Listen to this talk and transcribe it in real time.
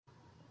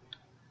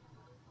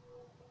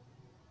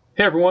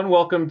Hey everyone,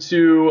 welcome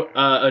to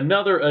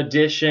another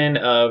edition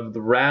of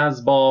the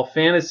Razzball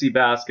Fantasy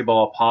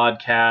Basketball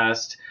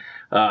Podcast.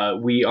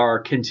 We are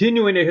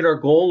continuing to hit our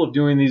goal of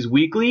doing these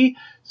weekly,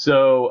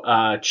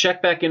 so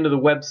check back into the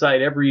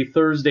website every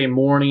Thursday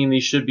morning.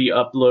 These should be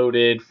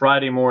uploaded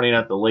Friday morning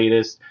at the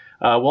latest.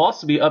 We'll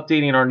also be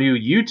updating our new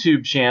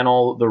YouTube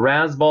channel, the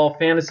Razzball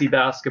Fantasy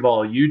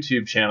Basketball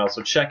YouTube channel.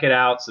 So check it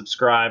out,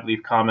 subscribe,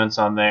 leave comments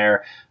on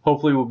there.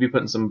 Hopefully we'll be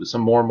putting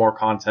some more and more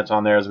content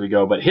on there as we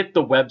go. But hit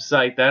the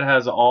website. That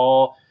has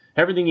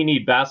everything you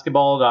need,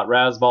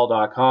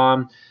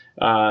 basketball.razzball.com.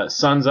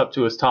 Son's up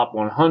to his top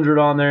 100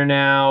 on there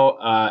now,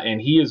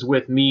 and he is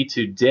with me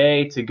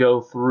today to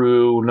go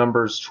through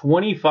numbers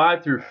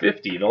 25 through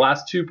 50. The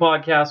last two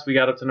podcasts we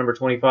got up to number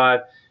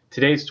 25.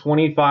 Today's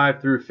 25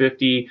 through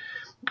 50.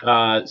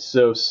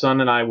 So Son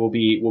and I will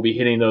be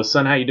hitting those.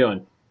 Son, how you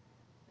doing?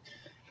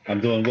 I'm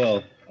doing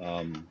well.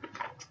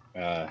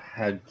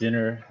 Had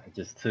dinner. I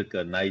just took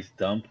a nice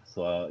dump,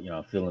 so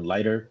I'm feeling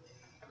lighter,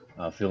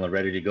 feeling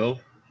ready to go.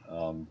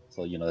 So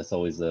that's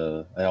always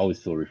I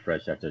always feel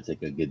refreshed after I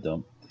take a good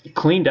dump.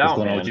 Cleaned out, What's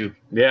going man. on with you?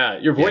 Yeah,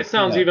 your voice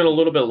sounds even a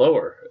little bit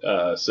lower.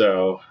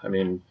 So I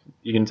mean,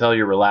 you can tell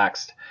you're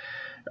relaxed.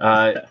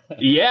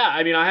 Yeah,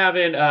 I mean, I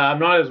haven't. I'm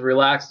not as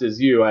relaxed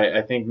as you.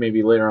 I think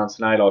maybe later on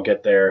tonight I'll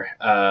get there.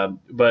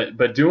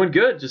 But doing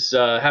good. Just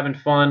having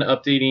fun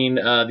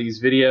updating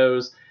these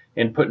videos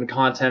and putting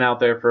content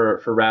out there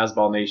for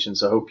Razzball Nation.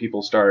 So I hope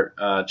people start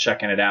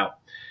checking it out.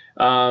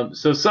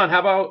 So Son, how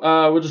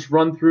about we'll just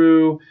run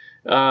through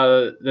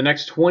the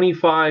next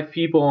 25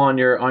 people on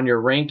your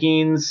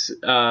rankings.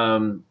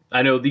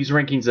 I know these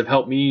rankings have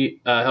helped me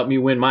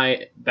win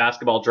my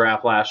basketball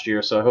draft last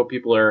year. So I hope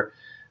people are.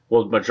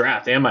 Well, my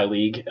draft and my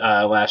league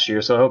last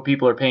year, so I hope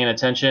people are paying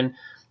attention.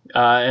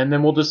 And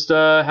then we'll just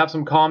have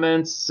some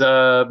comments,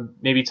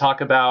 maybe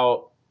talk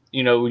about,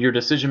 your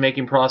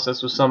decision-making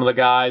process with some of the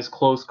guys,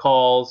 close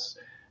calls,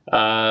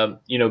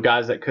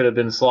 guys that could have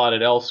been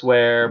slotted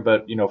elsewhere,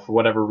 but, for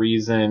whatever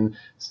reason,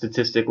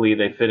 statistically,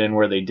 they fit in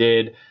where they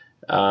did.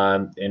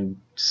 And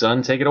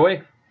Son, take it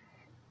away.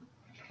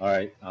 All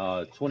right,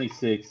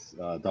 26,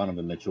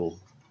 Donovan Mitchell.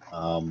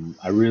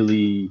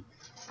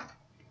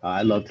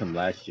 I loved him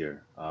last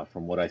year.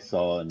 From what I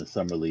saw in the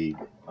summer league,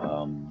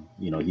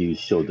 he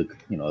showed the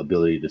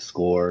ability to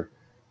score.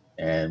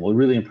 And what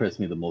really impressed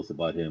me the most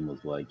about him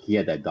was like he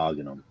had that dog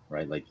in him,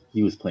 right? Like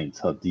he was playing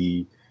tough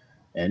D,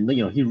 and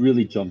he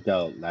really jumped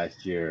out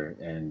last year.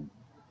 And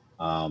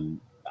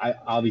I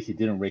obviously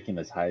didn't rate him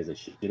as high as I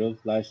should have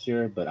last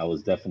year, but I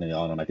was definitely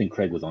on him. I think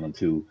Craig was on him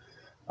too.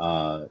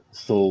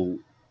 So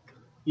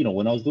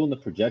when I was doing the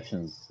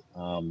projections,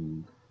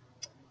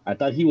 I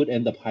thought he would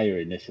end up higher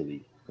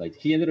initially. Like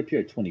he ended up here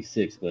at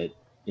 26, but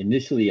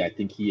initially I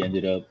think he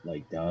ended up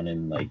like down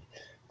in like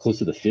close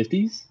to the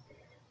 50s.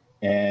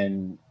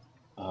 And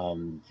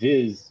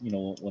Viz,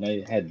 when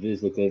I had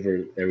Viz look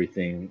over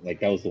everything, like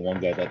that was the one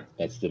guy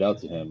that stood out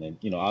to him. And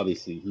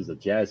obviously he's a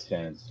Jazz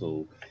fan,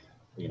 so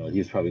he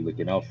was probably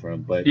looking out for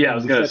him. But Yeah, I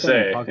was gonna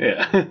say,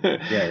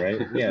 yeah, right,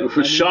 yeah. It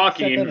was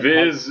shocking.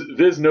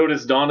 Viz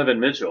noticed Donovan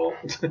Mitchell.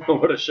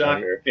 What a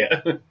shocker! Right?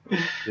 Yeah,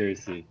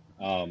 seriously.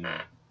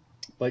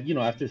 But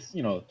after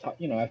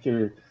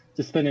after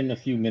just spending a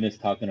few minutes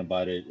talking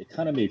about it, it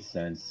kind of made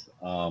sense.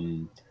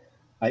 I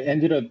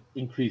ended up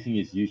increasing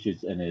his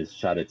usage and his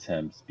shot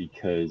attempts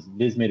because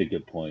Viz made a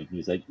good point. He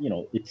was like,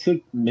 it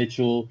took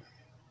Mitchell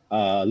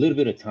a little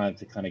bit of time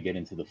to kind of get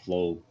into the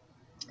flow.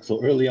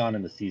 So early on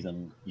in the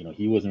season,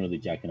 he wasn't really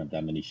jacking up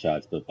that many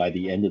shots, but by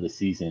the end of the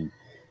season,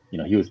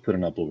 he was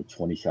putting up over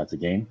 20 shots a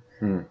game.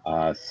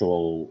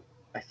 So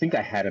I think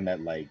I had him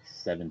at like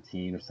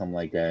 17 or something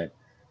like that.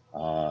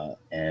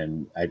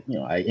 And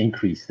I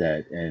increased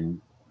that,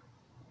 and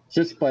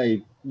just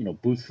by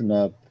boosting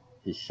up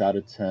his shot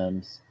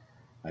attempts,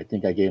 I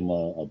think I gave him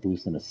a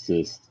boost in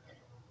assist.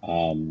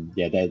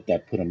 Yeah,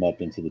 that put him up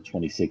into the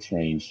 26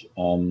 range.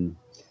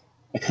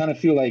 I kind of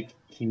feel like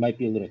he might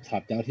be a little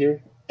topped out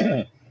here.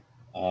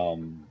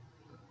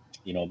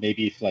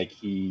 Maybe if like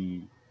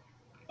he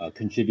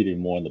contributed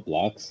more in the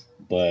blocks,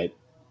 but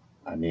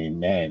I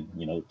mean, man,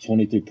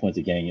 23 points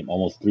a game,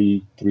 almost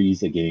three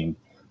threes a game,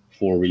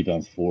 4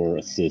 rebounds, 4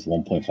 assists,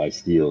 1.5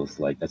 steals.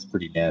 Like that's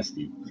pretty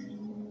nasty.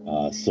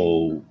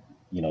 So,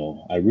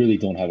 I really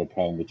don't have a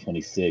problem with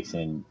 26.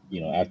 And,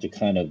 after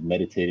kind of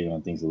meditating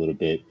on things a little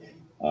bit,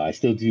 I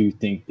still do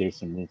think there's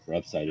some room for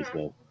upside as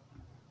well.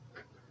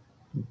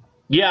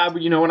 Yeah,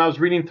 but when I was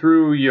reading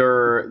through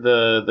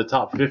the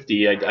top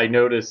 50, I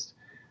noticed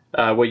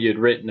what you had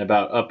written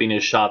about upping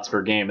his shots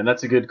per game, and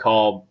that's a good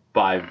call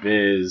by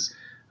Viz.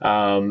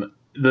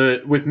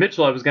 With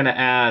Mitchell, I was going to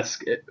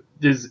ask,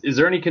 is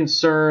there any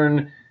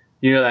concern,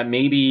 that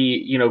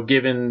maybe,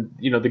 given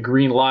the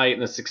green light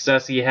and the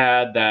success he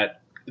had,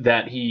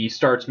 that he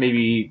starts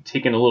maybe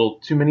taking a little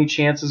too many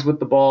chances with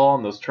the ball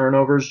and those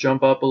turnovers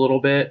jump up a little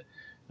bit,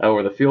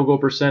 or the field goal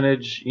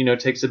percentage,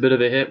 takes a bit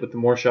of a hit with the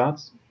more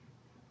shots?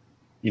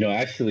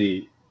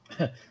 Actually,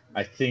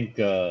 I think,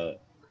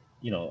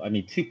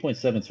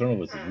 2.7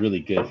 turnovers is really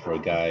good for a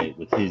guy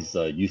with his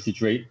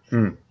usage rate.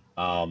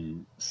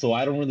 So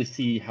I don't really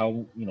see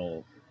how,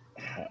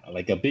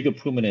 like a big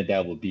improvement in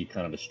that would be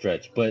kind of a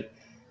stretch, but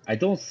I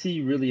don't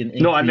see really an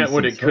No, I meant increase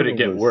would in it could it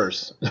get turnovers.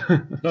 worse?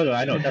 No,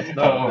 I know that's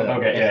no, Oh,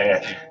 okay, that's yeah, what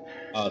I'm yeah.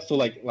 saying. So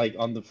like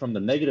on the from the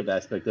negative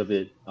aspect of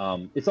it,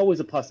 it's always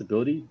a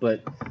possibility,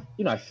 but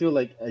I feel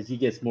like as he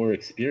gets more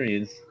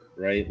experience,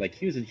 right? Like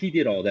he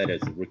did all that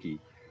as a rookie.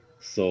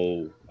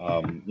 So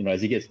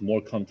as he gets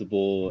more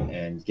comfortable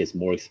and gets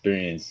more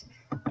experience,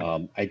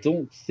 I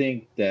don't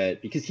think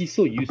that because he's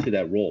so used to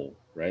that role,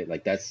 right?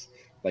 Like that's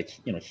like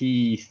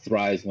he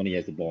thrives when he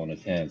has the ball in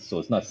his hands. So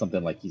it's not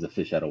something like he's a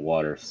fish out of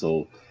water.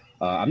 So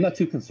I'm not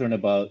too concerned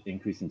about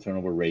increasing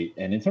turnover rate.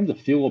 And in terms of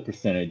field goal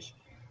percentage,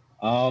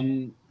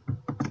 um,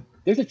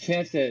 there's a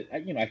chance that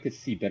I could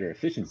see better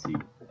efficiency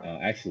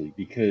actually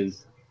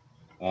because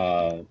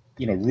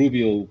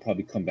Rubio will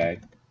probably come back,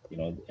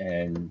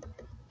 and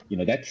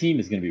that team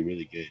is going to be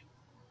really good.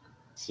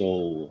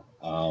 So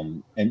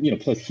and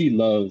plus he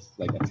loves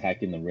like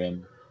attacking the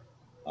rim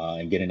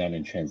and getting out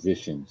in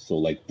transition. So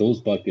like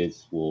those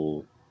buckets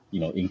will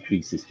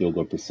increase his field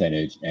goal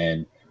percentage,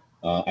 and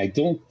I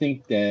don't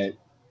think that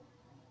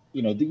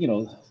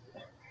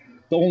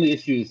the only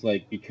issue is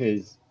like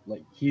because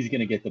like he's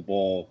gonna get the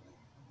ball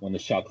when the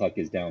shot clock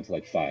is down to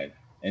like 5,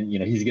 and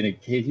he's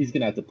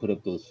gonna have to put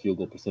up those field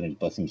goal percentage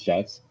busting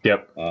shots.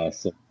 Yep.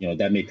 So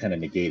that may kind of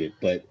negate it,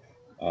 but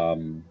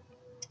um,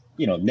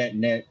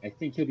 net, I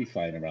think he'll be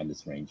fine around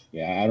this range.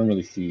 Yeah, I don't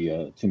really see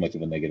too much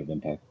of a negative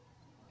impact.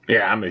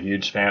 Yeah, I'm a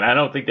huge fan. I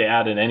don't think they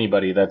added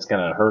anybody that's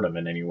going to hurt him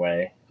in any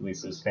way, at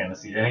least as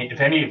fantasy. If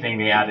anything,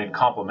 they added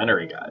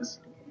complementary guys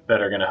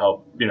that are going to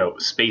help,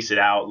 space it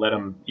out, let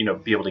him,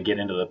 be able to get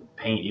into the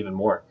paint even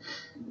more.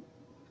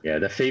 Yeah,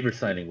 the Favors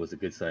signing was a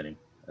good signing.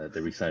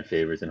 The re-signed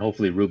Favors, and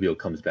hopefully Rubio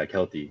comes back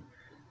healthy.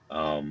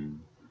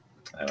 Um,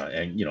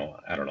 and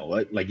I don't know,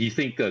 like, do you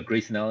think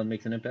Grayson Allen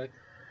makes an impact?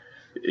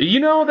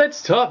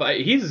 That's tough.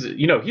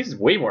 He's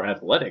way more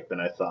athletic than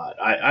I thought.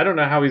 I don't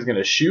know how he's going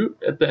to shoot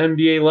at the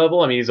NBA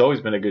level. I mean, he's always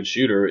been a good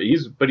shooter.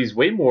 But he's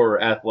way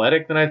more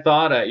athletic than I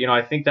thought.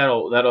 I think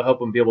that'll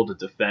help him be able to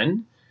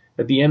defend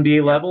at the NBA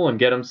Yeah, level and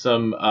get him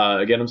some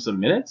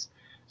minutes.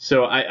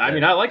 So I yeah.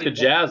 mean, I I like the think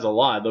that Jazz a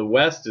lot. The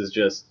West is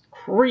just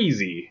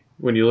crazy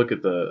when you look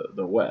at the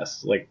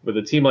West. Like with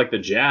a team like the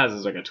Jazz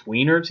is like a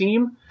tweener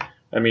team.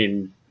 I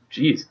mean,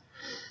 geez.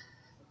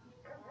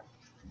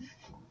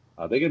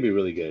 they're gonna be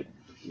really good.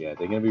 Yeah,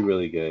 they're gonna be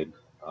really good.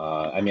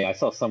 I mean, I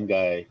saw some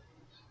guy,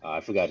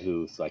 I forgot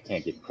who, so I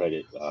can't give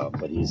credit,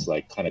 but he's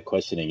like kind of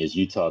questioning is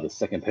Utah the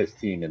second best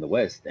team in the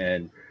West,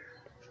 and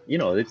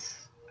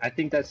it's I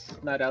think that's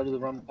not out of the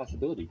realm of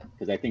possibility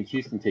because I think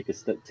Houston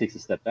takes a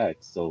step back.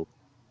 So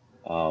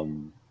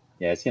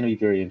yeah, it's gonna be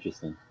very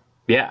interesting.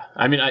 Yeah,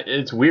 I mean,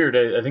 it's weird.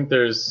 I think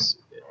there's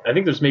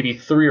maybe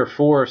three or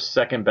four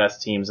second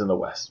best teams in the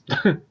West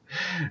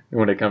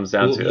when it comes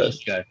down Who to it. else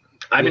you got?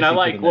 I Who mean,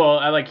 else you put in that?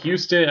 I like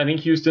Houston. I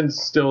think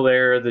Houston's still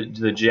there.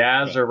 The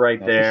Jazz Yeah, are right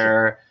no, for sure.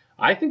 there.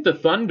 I think the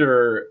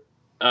Thunder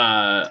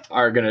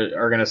are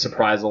gonna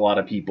surprise a lot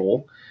of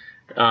people.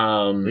 They're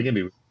Um, gonna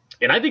be.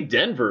 and I think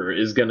Denver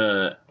is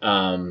gonna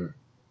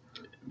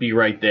be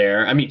right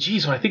there. I mean,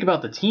 geez, when I think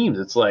about the teams,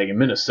 it's like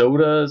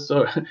Minnesota.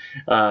 So,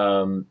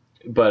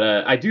 but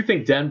I do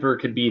think Denver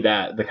could be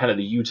the kind of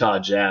the Utah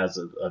Jazz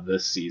of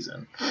this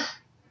season.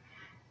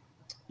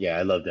 Yeah,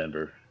 I love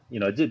Denver.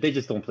 They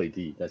just don't play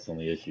deep. That's the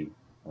only issue.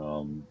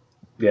 Um,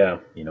 Yeah,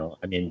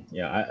 I mean,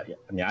 yeah,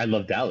 I mean, I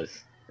love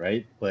Dallas,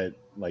 right? But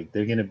like,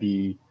 they're gonna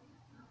be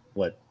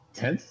what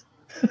 10th,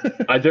 they're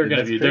and gonna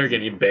that's be they're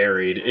crazy. getting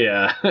buried.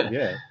 Yeah,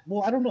 Yeah.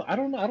 Well, I don't know. I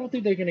don't know. I don't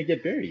think they're gonna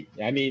get buried.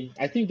 I mean,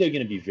 I think they're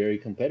gonna be very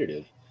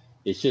competitive.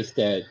 It's just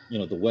that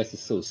the West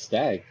is so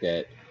stacked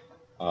that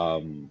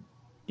um,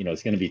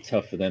 it's gonna be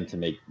tough for them to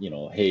make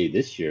hay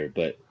this year.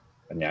 But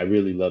I mean, I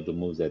really love the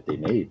moves that they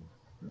made.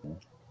 You know?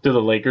 do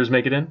the Lakers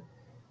make it in?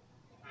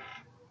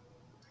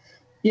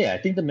 Yeah, I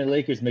think the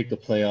Lakers make the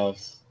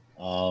playoffs.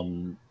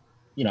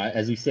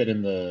 As we said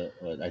in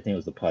I think it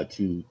was the pod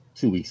two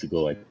weeks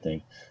ago. I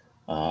think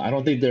I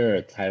don't think they're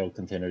a title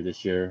contender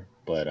this year,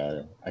 but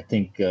I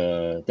think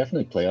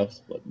definitely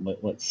playoffs.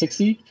 What sixth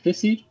seed, fifth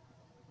seed,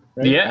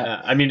 right?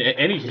 Yeah, I mean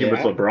any team with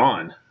Yeah,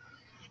 LeBron.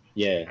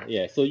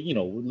 yeah. So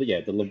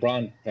yeah, the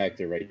LeBron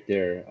factor right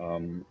there.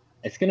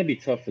 It's gonna be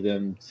tough for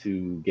them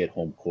to get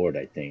home court.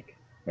 I think,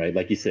 right?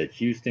 Like you said,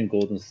 Houston,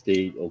 Golden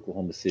State,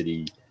 Oklahoma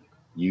City,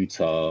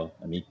 Utah.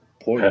 I mean,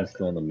 Portland's Pe-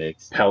 still in the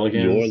mix. New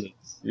Pelicans.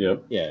 Orleans,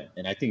 Yep. yeah,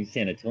 and I think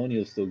San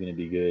Antonio's still gonna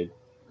be good.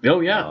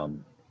 Oh yeah.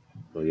 Um,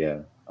 so yeah,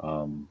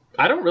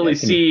 I don't yeah, really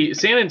it's gonna be. see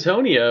San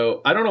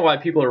Antonio. I don't know why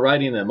people are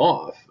writing them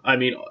off. I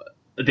mean,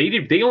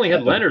 they only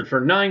had I Leonard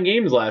for 9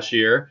 games last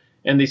year,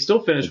 and they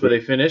still finished where they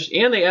agree. finished,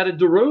 and they added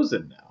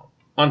DeRozan now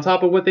on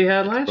top of what they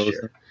had Yeah, last DeRozan.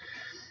 year.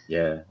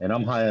 Yeah, and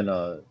I'm high on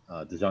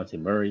Dejounte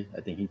Murray.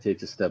 I think he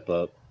takes a step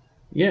up.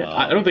 Yeah,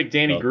 I don't think You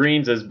Danny know,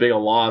 Green's as big a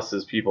loss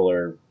as people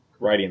are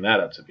writing that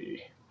up to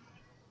be.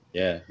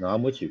 yeah, no,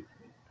 I'm with you.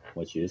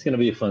 It's gonna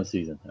be a fun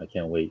season. I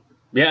can't wait.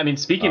 Yeah, I mean,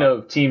 speaking Uh,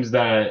 of teams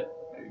that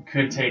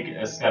could take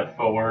a step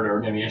forward, or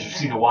maybe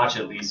interesting to watch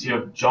at least. You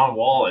have John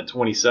Wall at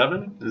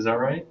 27. Is that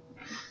right?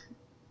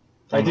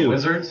 I From the do.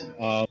 Wizards.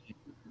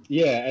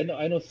 Yeah,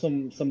 I know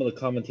some of the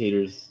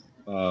commentators.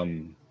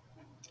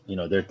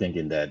 They're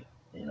thinking that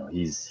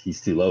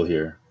he's too low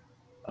here,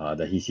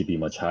 that he should be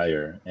much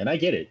higher, and I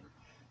get it.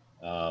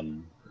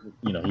 Um,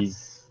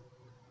 he's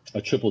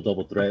a triple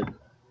double threat.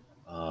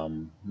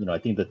 I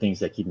think the things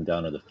that keep him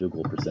down are the field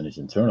goal percentage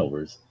and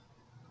turnovers.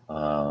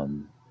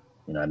 Um,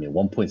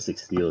 1.6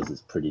 steals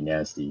is pretty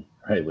nasty,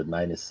 right? With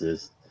 9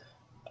 assists.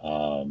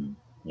 The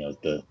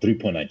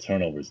 3.9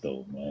 turnovers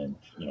though, man.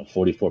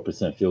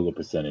 44% field goal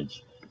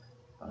percentage.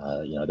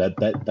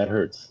 That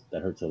hurts.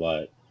 That hurts a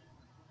lot.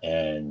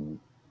 And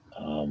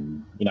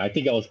I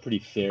think I was pretty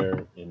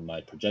fair in my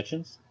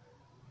projections.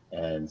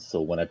 And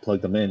so when I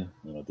plugged them in,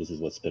 this is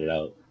what spit it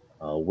out.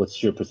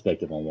 What's your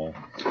perspective on Wall?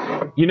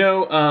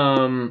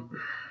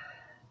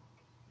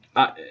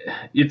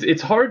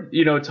 It's hard.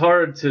 It's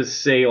hard to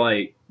say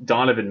like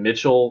Donovan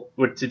Mitchell,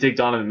 to take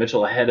Donovan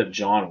Mitchell ahead of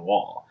John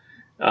Wall.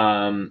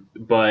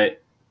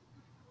 But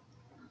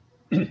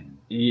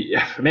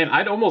yeah, man,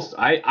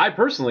 I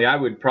personally, I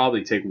would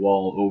probably take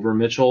Wall over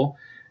Mitchell.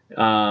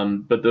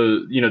 But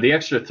the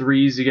extra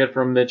threes you get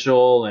from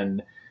Mitchell,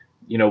 and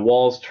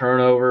Wall's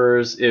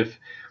turnovers. If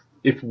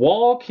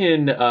Wall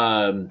can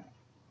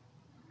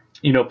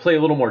play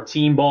a little more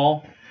team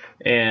ball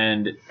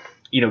and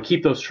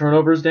keep those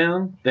turnovers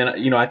down, then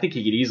I think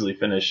he could easily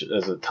finish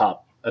as a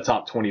top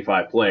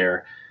 25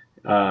 player.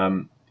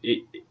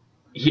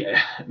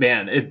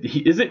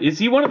 Is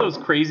he one of those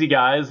crazy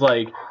guys,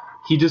 like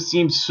he just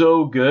seems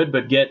so good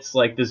but gets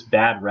like this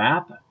bad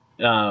rap?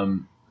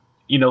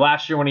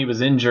 Last year when he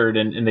was injured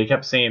and they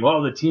kept saying,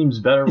 well, the team's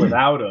better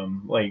without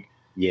him. Like,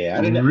 yeah,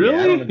 really?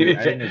 Yeah, I don't agree.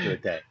 I didn't agree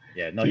with that.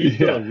 Yeah, no, he's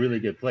still a really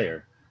good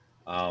player.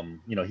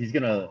 He's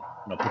gonna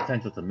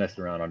potential to mess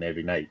around on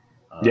every night.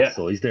 Yeah.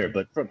 So he's there.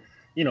 But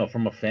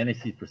from a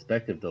fantasy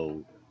perspective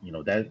though,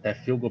 that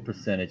field goal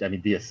percentage. I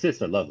mean, the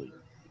assists are lovely,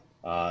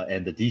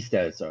 and the D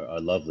stats are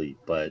lovely,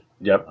 but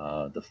Yep.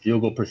 the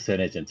field goal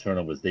percentage and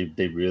turnovers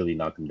they really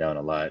knock him down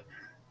a lot.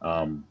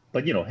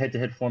 But head to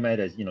head format,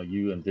 as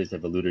you and Viz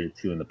have alluded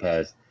to in the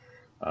past.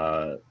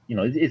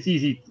 It's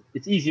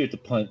easier to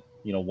punt,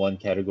 one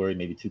category,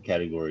 maybe two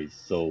categories.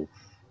 So,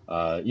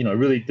 it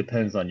really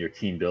depends on your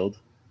team build.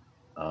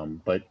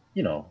 But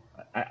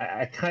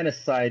I kind of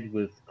side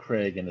with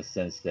Craig in the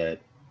sense that,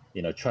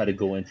 try to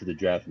go into the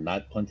draft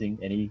not punting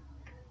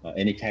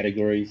any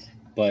categories.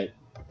 But,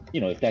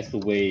 if that's the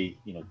way,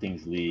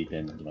 things lead,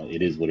 then,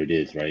 it is what it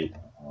is, right?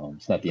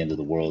 It's not the end of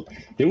the world.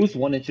 There was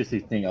one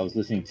interesting thing. I was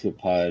listening to a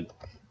pod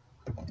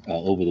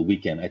over the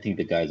weekend. I think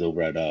the guys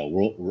over at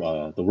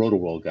the Roto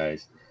World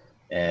guys,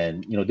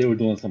 and they were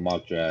doing some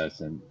mock drafts,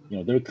 and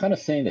they were kind of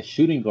saying that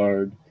shooting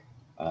guard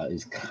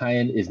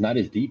is not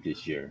as deep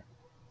this year.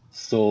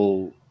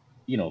 So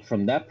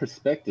from that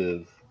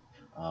perspective,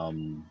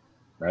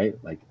 right,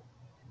 like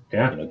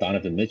Yeah.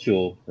 Donovan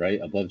Mitchell, right,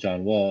 above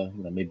John Wall,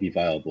 may be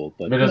viable.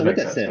 But It does with make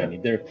that sense. said, I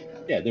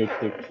Yeah. mean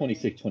they're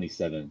 26,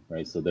 27,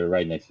 right? So they're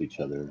right next to each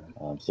other.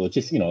 So it's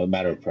just a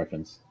matter of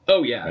preference,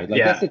 Oh yeah. right? Like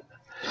Yeah.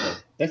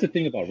 that's the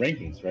thing about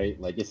rankings, right?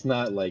 Like it's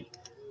not like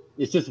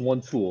it's just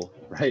one tool,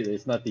 right?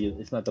 It's not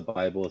the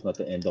Bible, it's not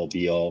the end all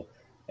be all,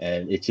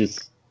 and it's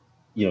just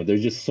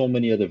there's just so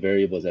many other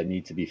variables that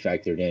need to be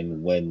factored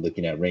in when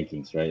looking at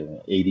rankings, right?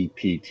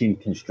 ADP, team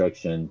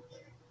construction,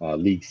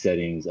 league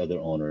settings, other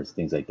owners,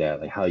 things like that,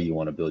 like how you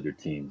want to build your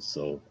team.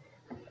 So,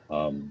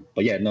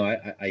 but yeah, no,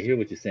 I hear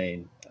what you're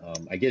saying.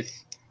 I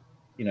guess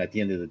at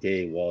the end of the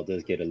day, Wall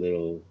does get a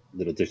little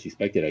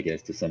disrespected, I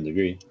guess, to some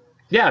degree.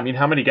 Yeah, I mean,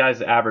 how many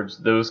guys average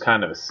those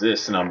kind of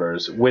assist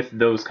numbers with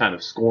those kind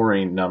of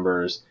scoring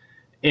numbers?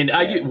 And Yeah,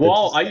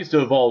 I used to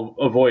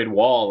avoid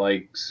Wall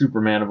like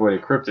Superman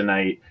avoided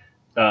Kryptonite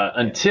yeah.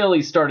 until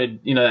he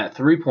started, that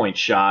 3-point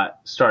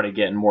shot started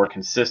getting more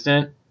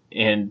consistent.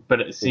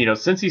 But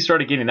since he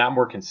started getting that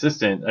more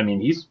consistent, I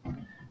mean, he's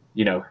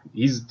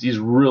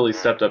really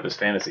stepped up his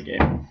fantasy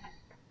game.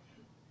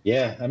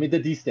 Yeah, I mean the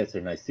D stats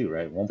are nice too,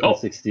 right? Oh,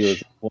 1.6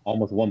 steals,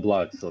 almost one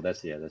block, so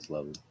that's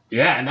lovely.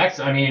 yeah, and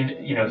I mean,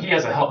 he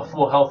has a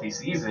full healthy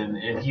season,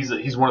 and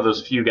he's one of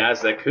those few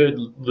guys that could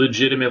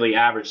legitimately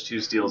average 2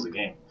 steals a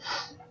game.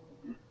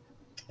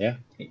 Yeah,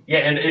 Yeah,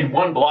 and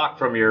one block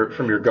from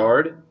your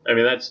guard. I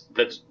mean, that's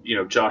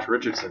Josh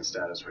Richardson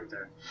status right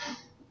there.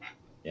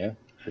 yeah,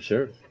 for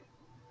sure,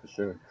 for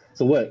sure.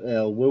 So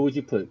where would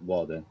you put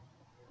Wall then?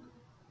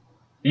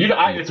 On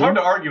your It's hard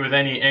team? to argue with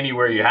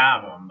anywhere you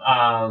have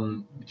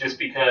him, just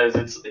because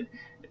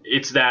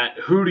it's that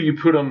who do you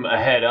put him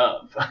ahead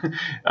of?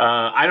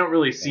 I don't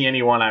really see Right,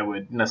 anyone I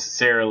would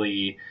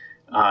necessarily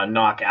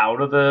knock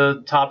out of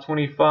the top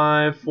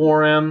 25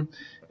 for him.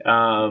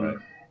 right.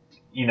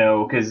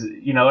 Because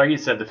like you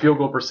said, the field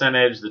goal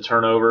percentage, the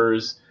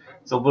turnovers,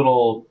 it's a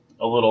little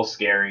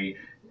scary.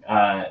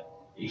 Uh,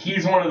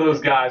 he's one of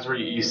those guys where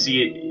you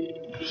see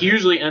it. He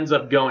usually ends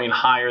up going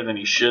higher than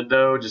he should,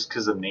 though, just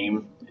because of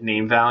name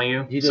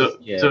value. He does, So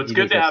yeah, it's he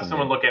good does to have have some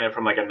someone name. look at it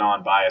from like a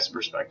non-biased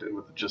perspective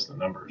with just the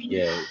numbers.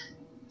 Yeah,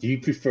 Do you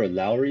prefer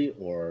Lowry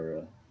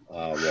or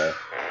Wall?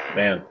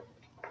 Man,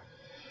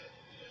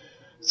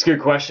 it's a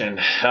good question.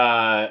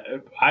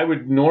 I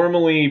would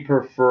normally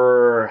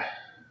prefer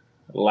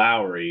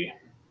Lowry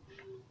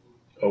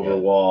over Yeah.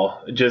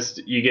 Wall.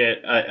 Just you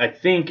get. I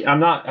think I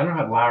don't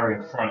have Lowry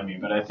in front of me,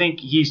 but I think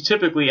he's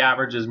typically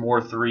averages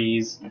more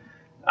threes.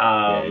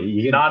 Yeah,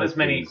 you get Not more as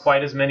many, threes.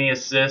 quite as many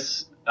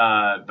assists,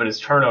 but his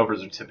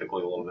turnovers are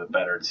typically a little bit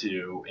better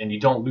too, and you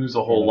don't lose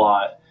a whole Turnover.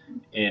 lot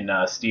in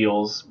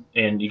steals,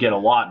 and you get a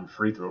lot in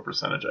free throw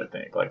percentage. I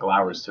think like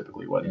Lowry's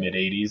typically Yeah. mid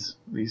 80s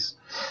at least.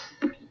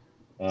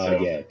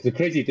 So. Yeah. The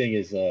crazy thing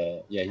is,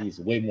 yeah, he's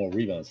way more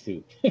rebounds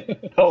too.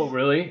 Oh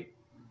really?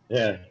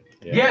 Yeah.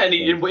 Yeah. Yeah,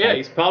 It's like yeah, five.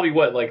 he's probably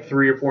what like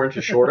 3 or 4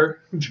 inches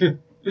shorter.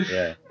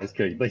 Yeah, it's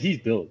crazy. But he's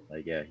built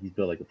like, yeah, he's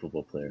built like a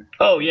football player.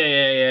 Oh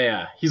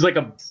yeah. He's like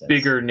a Sense.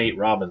 bigger Nate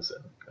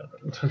Robinson.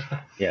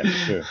 Yeah, for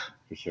sure.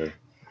 For sure.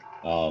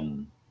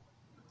 Um,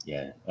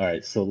 yeah. All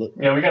right. So look,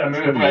 Yeah, we got to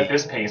move if at 28.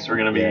 this pace. We're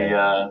gonna be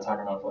Yeah,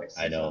 talking about for like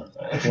I six know.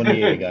 hours.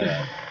 28, I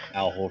got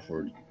Al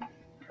Horford.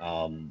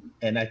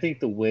 And I think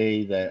the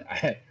way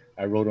that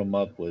I wrote him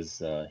up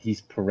was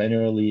he's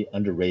perennially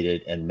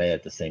underrated and meh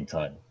at the same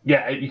time.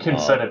 Yeah, you can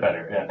set Um, it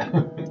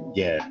better.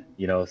 Yeah.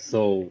 yeah,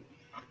 so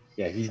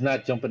yeah, he's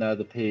not jumping out of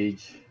the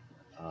page.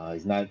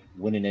 He's not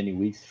winning any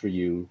weeks for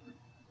you.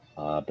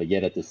 But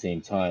yet at the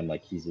same time,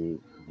 like he's a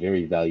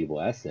very valuable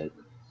asset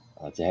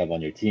to have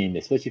on your team,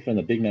 especially from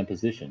the big man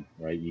position,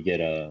 right? You get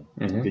good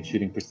hmm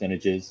shooting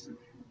percentages,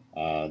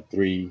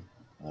 three,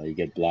 you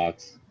get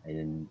blocks,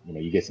 and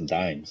you get some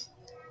dimes.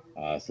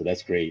 So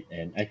that's great.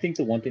 And I think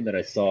the one thing that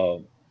I saw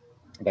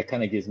that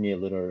kind of gives me a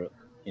little,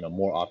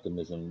 more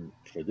optimism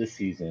for this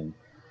season,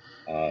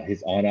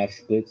 his on-off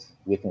splits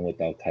with and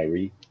without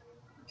Kyrie.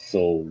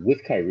 So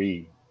with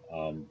Kyrie,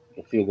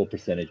 the field goal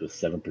percentage was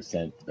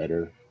 7%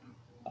 better.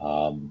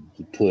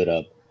 He put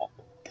up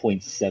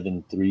point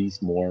 0.7 threes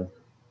more.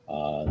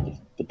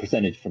 The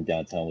percentage from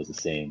downtown was the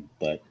same,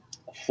 but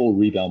a full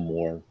rebound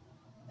more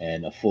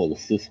and a full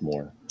assist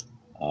more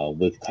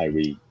with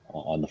Kyrie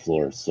on the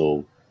floor.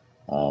 So,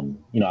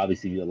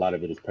 obviously a lot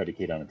of it is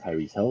predicated on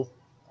Kyrie's health.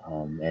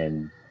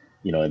 And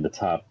in the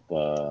top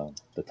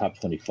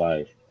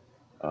 25,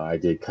 I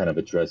did kind of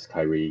address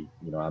Kyrie.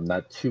 I'm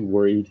not too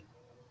worried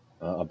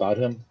about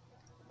him.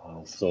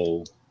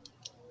 So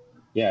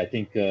yeah, I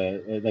think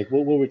like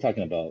what we're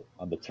talking about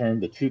on the term,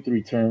 the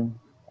 2-3 term.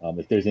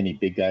 If there's any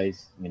big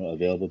guys,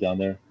 available down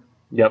there,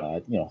 Yep. I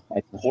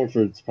think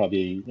Horford's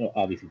probably,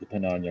 obviously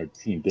depending on your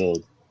team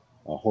build,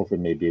 Horford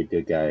may be a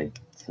good guy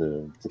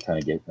to kind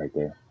of get right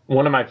there.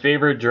 One of my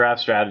favorite draft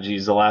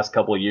strategies the last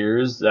couple of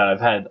years that I've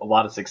had a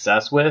lot of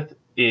success with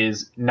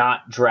is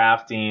not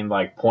drafting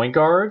like point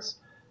guards,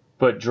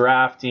 but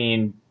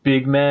drafting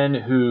big men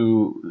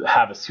who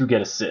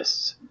get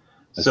assists.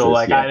 So Assists,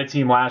 like I yeah, had a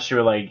team last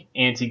year like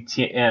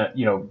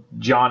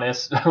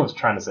Giannis. I was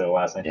trying to say the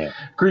last name. yeah,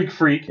 Greek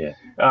Freak, yeah,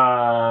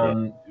 yeah,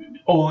 um,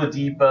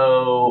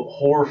 Oladipo,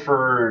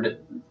 Horford,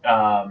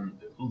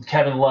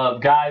 Kevin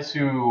Love, guys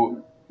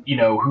who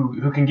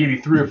can give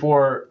you 3 or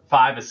 4,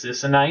 5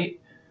 assists a night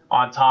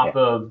on yeah, top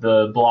of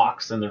the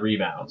blocks and the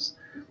rebounds.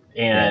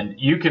 yeah, And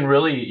you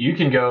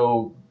can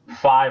go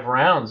 5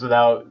 rounds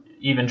without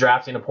even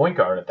drafting a point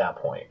guard at that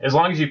point. As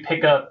long as you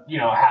pick up,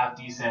 a half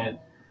decent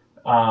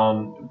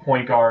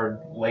point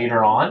guard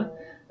later on,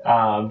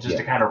 just yeah,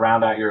 to kind of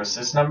round out your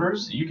assist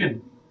numbers, you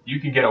can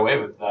get away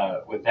with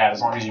that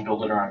as long as you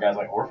build it around guys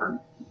like Horford.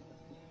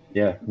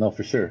 yeah. No,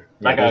 for sure.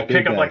 Yeah, Like those pick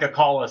big up like guys. a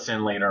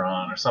Collison later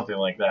on or something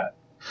like that.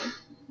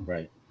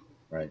 Right,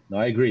 right. No,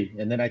 I agree.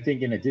 And then I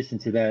think in addition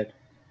to that,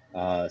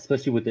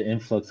 especially with the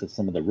influx of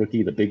some of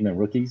the big man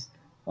rookies,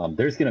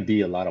 there's going to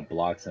be a lot of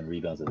blocks and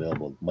rebounds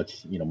available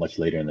much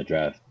later in the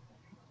draft.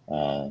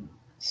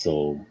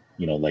 So,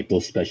 like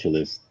those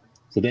specialists.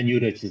 So then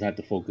you'd just have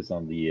to focus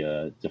on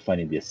to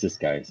finding the assist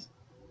guys,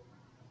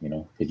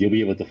 because you'll be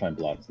able to find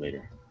blocks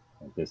later.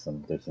 Like there's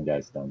some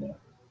guys down there.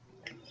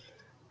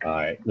 All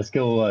right, let's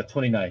go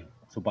 29.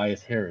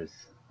 Tobias Harris.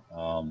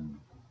 Um,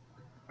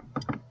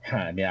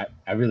 I mean,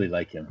 I really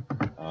like him.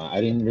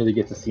 I didn't really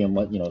get to see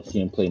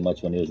him play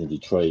much when he was in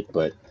Detroit,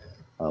 but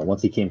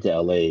once he came to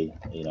LA,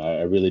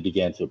 I really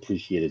began to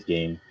appreciate his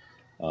game.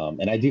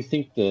 And I do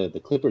think the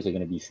Clippers are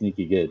going to be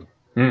sneaky good.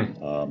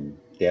 Hmm.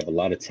 They have a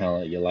lot of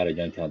talent, a lot of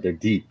young talent. They're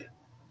deep,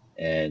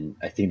 and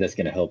I think that's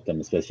going to help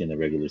them, especially in the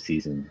regular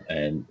season.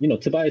 And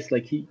Tobias,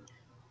 like he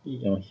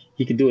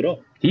can do it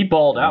all. He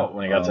balled You know, out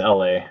when he got to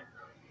LA.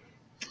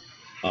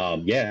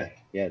 yeah,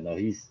 no,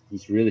 he's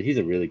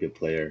a really good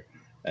player,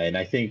 and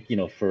I think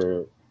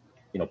for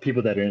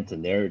people that are into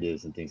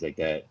narratives and things like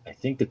that, I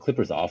think the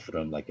Clippers offered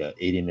him like a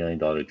 $80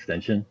 million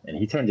extension, and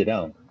he turned it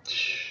down.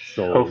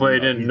 So Hopefully, he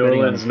didn't he's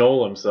betting on Nerlens him.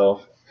 Noel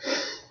himself.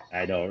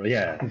 I know,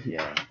 yeah,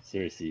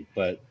 seriously,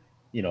 but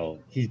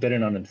he's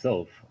betting on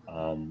himself,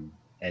 and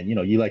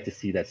you like to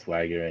see that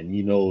swagger, and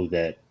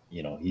that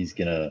he's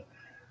gonna,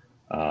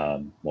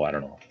 well, I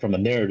don't know, from a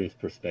narrative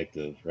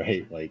perspective,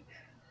 right? Like,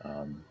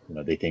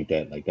 they think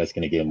that that's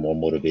gonna give him more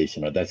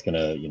motivation, or that's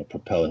gonna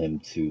propel him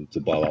to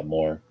ball out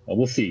more.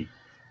 We'll see.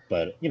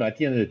 But at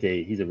the end of the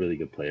day, he's a really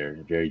good player,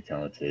 very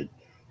talented.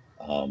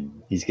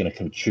 He's going to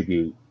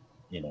contribute,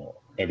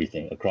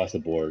 everything across the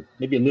board.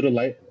 Maybe a little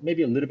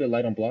bit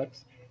light on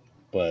blocks,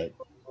 but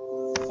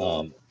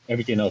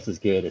everything else is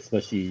good,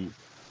 especially,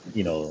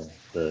 the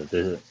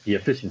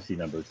efficiency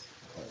numbers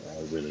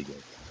are really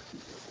good.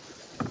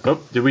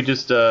 Oh, did we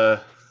just?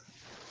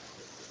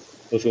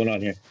 What's going on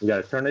here? We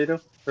got a tornado? I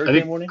Hurricane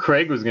think warning?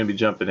 Craig was going to be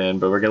jumping in,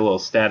 but we're getting a little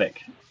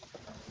static.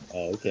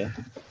 Oh, okay.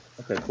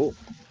 Okay, cool.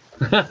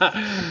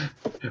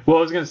 Well,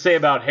 I was going to say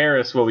about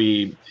Harris while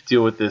we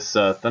deal with this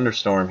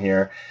thunderstorm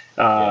here.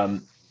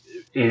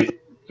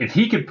 If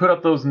he could put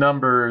up those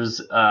numbers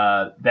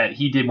that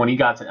he did when he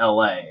got to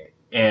LA,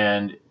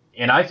 and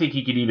I think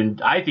he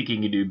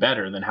could do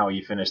better than how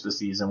he finished the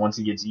season once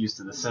he gets used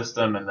to the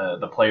system and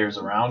the players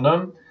around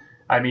him.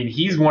 I mean,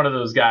 he's one of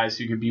those guys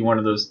who could be one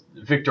of those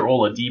Victor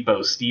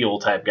Oladipo steal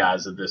type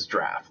guys of this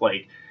draft.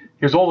 Like,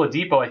 here's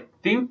Oladipo, I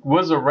think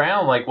was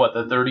around like what,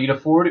 the 30 to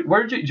 40.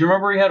 Do you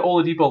remember he had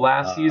Oladipo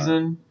last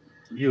season?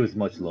 He was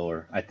much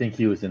lower. I think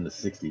he was in the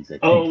 60s, I think.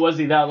 Oh, was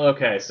he that low?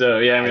 Okay, so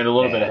yeah, I'm a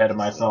little bit ahead of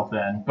I think myself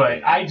then.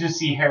 But I just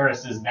see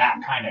Harris as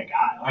that kind of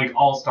guy, like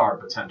all-star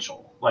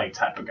potential, like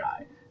type of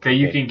guy that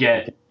you can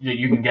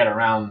get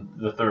around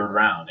the third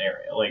round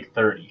area, like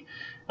 30.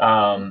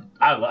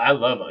 I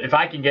love it. If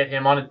I can get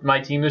him on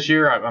my team this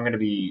year, I'm going to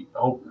be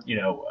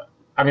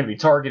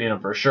targeting him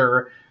for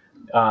sure.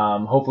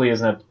 Hopefully,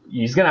 he's going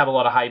to have a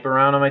lot of hype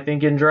around him. I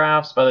think in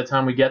drafts by the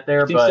time we get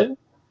there, You think but. so?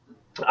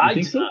 You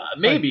think so?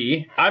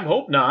 Maybe. I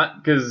hope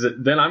not, because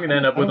then I'm going to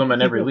end up with them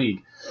in every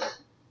league.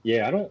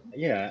 Yeah, I don't.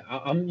 Yeah,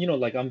 I'm.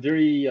 I'm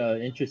very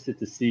interested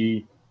to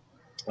see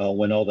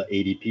when all the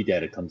ADP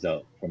data comes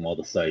out from all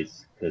the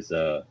sites, because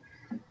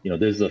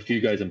there's a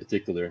few guys in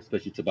particular,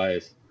 especially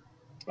Tobias,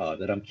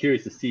 that I'm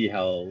curious to see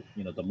how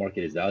the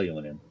market is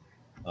valuing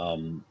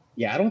him.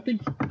 Yeah, I don't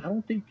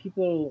think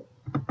people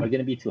are going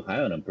to be too high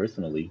on him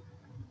personally.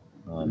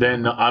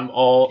 Then I'm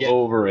all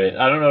over it.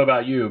 I don't know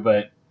about you,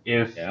 but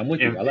if I'm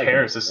with you. I like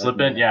Harris him. is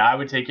slipping, I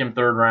would take him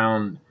third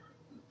round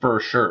for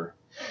sure.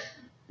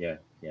 Yeah,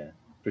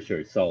 for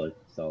sure. Solid,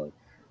 solid.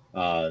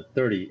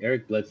 30,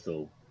 Eric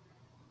Bledsoe.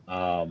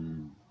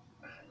 Um,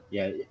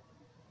 yeah,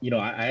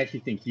 I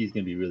actually think he's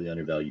going to be really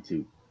undervalued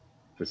too,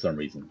 for some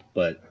reason.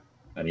 But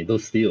I mean,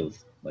 those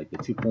steals, like the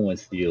 2.1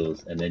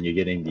 steals, and then you're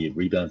getting the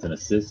rebounds and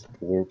assists,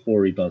 four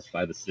rebounds,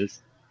 5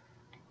 assists.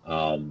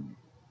 Um,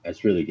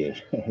 that's really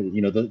good.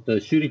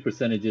 The shooting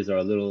percentages are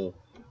a little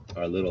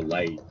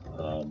light.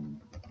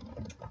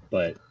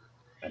 But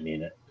I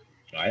mean,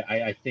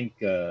 I think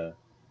the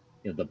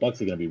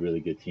Bucks are going to be a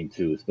really good team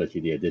too,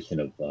 especially the addition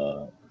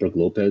of Brook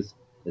Lopez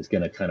is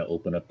going to kind of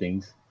open up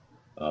things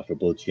for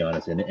both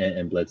Giannis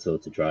and Bledsoe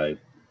to drive.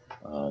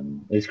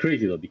 It's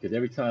crazy though, because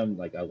every time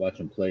like I watch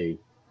him play,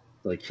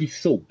 like he's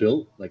so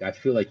built, like I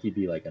feel like he'd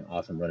be like an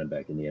awesome running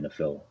back in the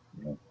NFL.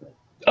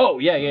 Oh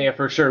yeah,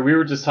 for sure. We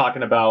were just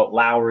talking about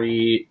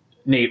Lowry,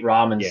 Nate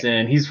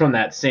Robinson. He's from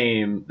that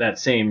same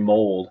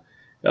mold.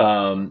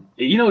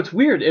 It's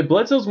weird.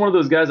 Bledsoe's one of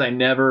those guys I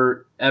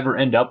never ever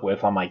end up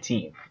with on my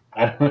team.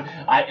 But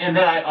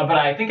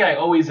I think I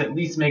always at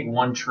least make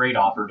one trade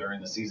offer during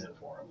the season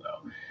for him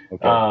though.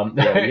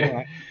 Okay.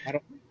 Yeah,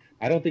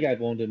 I don't think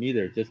I've owned him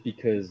either, just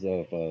because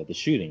of the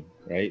shooting,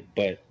 right?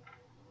 But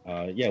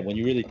yeah, when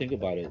you really think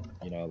about it,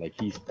 like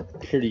he's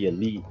pretty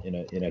elite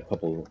in a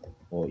couple.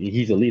 Well,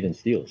 he's elite in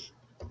steals,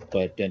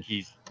 but then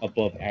he's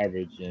above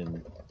average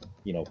in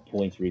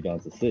points,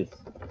 rebounds, assists.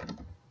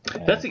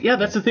 That's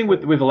the thing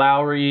with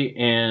Lowry,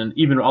 and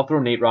even I'll throw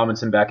Nate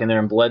Robinson back in there,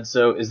 and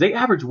Bledsoe is they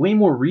average way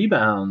more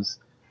rebounds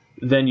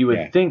than you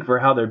would think for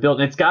how they're built.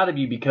 And it's got to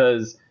be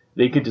because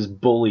they could just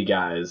bully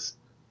guys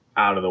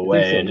out of the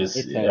way and just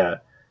Yeah.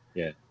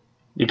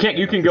 You can't.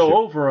 Yeah, You no, can for go sure.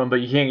 over them, but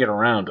you can't get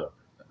around them.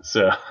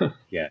 So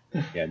Yeah.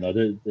 No,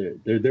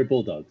 they're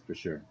bulldogs for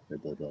sure. They're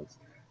bulldogs.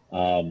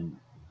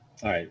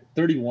 All right,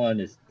 31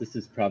 is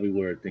probably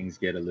where things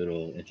get a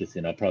little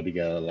interesting. I'll probably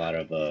get a lot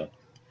of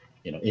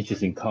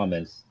interesting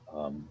comments.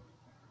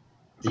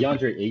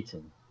 DeAndre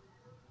Ayton.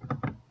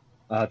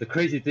 The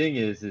crazy thing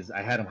is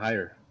I had him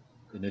higher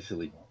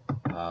initially.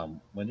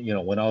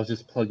 When I was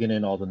just plugging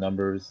in all the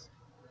numbers,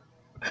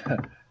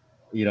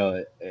 you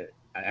know,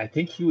 I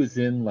think he was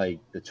in like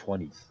the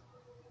 20s,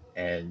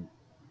 and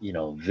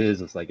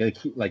Viz was like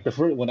the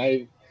first when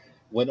I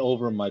went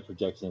over my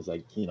projections,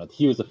 like he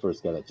was the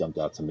first guy that jumped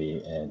out to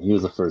me, and he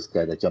was the first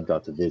guy that jumped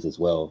out to Viz as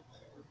well.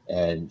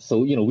 And so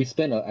we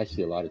spent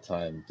actually a lot of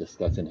time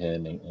discussing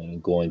him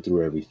and going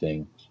through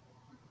everything,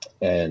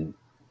 and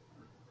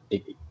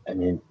I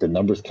mean, the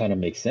numbers kind of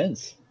make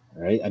sense,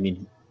 right? I mean,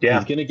 he's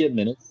yeah, gonna get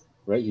minutes,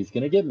 right? He's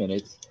gonna get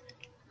minutes.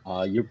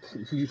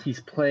 He's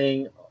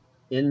playing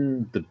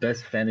in the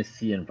best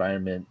fantasy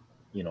environment,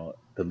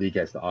 the league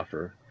has to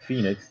offer.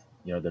 Phoenix,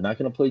 they're not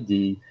gonna play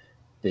D.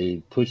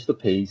 They push the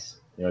pace.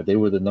 They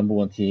were the number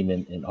one team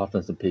in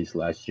offensive pace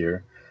last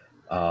year.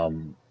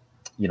 Um,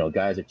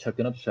 guys are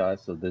chucking up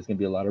shots, so there's gonna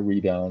be a lot of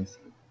rebounds.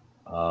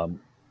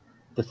 Um,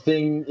 the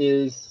thing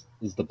is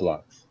the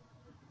blocks,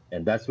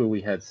 and that's where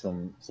we had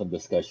some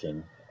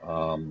discussion.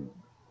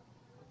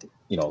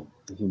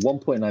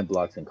 1.9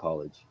 blocks in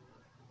college.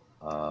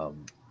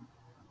 Um,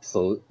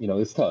 so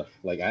it's tough.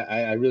 Like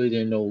I really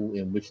didn't know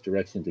in which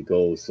direction to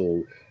go.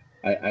 So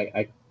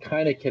I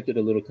kind of kept it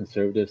a little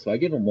conservative. So I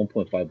gave him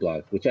 1.5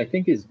 blocks, which I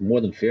think is more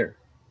than fair,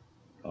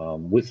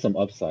 with some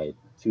upside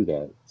to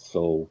that.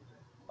 So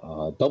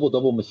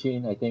double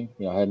machine, I think.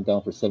 I had him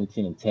down for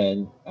 17 and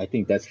 10. I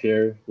think that's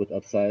fair with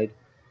upside.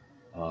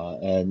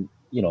 And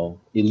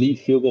elite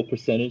field goal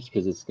percentage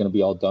because it's going to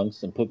be all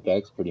dunks and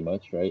putbacks pretty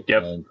much, right?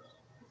 Yep. And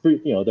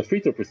the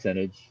free throw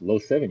percentage, low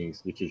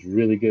 70s, which is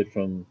really good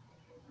from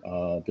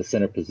the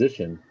center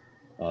position.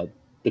 Uh,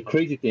 the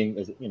crazy thing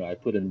is, I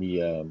put in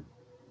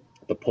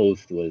the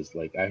post was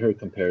like I heard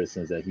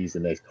comparisons that he's the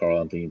next Karl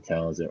Anthony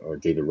Towns or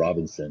David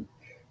Robinson,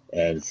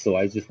 and so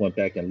I just went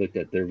back and looked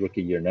at their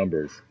rookie year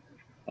numbers.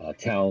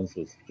 Towns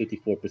was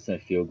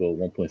 54% field goal,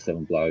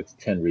 1.7 blocks,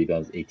 10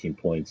 rebounds, 18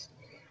 points.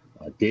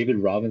 David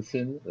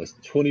Robinson was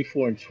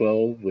 24 and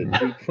 12 with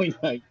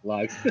 8.9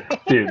 blocks.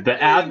 Dude, the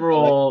Like,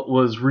 Admiral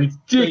was it's crazy.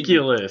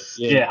 ridiculous.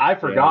 Yeah, Yeah, I yeah,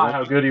 forgot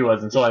how good he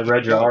was until I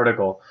read your yeah,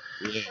 article.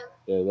 yeah.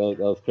 That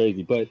was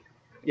crazy. But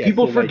yeah,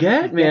 People so like forget,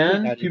 he's definitely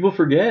man. added. People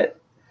forget.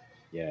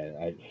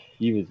 Yeah,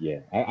 he was.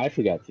 Yeah, I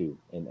forgot too,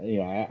 and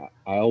I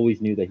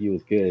always knew that he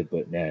was good,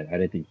 but man, I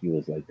didn't think he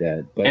was like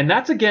that. But And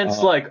that's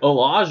against uh, like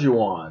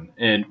Olajuwon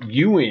and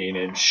Ewing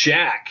and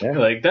Shaq. yeah,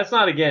 Like that's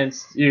not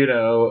against some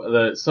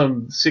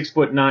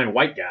 6'9"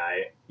 white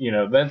guy.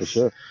 for That's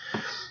sure,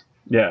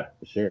 yeah,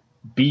 for sure.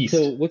 So beast.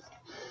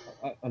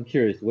 I'm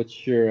curious,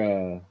 what's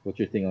your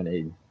thing on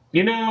Aiden?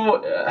 You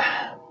know,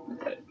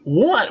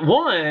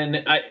 one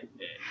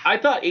I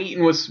thought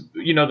Aiton was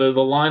the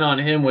line on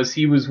him was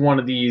he was one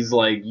of these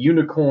like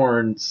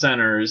unicorn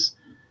centers,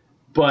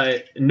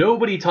 but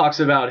nobody talks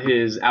about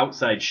his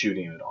outside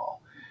shooting at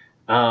all.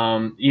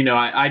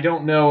 I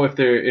don't know if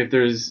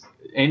there's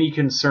any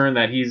concern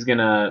that he's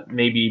gonna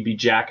maybe be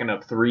jacking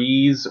up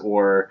threes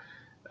or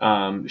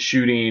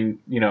shooting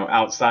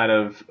outside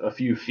of a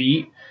few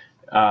feet.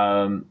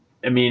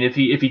 I mean, if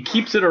he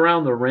keeps it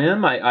around the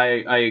rim, I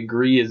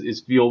agree.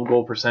 His field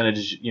goal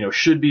percentage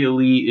should be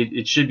elite.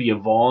 It should be a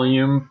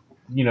volume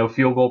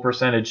field goal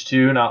percentage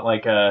too, not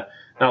like a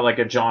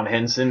John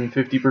Henson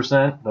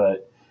 50%,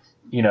 but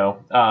it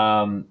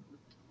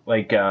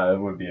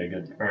would be a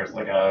good comparison.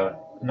 Like a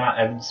not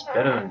it's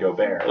better than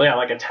Gobert. Yeah,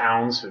 like a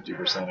Towns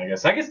 50%. I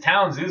guess. I guess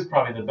Towns is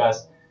probably the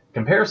best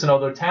comparison.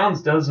 Although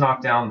Towns does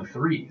knock down the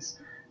threes.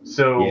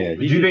 So Yeah, do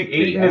he you shoots think the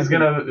three. Aiton is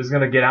gonna I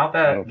don't get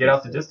think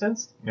out the so.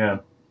 distance? Yeah.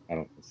 I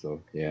don't think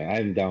so. Yeah, I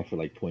have him down for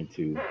like point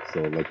 0.2.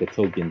 So like the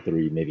token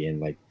three, maybe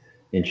in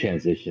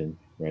transition,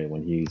 right?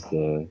 When he's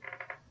you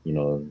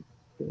know,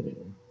 the,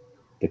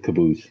 the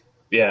caboose.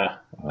 Yeah.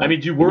 I mean,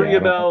 do you But worry yeah, I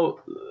don't.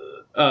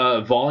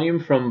 about volume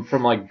from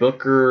like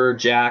Booker,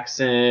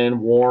 Jackson,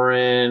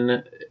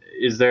 Warren?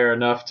 Is there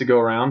enough to go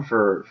around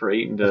for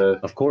Aiton to?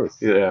 Of course.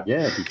 Yeah.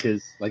 Yeah,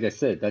 because like I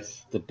said,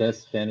 that's the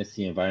best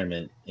fantasy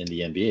environment in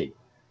the NBA.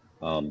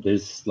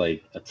 There's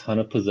like a ton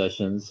of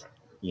possessions.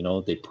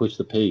 They push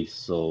the pace,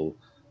 so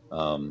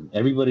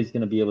everybody's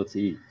gonna be able to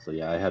eat. So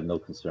yeah, I have no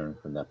concern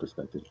from that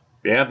perspective.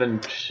 Yeah, then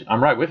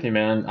I'm right with you,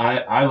 man.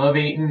 I love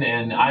Aiton,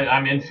 and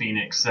I'm in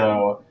Phoenix,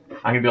 so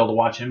I'm gonna be able to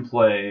watch him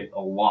play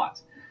a lot,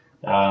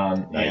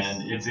 and Nice.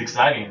 it's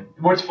exciting.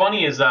 What's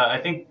funny is I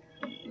think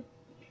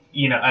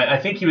I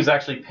think he was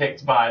actually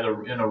picked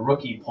in a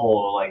rookie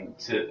poll like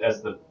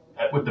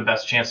with the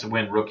best chance to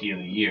win Rookie of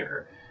the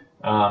Year,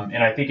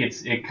 and I think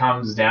it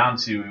comes down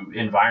to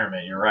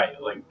environment. You're right.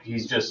 Like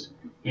he's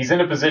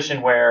in a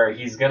position where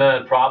he's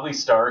gonna probably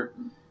start.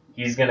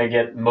 He's gonna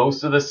get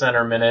most of the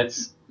center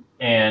minutes,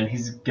 and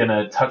he's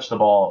gonna touch the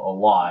ball a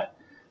lot.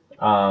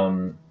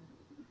 Um,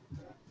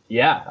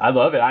 yeah, I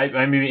love it.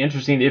 I mean,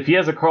 interesting if he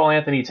has a Karl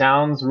Anthony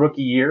Towns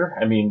rookie year.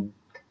 I mean,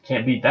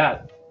 can't beat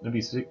that. It'd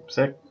be sick.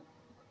 Sick.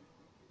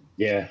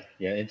 Yeah,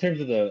 yeah. In terms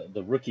of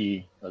the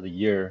rookie of the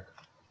year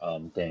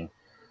thing,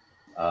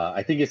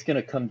 I think it's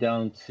gonna come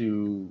down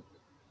to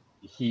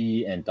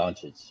he and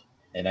Doncic,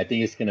 and I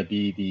think it's gonna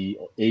be the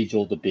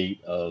age-old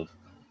debate of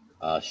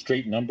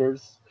straight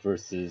numbers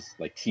versus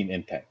like team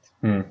impact,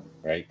 Hmm.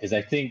 right? Because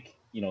I think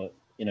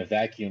in a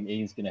vacuum,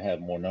 Aiden's gonna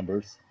have more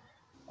numbers,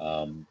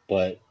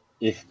 but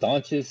if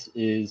Doncic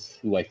is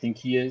who I think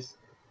he is,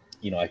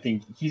 I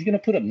think he's gonna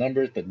put up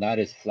numbers, but not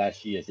as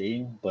flashy as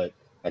Aiden. But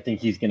I think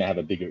he's gonna have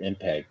a bigger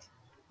impact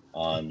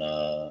on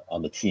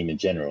the team in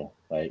general,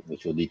 right?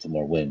 Which will lead to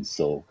more wins.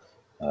 So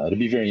it'll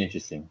be very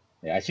interesting.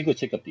 Yeah, I should go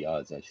check up the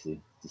odds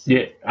actually to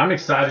Yeah, see. I'm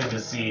excited to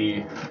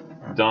see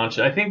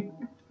Doncic. I think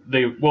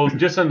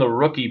just in the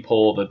rookie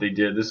poll that they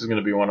did. This is going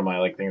to be one of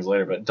my things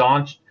later. But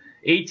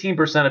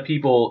 18% of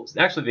people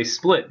actually they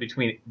split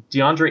between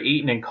DeAndre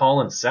Ayton and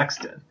Colin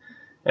Sexton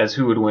as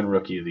who would win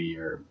Rookie of the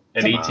Year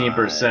at Come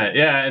 18%. on,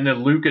 Yeah, and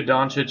then Luka come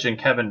Doncic on, and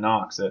Kevin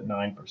Knox at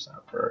 9%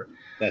 for.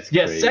 that's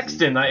Yeah, crazy.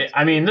 Sexton. I That's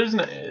I mean, crazy.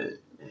 there's no,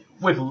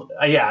 with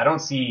yeah, I don't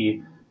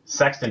see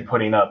Sexton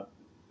putting up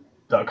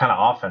the kind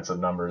of offensive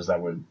numbers that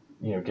would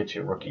get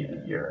you Rookie of the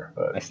Yeah, Year,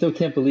 I but. still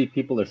can't believe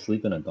people are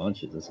sleeping on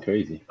Doncic. That's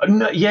crazy.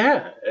 No,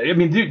 yeah, I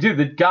mean, dude,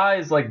 the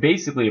guy's like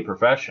basically a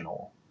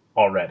professional.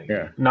 already.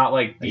 Yeah. Not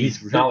like these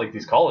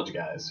college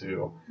guys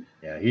who.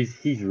 Yeah,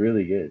 he's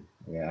really good.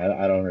 Yeah,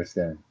 I don't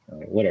understand.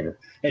 Whatever.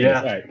 Anyways,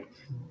 all Yeah.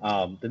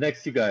 right. The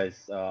next two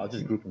guys, I'll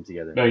just group them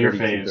together. No, your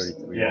 32, faves.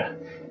 33. Yeah.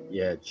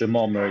 Yeah,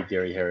 Jamal Murray,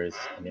 Gary Harris.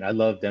 I mean, I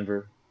love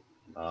Denver.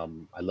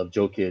 I love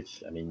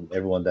Jokic. I mean,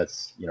 everyone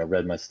that's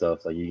read my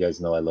stuff, like you guys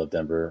know, I love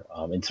Denver.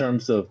 In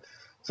terms of,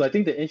 so I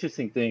think the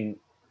interesting thing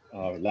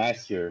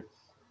last year,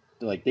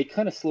 like they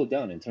kind of slowed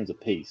down in terms of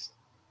pace.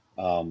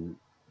 Um,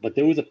 but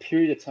there was a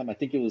period of time, I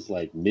think it was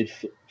like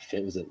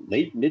was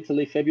it mid to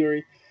late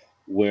February,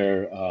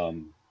 where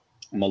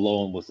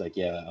Malone was like,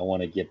 "Yeah, I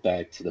want to get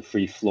back to the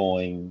free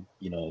flowing,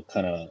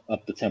 kind of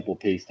up the tempo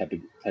pace type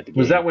of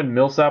Was that game." when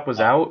Millsap was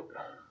Uh, out?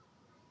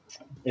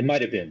 it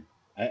might have been.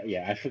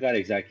 I forgot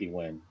exactly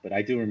when, but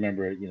I do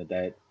remember,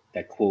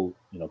 that quote,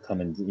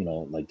 coming,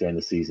 like during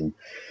the season.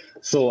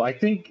 So I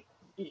think,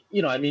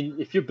 I mean,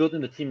 if you're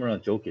building the team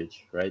around Jokic,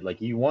 right?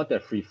 Like you want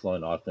that free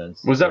flowing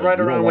offense, Was that right? right You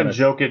don't around when want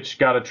to. Jokic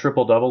got a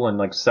triple double in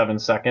like 7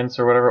 seconds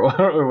or whatever,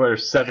 or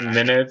 7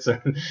 minutes?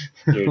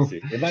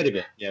 Seriously, it might have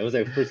been. Yeah, it was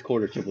like first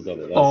quarter triple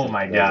double. That was Oh him.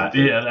 my That was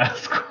him god! for Yeah,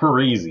 that's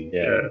crazy.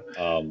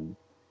 yeah.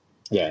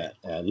 Yeah,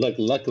 Yeah.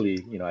 Luckily,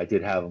 I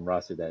did have him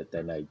rostered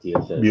that night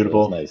DFS, so it was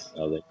beautiful. nice. I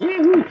was like,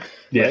 woo!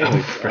 But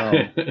anyways,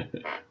 Yeah.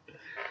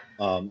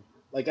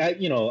 like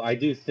I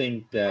do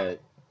think that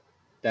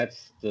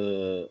that's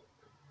the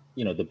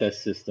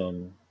best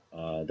system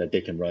that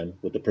they can run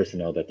with the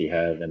personnel that they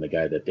have and the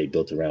guy that they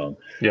built around.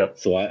 Yep.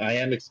 So I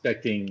am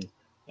expecting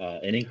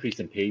an increase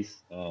in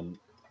pace.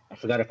 I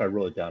forgot if I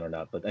wrote it down or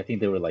not, but I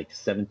think they were like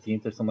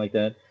 17th or something like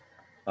that,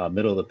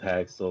 middle of the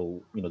pack.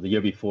 So the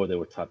year before they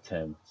were top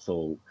 10.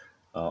 So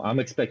I'm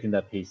expecting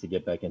that pace to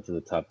get back into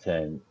the top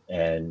 10.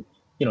 And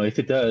if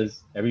it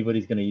does,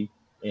 everybody's gonna,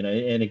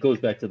 and it goes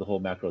back to the whole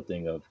macro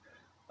thing of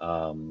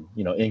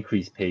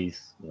increased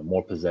pace,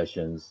 more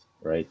possessions,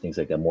 right? Things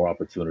like that, more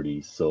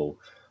opportunities. So,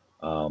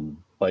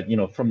 but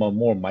from a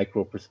more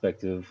micro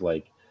perspective,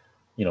 like,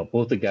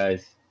 both the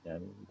guys,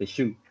 they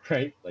shoot,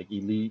 right? Like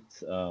elite,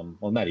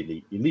 well, not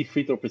elite, elite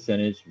free throw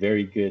percentage,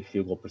 very good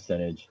field goal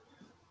percentage.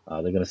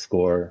 They're going to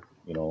score,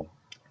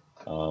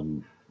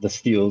 the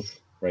steals,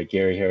 right?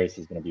 Gary Harris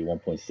is going to be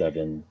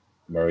 1.7.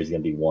 Murray's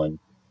going to be 1.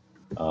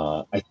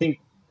 I think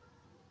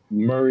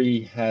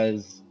Murray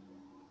has,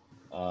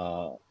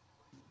 uh,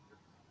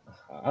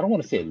 I don't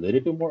want to say a little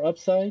bit more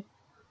upside,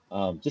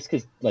 just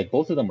because like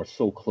both of them are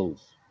so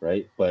close,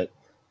 right? But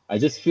I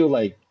just feel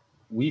like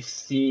we've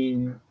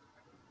seen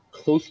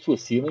close to a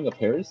ceiling of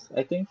Harris.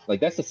 I think like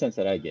that's the sense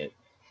that I get.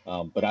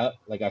 But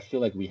I feel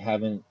like we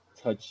haven't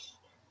touched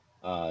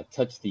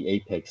the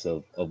apex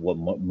of what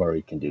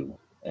Murray can do,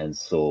 and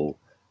so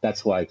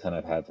that's why I kind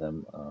of have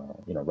him,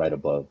 right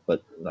above.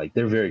 But like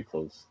they're very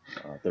close,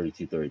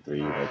 32,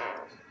 33.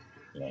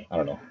 Like I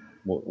don't know.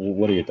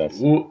 What are your thoughts?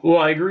 Well,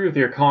 I agree with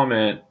your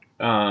comment.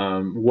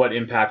 What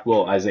impact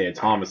will Isaiah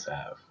Thomas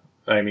have?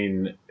 I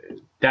mean, I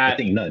that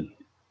think none.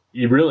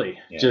 you really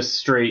Yeah, just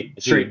I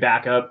straight do.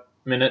 backup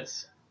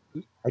minutes.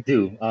 I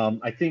do.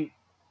 I think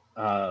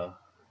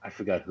I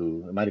forgot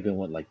who. It might have been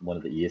one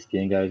of the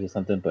ESPN guys or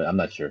something, but I'm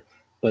not sure.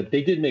 But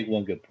they did make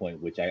one good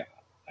point, which I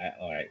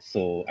all right.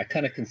 So I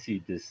kind of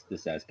concede this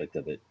aspect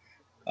of it.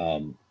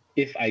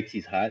 If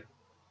IT's hot,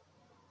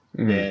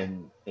 Mm.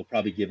 then they'll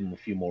probably give him a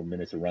few more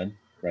minutes to run,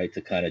 right?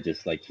 To kind of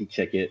just like heat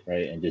check it,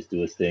 right, and just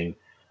do his thing,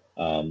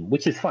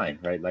 which is fine,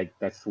 right? Like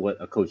that's what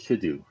a coach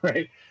should do,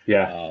 right?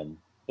 Yeah.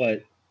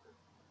 But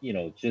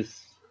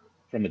just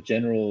from a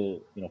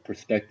general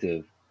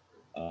perspective.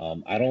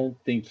 I don't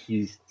think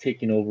he's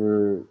taken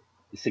over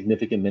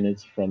significant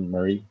minutes from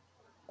Murray.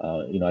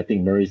 I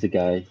think Murray's the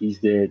guy. He's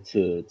there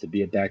to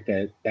be a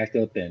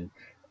backup and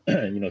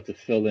to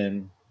fill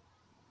in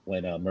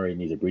when Murray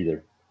needs a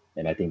breather.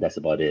 And I think that's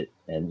about it.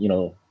 And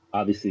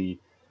obviously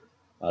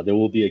there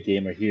will be a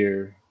game or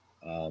here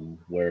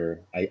where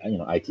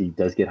IT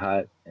does get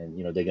hot,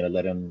 and they're gonna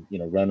let him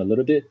run a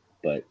little bit.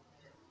 But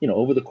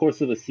over the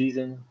course of a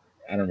season,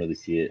 I don't really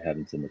see it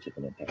having too much of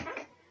an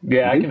impact.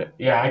 Yeah, You I do? can.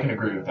 Yeah, I can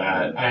agree with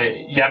that.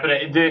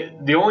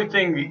 The only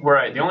thing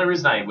the only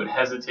reason I would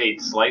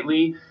hesitate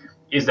slightly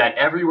is that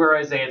everywhere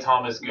Isaiah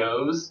Thomas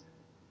goes,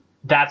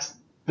 that's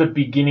the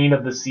beginning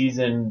of the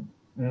season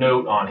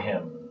note on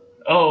him.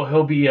 Oh,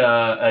 he'll be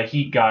a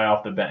Heat guy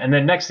off the bench, and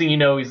then next thing you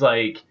know, he's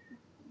like,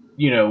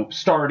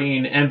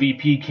 starting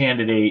MVP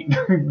candidate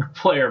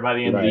player by the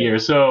end of the Right. year.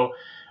 So,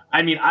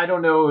 I mean, I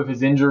don't know if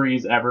his injury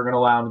is ever going to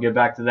allow him to get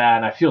back to that,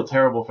 and I feel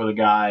terrible for the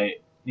guy.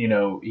 He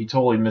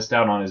totally missed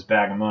out on his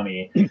bag of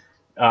money.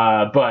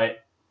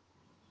 But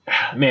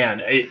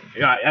man,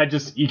 I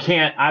just you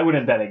can't. I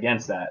wouldn't bet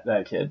against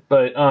that kid.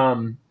 But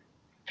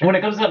when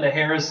it comes down to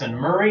Harris and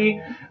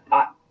Murray,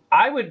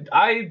 I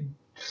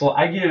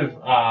give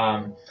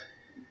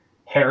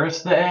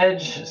Harris the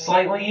edge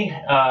slightly.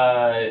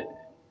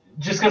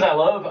 Just because I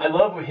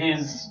love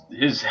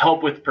his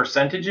help with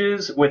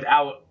percentages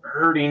without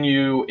hurting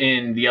you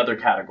in the other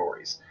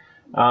categories.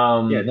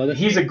 Yeah. No, that's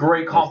He's true. a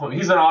great That's complement. true.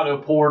 He's an Otto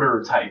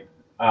Porter type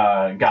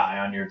guy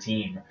on your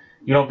team.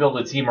 You don't build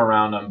a team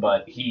around him,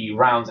 but he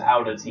rounds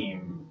out a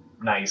team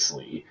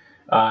nicely.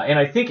 And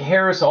I think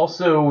Harris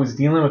also was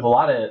dealing with a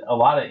lot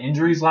of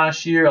injuries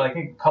last year. I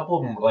think a couple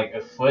of them were like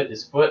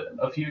his foot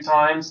a few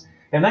times,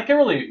 and that can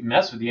really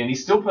mess with you. And he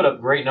still put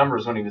up great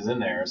numbers when he was in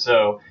there.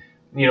 So,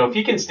 if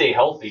he can stay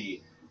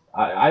healthy,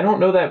 I don't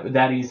know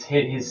that he's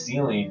hit his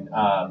ceiling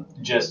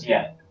just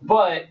yet.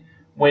 But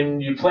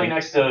when you play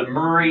next to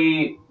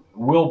Murray,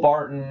 Will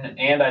Barton,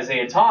 and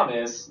Isaiah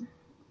Thomas,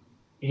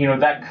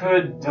 that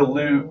could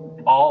dilute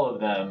all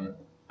of them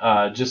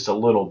just a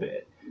little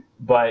bit.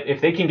 But if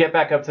they can get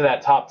back up to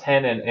that top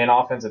 10 in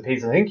offensive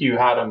pace, I think you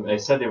had them, they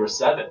said they were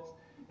 7th.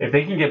 If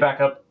they can get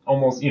back up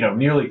almost,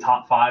 nearly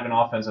top 5 in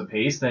offensive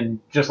pace, then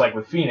just like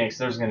with Phoenix,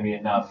 there's going to be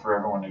enough for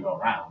everyone to go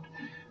around.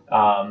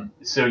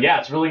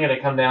 It's really going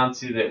to come down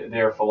to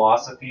their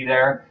philosophy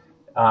there.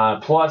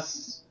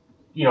 Plus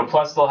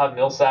they'll have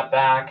Millsap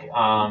back.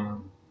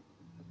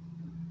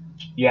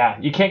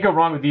 You can't go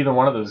wrong with either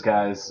one of those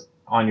guys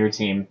on your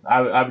team.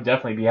 I would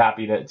definitely be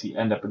happy to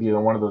end up with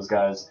either one of those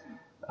guys.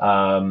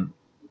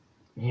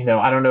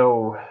 I don't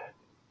know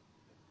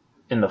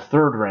in the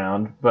 3rd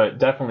round, but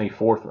definitely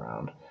 4th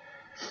round.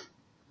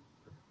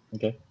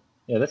 Okay.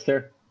 Yeah, that's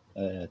fair.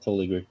 I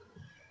totally agree.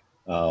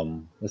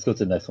 Let's go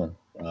to the next one.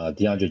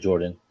 DeAndre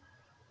Jordan.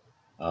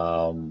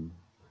 I'm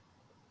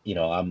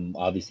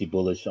obviously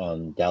bullish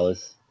on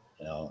Dallas,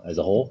 as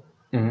a whole.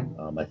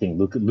 Mm-hmm. I think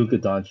Luka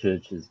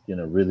Doncic is going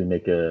to really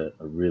make a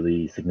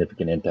really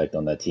significant impact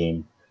on that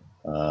team.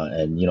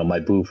 And my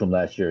boo from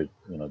last year,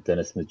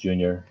 Dennis Smith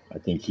Jr., I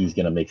think he's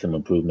going to make some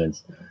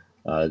improvements.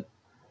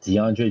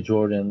 DeAndre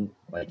Jordan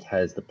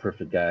has the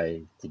perfect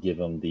guy to give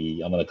him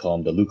I'm going to call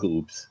him the Luka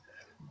oops.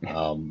 He's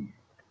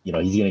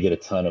going to get a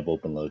ton of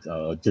open looks,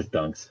 just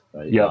dunks,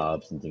 right? Yep.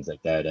 Lobs and things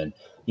like that. And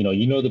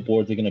the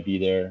boards are going to be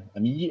there. I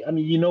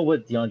mean,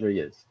 what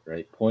DeAndre is,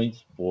 right?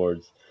 Points,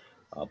 boards,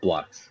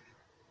 blocks.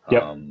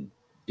 Yep.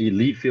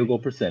 Elite field goal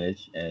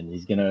percentage, and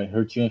he's going to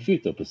hurt you in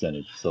field goal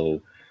percentage.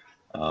 So,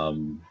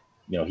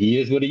 he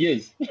is what he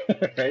is,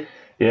 right?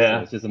 Yeah.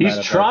 So it's just a He's matter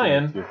of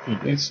balancing trying. your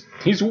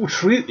team.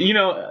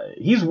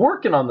 He's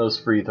working on those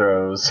free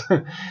throws.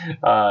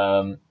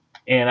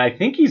 And I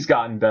think he's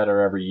gotten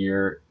better every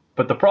year.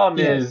 But the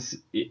problem is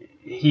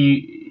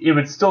it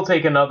would still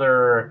take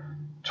another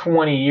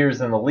 20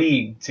 years in the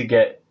league to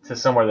get to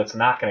somewhere that's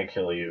not going to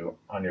kill you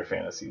on your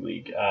fantasy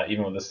league,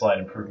 even with a slight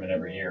improvement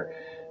every year.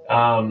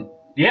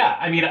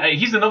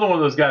 He's another one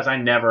of those guys I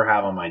never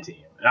have on my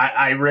team.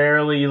 I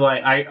rarely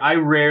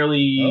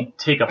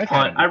take a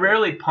punt. I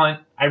rarely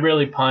punt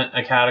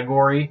a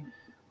category.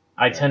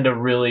 I tend to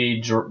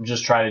really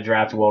just try to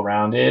draft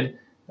well-rounded.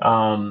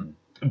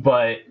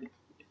 But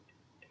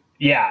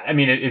yeah, I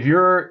mean, if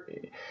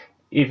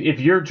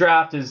your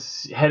draft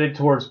is headed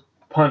towards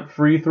punt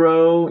free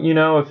throw,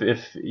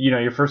 if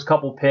your first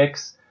couple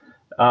picks,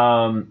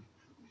 are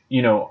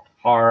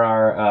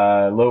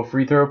our low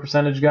free throw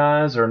percentage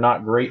guys or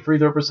not great free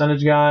throw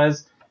percentage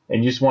guys,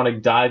 and you just want to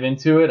dive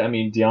into it, I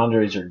mean,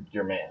 DeAndre is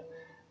your man.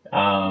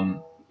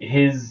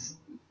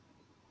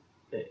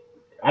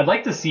 I'd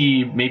like to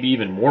see maybe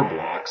even more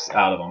blocks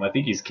out of him. I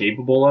think he's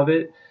capable of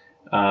it.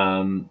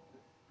 And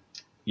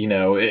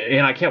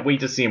I can't wait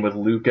to see him with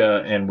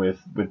Luka and with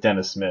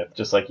Dennis Smith,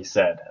 just like you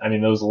said. I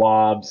mean, those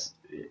lobs,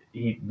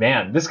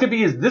 this could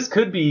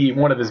be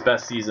one of his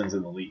best seasons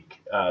in the league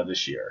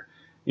this year.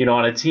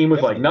 On a team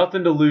with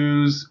nothing to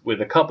lose, with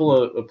a couple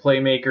of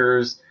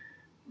playmakers,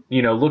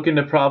 looking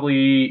to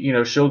probably,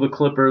 show the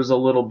Clippers a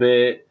little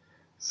bit,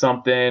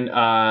 something,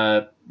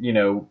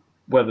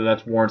 whether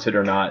that's warranted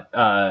or not.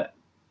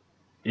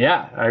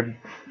 And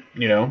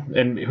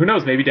who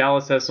knows, maybe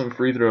Dallas has some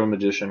free throw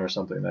magician or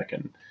something that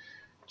can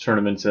turn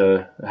him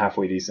into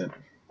halfway decent.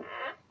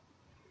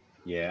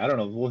 Yeah, I don't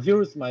know. Well,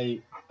 there's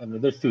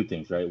two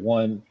things, right?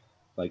 One,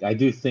 I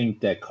do think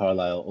that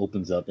Carlisle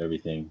opens up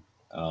everything,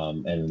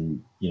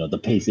 and the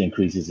pace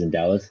increases in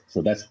Dallas.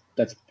 So that's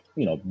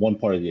one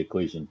part of the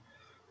equation.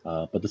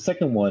 But the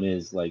second one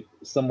is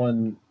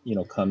someone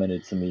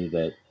commented to me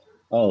that,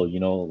 oh,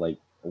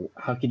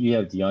 how could you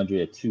have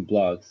DeAndre at 2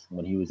 blocks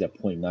when he was at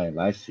 .9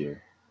 last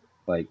year?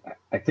 I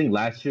think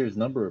last year's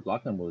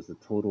block number was a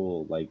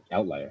total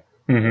outlier,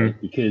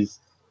 right? Because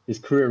his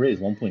career rate is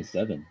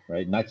 1.7,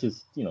 right? Not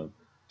just 2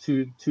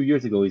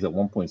 years ago he's at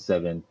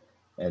 1.7,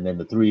 and then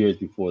the 3 years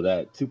before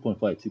that 2.5,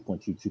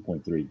 2.2,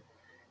 2.3,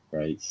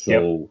 right?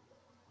 So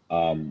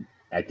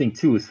I think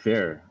 2 is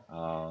fair.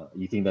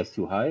 You think that's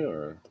too high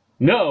or?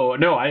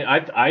 No,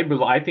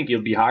 I think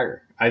he'll be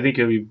higher. I think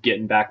he'll be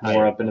getting back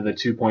more up into the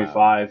 2.5.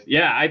 Wow.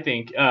 Yeah, I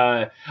think.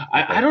 I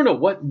don't know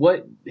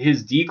what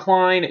his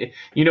decline.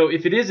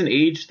 If it is an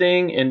age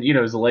thing, and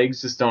his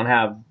legs just don't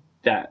have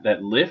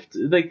that lift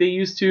like they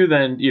used to,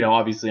 then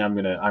obviously I'm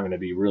gonna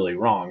be really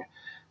wrong.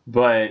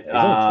 But he's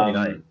only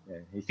 29.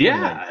 He's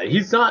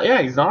not.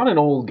 Yeah, he's not an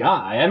old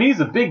guy. I mean, he's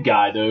a big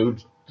guy though.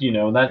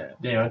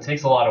 It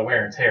takes a lot of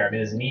wear and tear. I mean,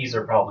 his knees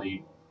are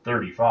probably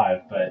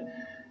 35, but.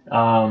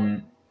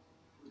 I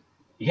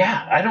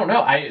don't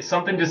know. I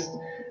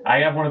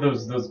have one of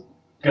those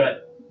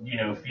gut,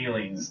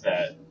 feelings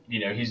that,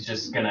 he's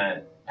just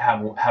gonna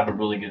have a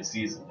really good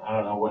season. I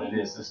don't know what it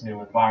is, this new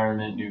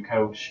environment, new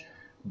coach,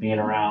 being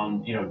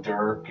around,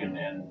 Dirk and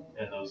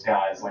those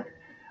guys. Like,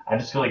 I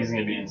just feel like he's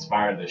going to be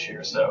inspired this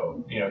year.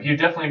 So, he'd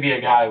definitely be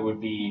a guy who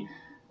would be,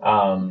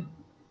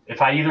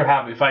 if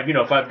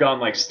I've gone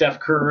like Steph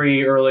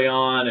Curry early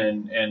on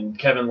and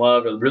Kevin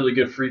Love are really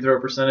good free throw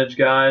percentage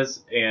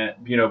guys, and,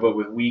 but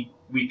with weak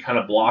kind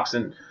of blocks,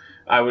 and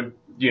I would,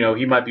 he'd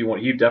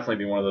definitely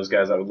be one of those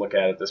guys I would look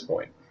at this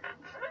point.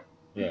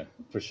 Yeah,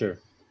 for sure.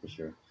 For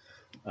sure.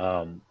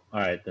 All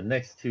right, the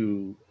next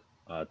two,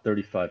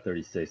 35,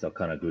 36, I'll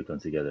kind of group them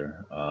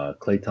together.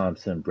 Klay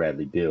Thompson,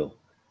 Bradley Beal.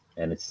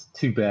 And it's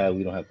too bad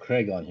we don't have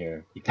Craig on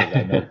here because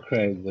I know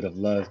Craig would have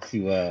loved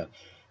to,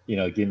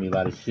 give me a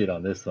lot of shit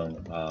on this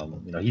one.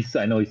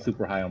 I know he's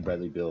super high on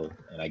Bradley Beal,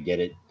 and I get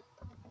it.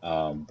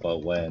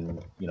 But when,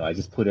 I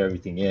just put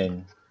everything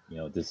in,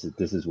 this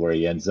is where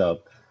he ends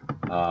up.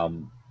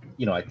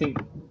 I think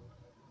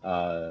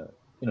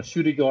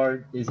shooting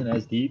guard isn't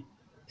as deep,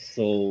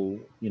 so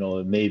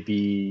it may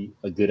be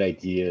a good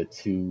idea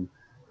to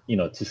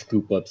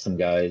scoop up some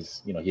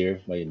guys,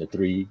 here, like in the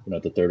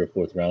the third or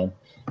fourth round.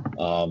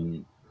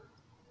 Um,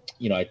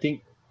 I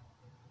think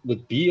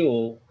with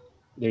Beal,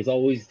 there's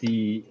always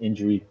the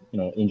injury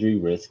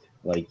risk.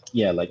 Like,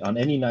 yeah, like on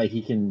any night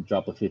he can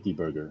drop a 50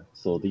 burger,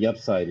 so the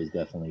upside is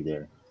definitely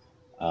there.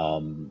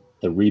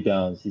 The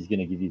rebounds, he's going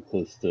to give you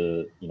close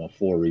to,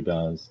 4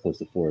 rebounds, close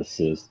to 4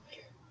 assists.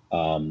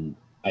 Um,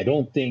 I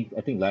think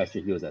last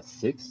year he was at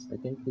 6, I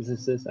think his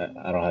assists.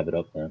 I don't have it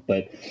up there,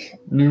 but that's,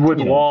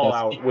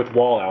 With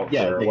Wall out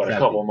yeah, for a exactly.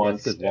 couple That's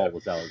months. because Yeah. Wall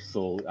was out.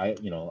 So I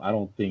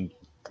don't think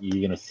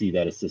you're gonna see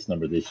that assist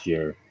number this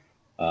year.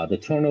 The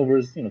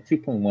turnovers,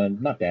 2.1,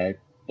 not bad,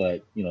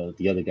 but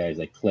the other guys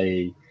like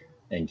Clay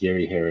and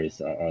Gary Harris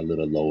are a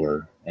little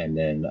lower, and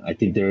then I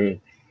think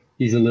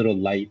he's a little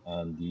light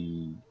on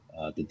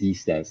the D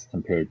stats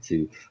compared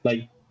to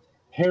like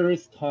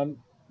Harris,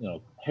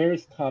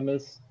 Harris,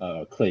 Thomas,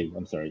 Clay.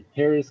 I'm sorry,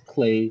 Harris,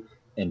 Clay,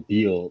 and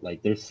Beal.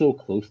 Like they're so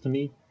close to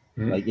me.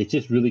 Mhm. Like it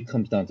just really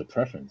comes down to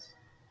preference,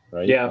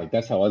 right? Yeah. Like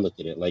that's how I look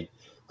at it. Like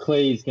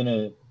Clay is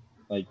gonna,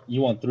 like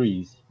you want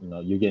threes,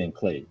 you're getting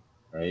Clay,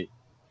 right?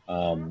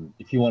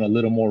 If you want a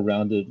little more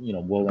rounded,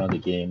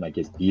 well-rounded game, I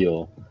guess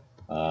Beal.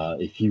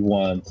 If you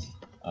want,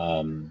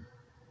 um,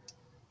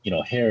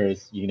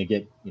 Harris, you're gonna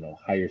get,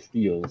 higher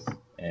steals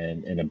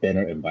and a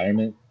better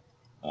environment.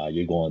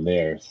 You're going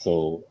there.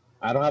 So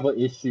I don't have an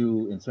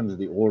issue in terms of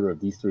the order of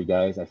these three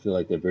guys. I feel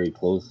like they're very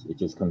close. It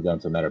just comes down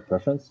to a matter of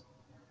preference.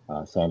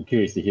 So I'm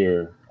curious to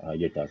hear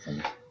your thoughts on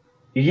this.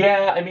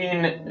 Yeah, I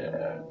mean,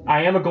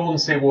 I am a Golden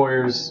State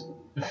Warriors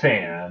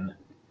fan,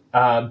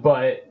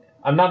 but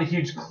I'm not a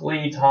huge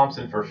Klay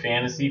Thompson for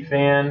fantasy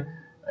fan.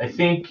 I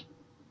think,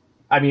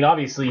 I mean,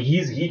 obviously he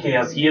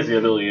has the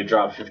ability to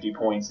drop 50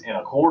 points in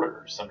a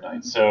quarter some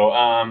nights. So,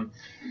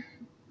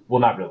 well,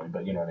 not really,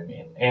 but you know what I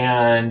mean.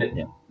 And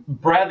Yeah,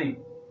 Bradley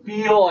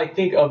Beal, I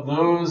think of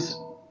those,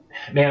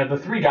 man, of the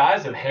three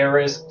guys of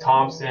Harris,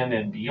 Thompson,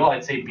 and Beal,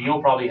 I'd say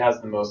Beal probably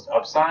has the most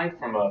upside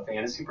from a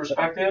fantasy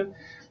perspective.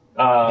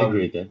 I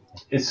agree with Um,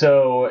 that.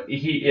 so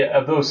he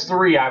of those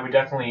three, I would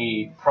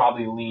definitely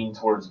probably lean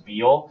towards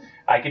Beal.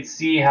 I could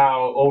see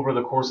how over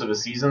the course of a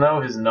season,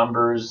 though, his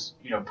numbers,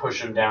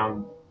 push him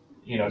down,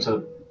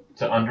 to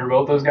under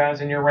both those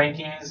guys in your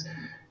rankings.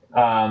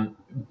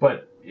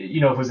 But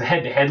if it was a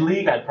head-to-head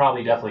league, I'd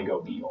probably definitely go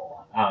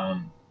Beal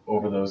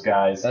over those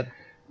guys. That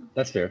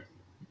that's fair.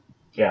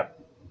 Yeah.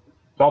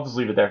 So I'll just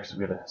leave it there because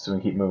so we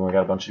can keep moving. We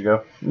got a bunch to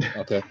go,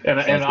 Okay, and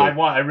sounds good.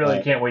 I really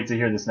Uh, can't wait to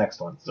hear this next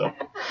one. So.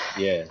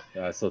 yeah.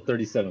 So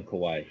 37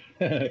 Kawhi,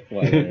 Kawhi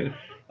Leonard.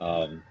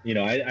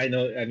 I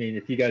know. I mean,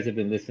 if you guys have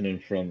been listening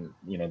from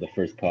the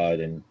first pod,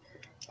 and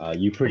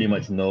you pretty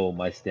much know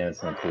my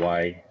stance on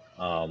Kawhi.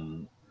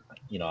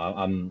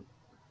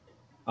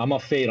 I'm a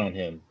fade on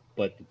him,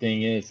 but the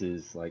thing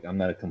is like I'm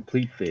not a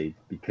complete fade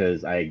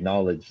because I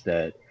acknowledge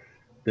that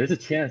there's a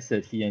chance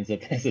that he ends up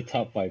as a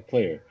top 5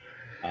 player.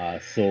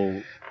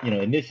 So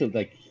initially,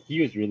 like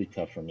he was really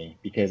tough for me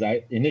because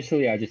I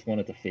just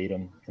wanted to fade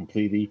him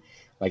completely.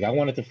 Like I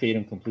wanted to fade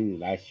him completely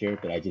last year,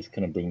 but I just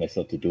couldn't bring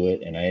myself to do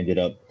it, and I ended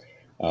up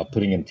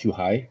putting him too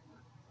high.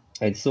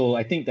 And so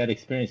I think that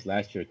experience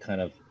last year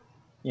kind of,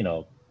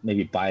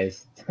 maybe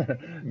biased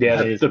Yeah,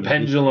 biased the me this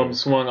pendulum year.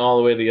 swung all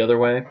the way the other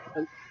way.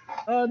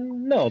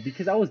 No,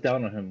 because I was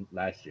down on him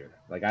last year.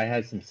 Like I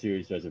had some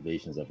serious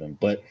reservations of him,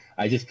 but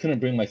I just couldn't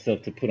bring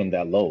myself to put him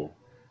that low,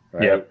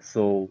 right? Yep.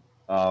 So,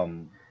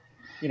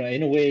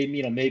 in a way,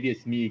 maybe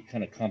it's me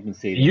kind of You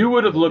compensating,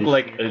 would have looked this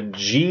like year. a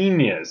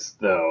genius,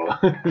 though,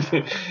 if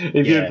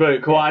you had Yeah,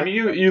 put Kawhi.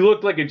 yeah, I mean, you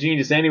looked like a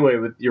genius anyway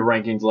with your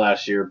rankings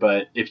last year,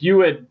 but if you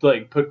had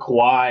like put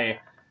Kawhi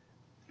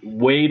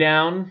way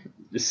down,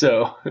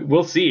 so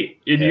we'll see.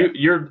 And yeah,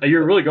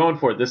 you're really going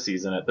for it this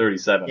season at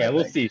 37, yeah. I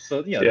We'll think. see.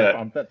 So,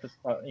 Yeah. that's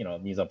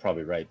means I'm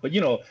probably right. But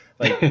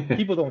like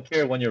people don't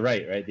care when you're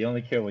right, right? They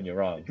only care when you're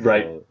wrong.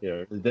 Right.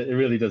 So, it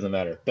really doesn't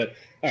matter. But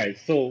all right,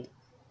 so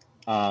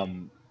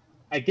Um,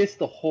 I guess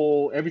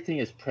everything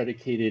is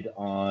predicated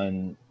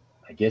on,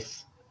 I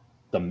guess,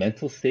 the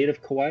mental state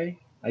of Kawhi.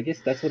 I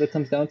guess that's what it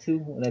comes down to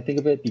when I think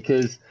of it,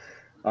 because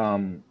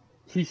um,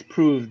 he's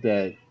proved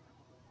that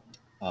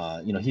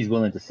he's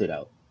willing to sit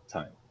out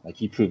time. Like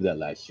he proved that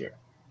last year.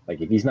 Like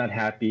if he's not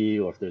happy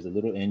or if there's a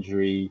little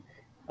injury,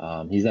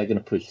 he's not going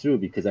to push through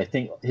because I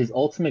think his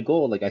ultimate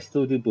goal, like I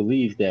still do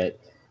believe that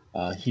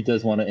he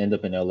does want to end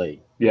up in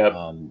LA. Yep.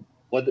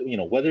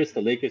 Whether it's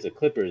the Lakers or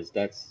Clippers,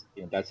 that's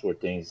where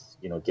things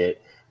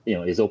get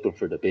is open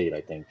for debate,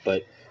 I think.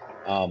 But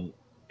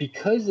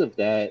because of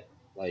that,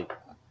 like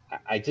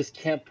I just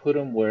can't put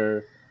him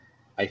where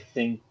I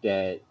think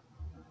that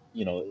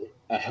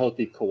a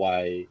healthy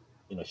Kawhi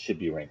should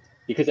be ranked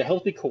because a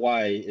healthy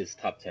Kawhi is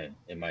top 10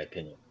 in my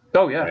opinion.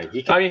 Oh yeah. Right?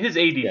 He can, I mean, his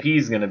yeah. ADP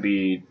is going to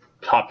be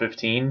top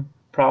 15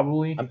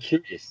 probably. I'm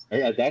curious.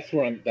 That's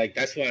where I'm like.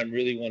 That's why I'm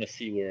really want to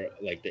see where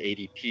like the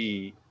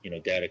ADP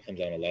data comes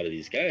on a lot of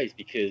these guys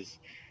because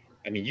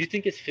I mean, you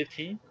think it's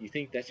 15? You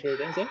think that's where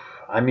it ends up?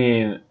 I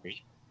mean,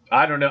 Really?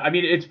 I don't know. I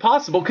mean, it's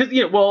possible because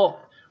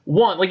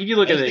one, like if you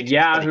look I at just it, think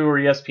it's funny. Yahoo or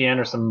ESPN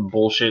or some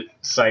bullshit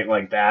site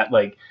like that,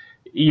 like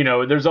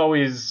there's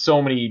always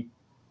so many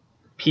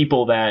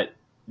people that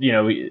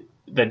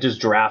that just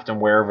draft them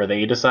wherever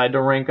they decide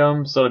to rank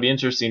them. So it'll be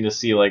interesting to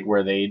see like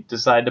where they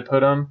decide to put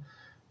them.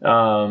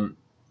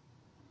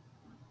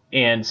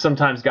 And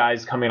sometimes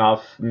guys coming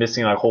off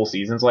missing like whole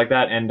seasons like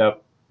that end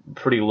up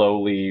pretty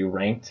lowly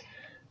ranked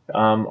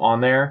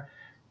on there.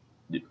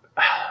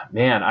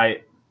 Man,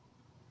 I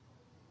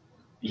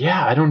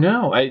don't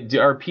know.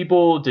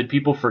 Did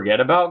people forget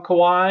about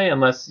Kawhi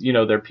unless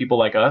there are people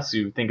like us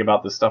who think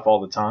about this stuff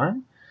all the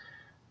time?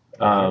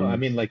 Yeah, I don't know. I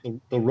mean, like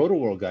the Roto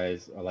World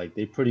guys are like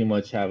they pretty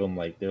much have them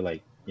like they're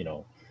like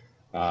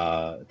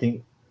I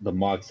think the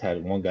mocks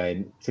had one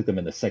guy took him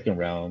in the second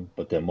round,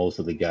 but then most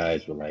of the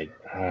guys were like,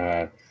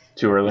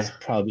 Too early. it's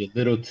probably a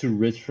little too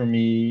rich for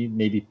me.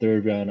 Maybe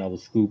third round, I will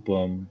scoop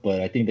him. But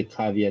I think the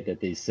caveat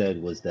that they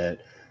said was that,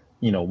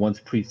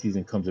 once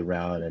preseason comes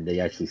around and they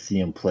actually see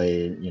him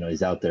play,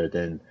 he's out there,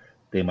 then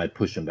they might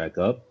push him back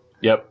up.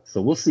 Yep.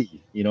 So we'll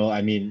see.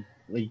 I mean,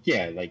 like,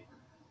 yeah, like,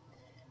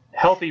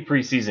 Healthy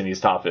preseason,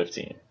 he's top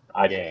 15.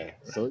 I think.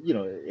 yeah. So,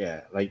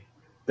 yeah, like,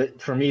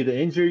 for me, the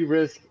injury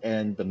risk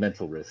and the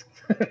mental risk,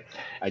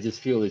 I just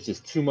feel it's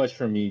just too much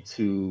for me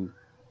to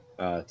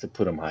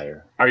put him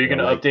higher. Are you going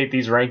to Like, update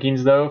these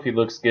rankings though if he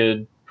looks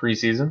good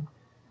preseason?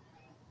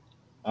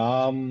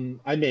 I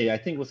may. I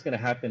think what's gonna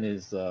happen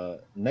is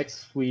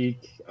next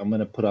week I'm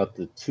gonna put out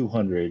the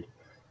 200,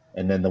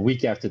 and then the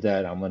week after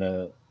that I'm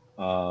gonna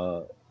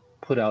uh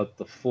put out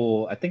the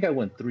full. I think I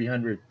went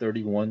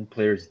 331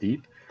 players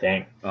deep.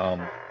 Dang.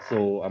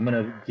 So I'm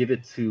gonna give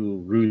it to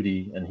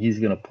Rudy, and he's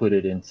gonna put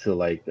it into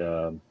like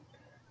like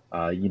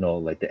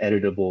the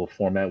editable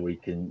format where you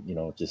can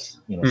just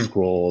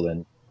scroll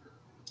and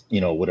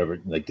whatever,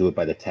 like do it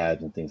by the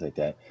tabs and things like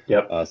that.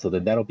 Yep. So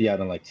then that'll be out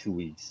in like 2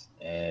 weeks,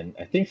 and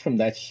I think from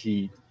that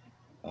sheet.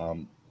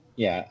 Um,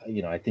 yeah,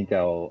 I think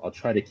I'll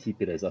try to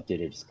keep it as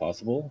updated as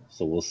possible.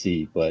 So we'll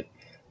see. But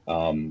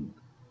um,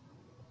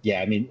 yeah,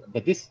 I mean,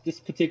 but this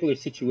particular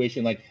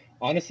situation, like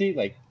honestly,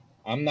 like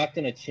I'm not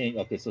gonna change.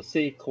 Okay, so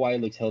say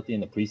Kawhi looks healthy in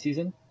the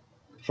preseason.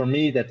 For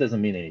me, that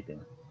doesn't mean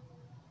anything.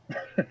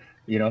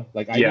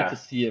 Like I need to Yeah.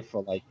 see it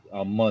for like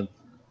month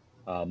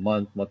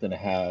and a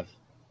half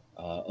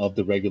of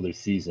the regular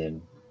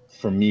season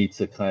for me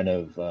to kind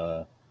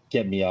of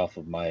get me off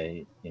of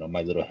my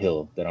my little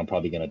hill that I'm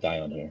probably gonna die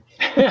on here.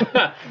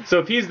 So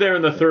if he's there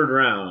in the third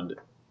round,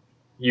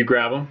 you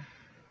grab him?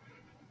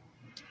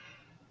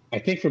 I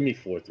think for me,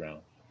 fourth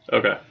round.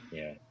 Okay.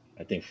 Yeah,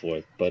 I think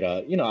fourth. But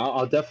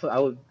I'll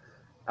definitely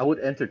I would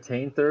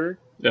entertain third.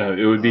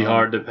 It would be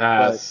hard to But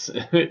pass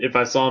if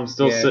I saw him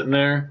still yeah, sitting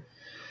there.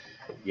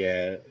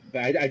 yeah.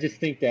 But I just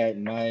think that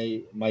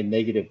my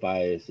negative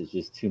bias is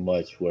just too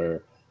much.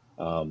 Where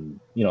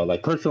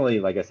like personally,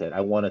 like I said,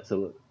 I wanted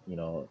to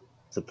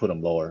put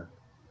him lower,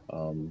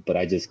 but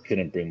I just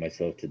couldn't bring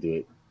myself to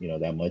do it,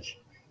 that much.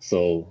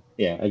 So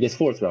yeah, I guess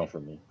fourth round for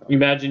me, probably.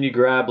 Imagine you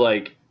grab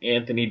like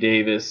Anthony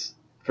Davis,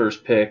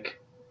 first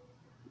pick,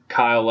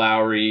 Kyle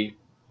Lowry,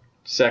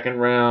 second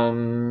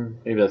round.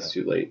 Maybe that's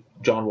too late.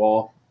 John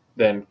Wall,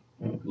 then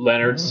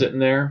Leonard sitting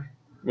there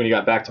when you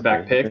got back to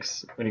back Okay,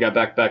 picks. When you got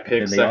back to back and then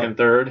picks, they all second,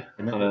 third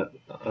and then, on a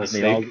then they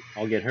snake.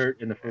 all get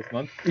hurt in the first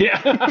month. Yeah.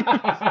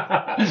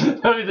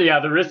 Yeah,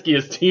 the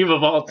riskiest team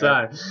of all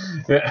time.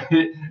 Yeah. I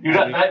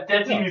mean,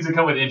 That team needs to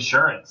come with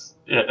insurance.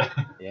 Yeah.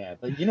 yeah,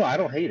 but I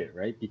don't hate it,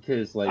 right?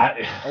 Because like,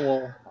 I,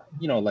 oh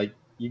well, like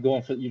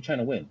you're trying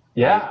to win, right?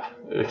 yeah.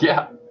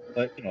 Yeah.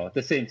 But at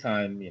the same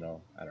time,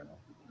 I don't know.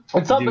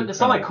 It's You not, do it's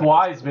not kind of like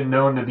want to have Kawhi's been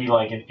known to be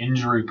like an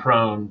injury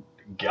prone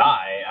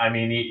guy. I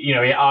mean,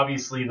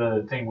 obviously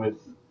the thing with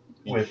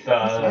he's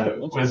had a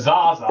bunch of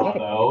Zaza he's had a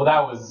though,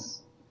 that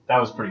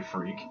was pretty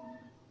freak.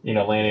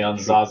 Landing yeah, on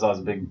true. Zaza's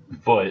big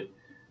foot.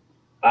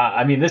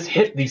 I mean, these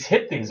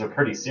hip things are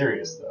pretty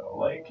serious though.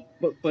 Like,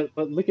 But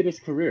look at his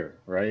career,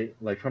 right?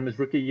 Like from his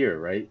rookie year,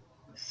 right?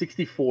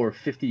 64,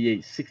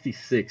 58,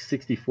 66,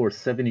 64,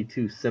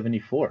 72,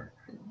 74,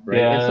 right?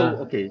 And so, yeah,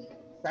 okay,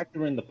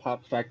 factor in the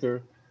pop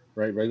factor,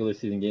 right? Regular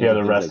season games yeah, and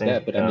the things like resting,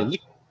 that. But I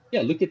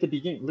yeah. mean, look at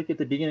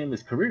the beginning of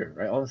his career,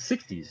 right? All the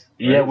 60s,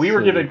 Yeah, right? we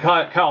were giving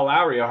So Kyle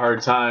Lowry a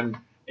hard time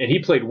and he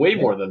played way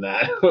Yeah, more than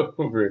that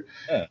over.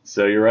 yeah,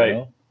 So you're you right.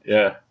 know.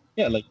 Yeah.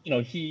 Yeah, like,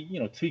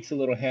 he, tweaks a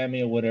little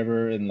hammy or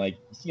whatever, and like,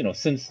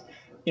 since,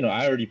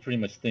 I already pretty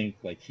much think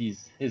like his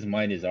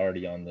mind is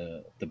already on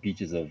the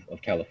beaches of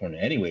California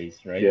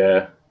anyways, right?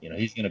 Yeah.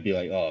 He's gonna be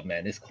like, oh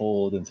man, it's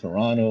cold in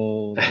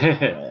Toronto,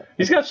 like,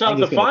 He's got shot I'm at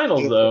the just gonna finals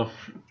chill for. though.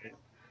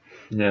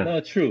 Yeah.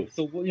 No, true.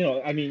 So,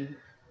 I mean,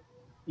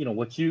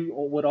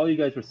 what all you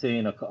guys were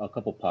saying a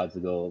couple pods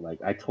ago, like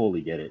I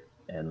totally get it,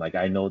 and like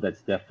I know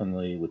that's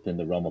definitely within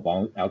the realm of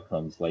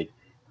outcomes. Like,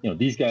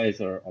 these guys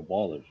are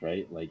ballers,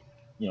 right? Like,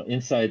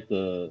 inside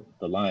the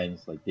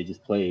lines, like they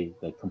just play,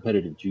 the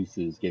competitive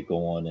juices get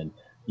going, and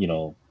you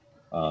know,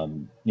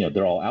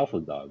 they're all alpha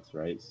dogs,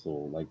 right? So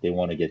like they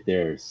want to get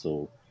theirs.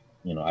 So,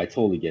 I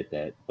totally get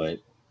that, but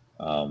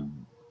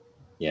um,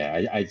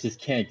 yeah, I just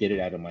can't get it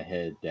out of my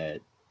head that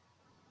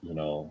you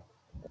know,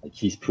 like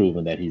he's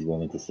proven that he's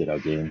willing to sit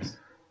out games,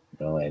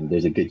 and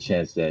there's a good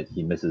chance that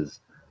he misses,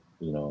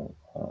 a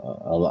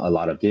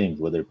lot of games,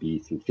 whether it be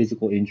through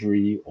physical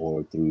injury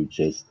or through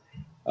just,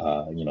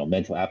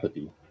 mental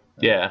apathy, right?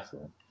 Yeah.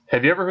 So,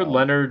 Have you ever heard um,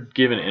 Leonard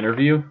give an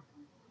interview?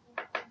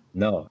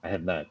 no, I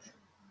have not.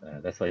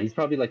 That's why he's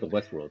probably like a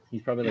Westworld.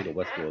 He's probably like a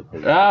Westworld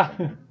host or Ah,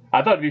 something.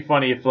 I thought it'd be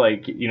funny if,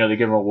 like, they give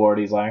him a award.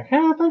 He's like,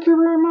 "Hey, thank you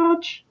very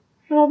much.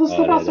 This is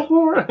the Oh, best that,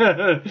 award."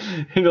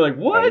 And you're like,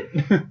 "What?"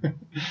 right?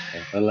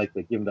 I like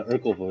to give him the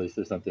Urkel voice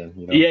or something.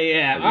 Yeah,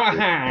 yeah.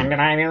 That'd be cool. Can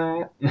I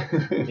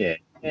do Yeah,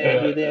 can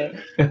I do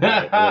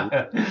that? All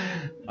right.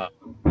 Well,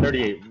 that?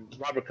 38,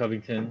 Robert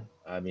Covington.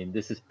 I mean,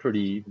 this is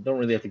pretty, don't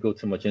really have to go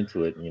too much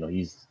into it.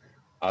 He's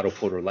Otto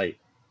Porter light,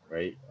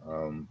 right?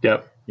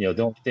 Yep. The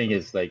only thing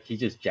is like he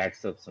just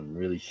jacks up some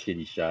really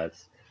shitty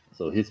shots.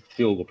 So his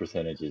field goal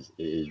percentage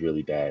is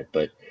really bad.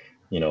 But,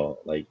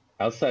 like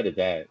outside of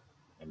that,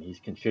 I mean, he's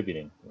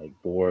contributing like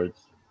boards,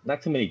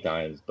 not too many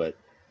dimes, but,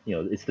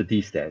 it's the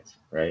D stats,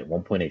 right?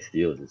 1.8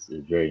 steals is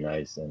very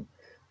nice and,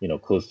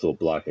 close to a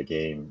block a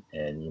game.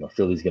 And,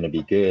 Philly's going to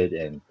be good.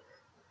 And,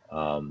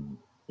 um,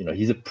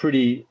 he's a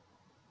pretty,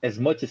 as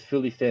much as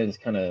Philly fans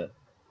kind of,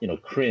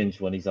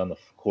 cringe when he's on the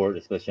court,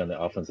 especially on the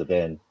offensive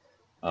end,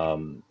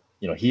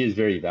 he is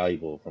very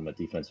valuable from a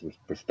defensive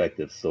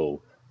perspective.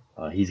 So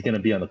he's going to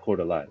be on the court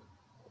a lot,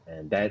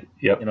 and that in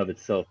Yep. of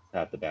itself is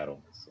half the battle.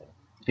 So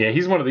Yeah,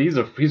 he's one of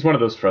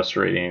those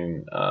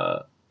frustrating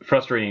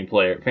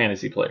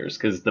fantasy players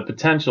because the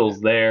potential's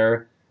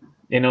there,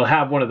 and he'll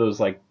have one of those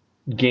like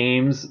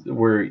games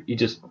where he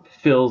just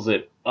fills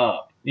it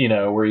up.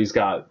 Where he's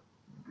got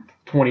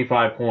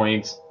 25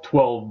 points,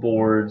 12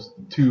 boards,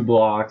 2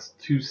 blocks,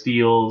 2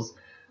 steals,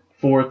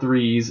 4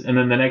 threes, and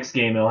then the next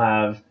game he'll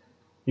have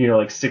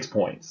like 6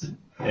 points,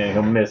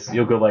 and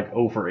he'll go like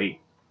 0 for 8.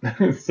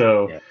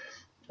 So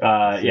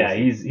yeah, yeah,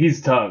 seriously,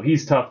 he's tough.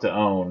 He's tough to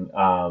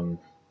own.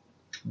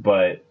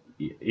 But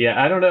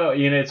yeah, I don't know.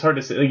 It's hard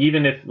to say. Like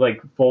even if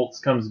like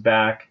Fultz comes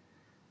back,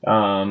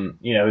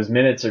 his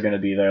minutes are going to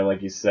be there,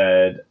 like you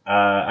said.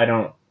 I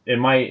don't. It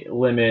might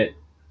limit.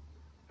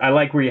 I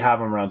like where you have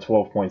him around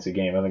 12 points a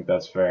game. I think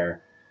that's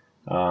fair.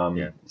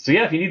 yeah, So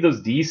yeah, if you need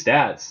those D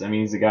stats, I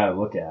mean, he's a guy to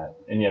look at,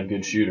 and you have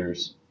good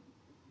shooters.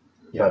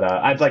 yeah. But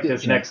I'd It's like good,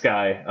 this next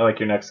guy. I like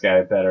your next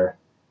guy better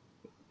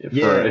Yeah, if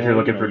you're well,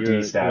 looking for D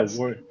stats.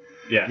 you're a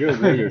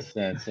Yeah. Warriors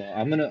fan, so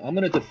I'm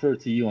gonna defer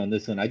to you on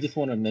this one. I just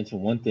want to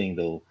mention one thing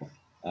though.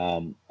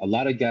 A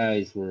lot of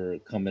guys were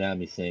coming at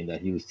me saying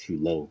that he was too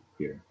low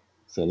here.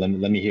 So let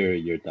me hear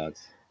your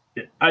thoughts.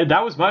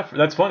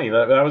 That's funny.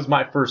 That was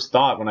my first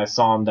thought when I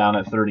saw him down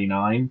at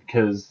 39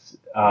 because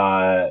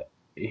I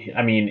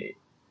mean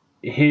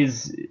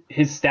his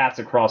stats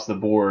across the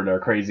board are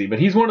crazy, but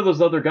he's one of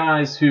those other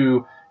guys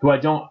who I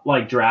don't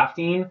like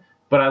drafting,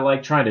 but I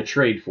like trying to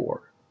trade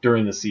for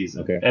during the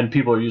season, Okay. and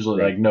people are usually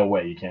Right. like, no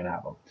way, you can't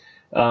have him.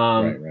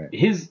 Right.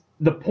 His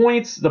the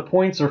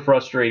points are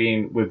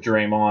frustrating with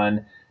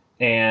Draymond,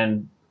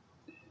 and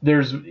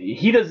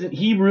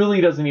he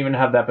really doesn't even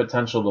have that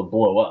potential to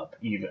blow up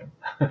even.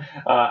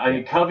 I Yeah.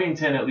 mean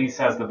Covington at least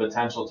has the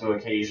potential to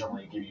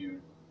occasionally give you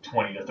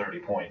 20 to 30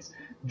 points.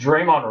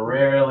 Draymond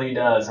rarely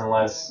does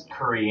unless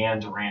Curry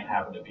and Durant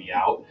happen to be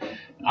out.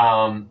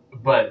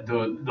 But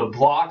the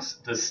blocks,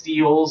 the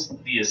steals,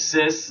 the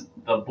assists,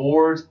 the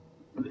boards,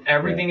 Yeah.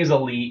 everything is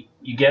elite.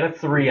 You get a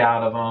 3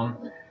 out of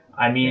him.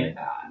 I mean,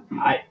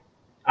 Right.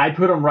 I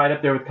put him right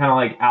up there with kind of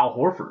like Al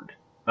Horford,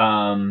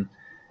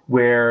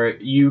 where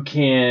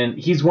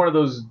he's one of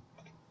those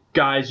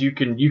guys you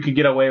can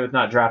get away with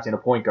not drafting a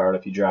point guard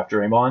if you draft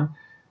Draymond.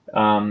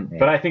 But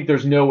Right. I think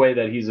there's no way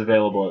that he's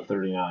available at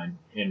 39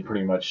 in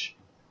pretty much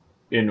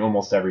in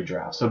almost every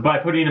draft. So by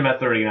putting him at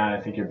 39, I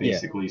think you're Yeah.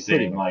 basically Pretty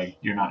saying much. like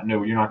you're not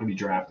going to be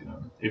drafting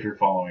him if you're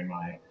following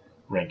my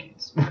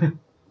rankings.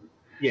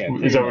 Yeah. Is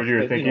Pretty that what much. you're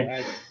But thinking?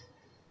 as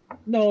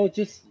no,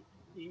 just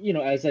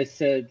as I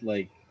said,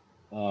 like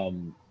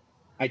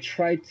I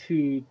tried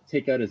to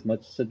take out as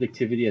much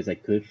subjectivity as I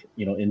could,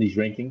 in these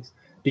rankings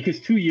because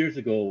 2 years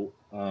ago,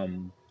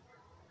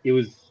 it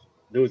was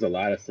there was a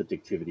lot of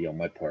subjectivity on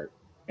my part,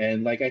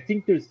 and like I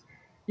think there's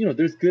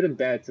good and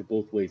bad to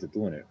both ways of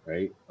doing it,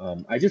 right?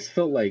 I just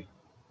felt like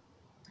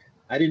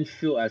I didn't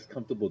feel as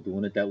comfortable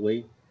doing it that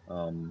way.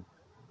 Um,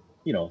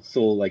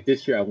 so like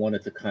this year I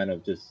wanted to kind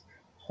of just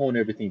hone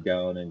everything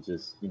down and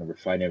just,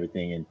 refine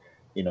everything and,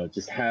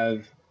 just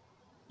have,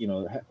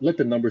 let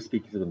the numbers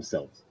speak for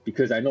themselves.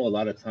 Because I know a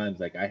lot of times,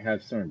 like I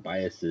have certain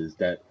biases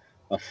that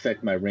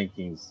affect my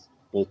rankings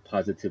both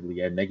positively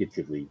and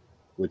negatively,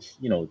 which,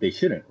 they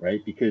shouldn't, right?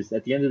 Because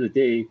at the end of the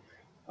day,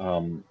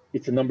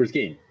 it's a numbers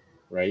game,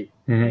 right?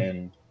 Hmm.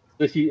 And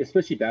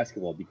especially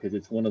basketball, because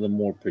it's one of the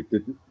more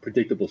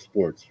predictable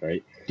sports,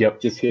 right? Yep.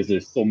 Just because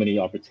there's so many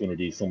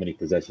opportunities, so many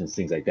possessions,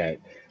 things like that.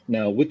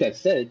 Now, with that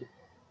said,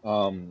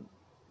 um,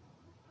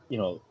 you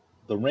know,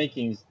 the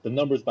rankings, the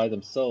numbers by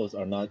themselves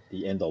are not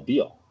the end all be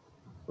all,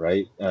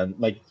 right? And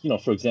like,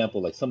 for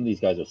example, like some of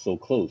these guys are so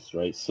close,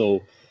 right?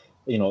 So,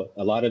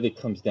 a lot of it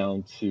comes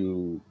down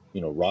to,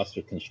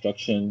 roster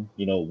construction,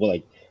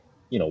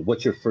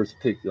 what's your first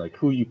pick, like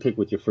who you pick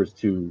with your first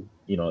two,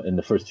 in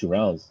the first two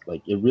rounds,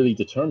 like it really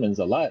determines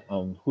a lot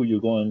on who you're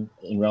going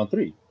in round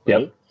three,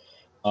 right?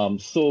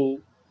 Yep.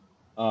 So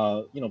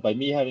by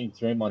me having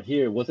Draymond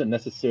here, it wasn't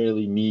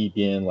necessarily me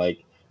being like,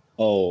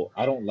 oh,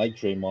 I don't like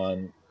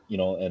Draymond,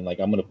 and like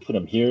I'm gonna put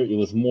him here. It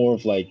was more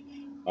of like,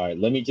 all right,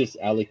 let me just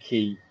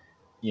allocate,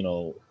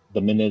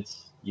 the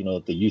minutes,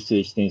 the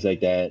usage, things like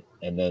that,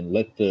 and then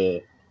let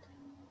the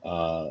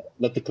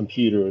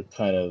computer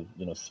kind of,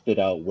 spit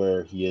out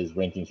where he is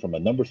ranking from a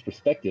numbers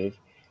perspective.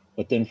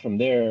 But then from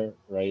there,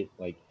 right,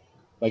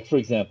 like for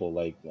example,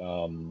 like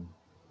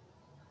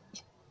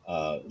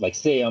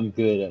say I'm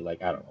good at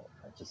like I don't know,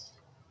 just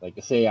like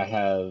say I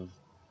have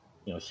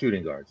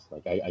shooting guards.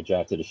 Like I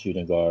drafted a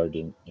shooting guard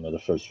in the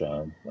first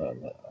round. I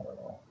don't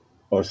know,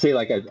 or say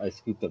like I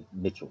scooped up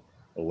Mitchell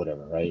or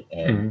whatever, right?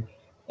 And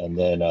Hmm.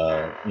 then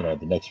the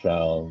next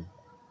round,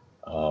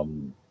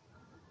 um,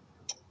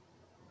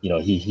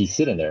 he's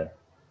sitting there,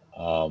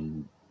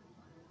 um,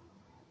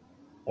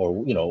 or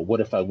what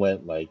if I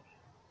went like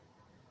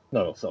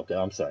no, so okay,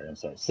 I'm sorry.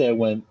 Say I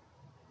went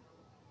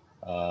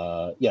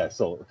yeah,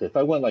 so okay, if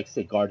I went like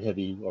say guard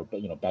heavy or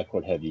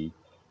backcourt heavy,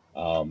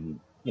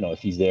 if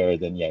he's there,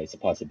 then yeah, it's a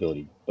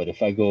possibility. But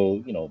if I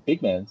go,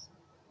 big man's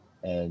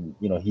and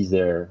he's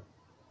there,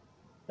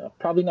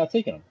 probably not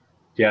taking him,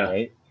 Yeah.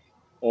 right?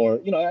 Or I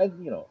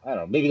don't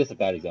know, maybe that's a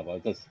bad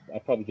example. I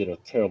probably did a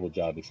terrible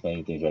job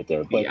explaining things right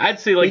there. But Yeah, I'd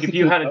say like if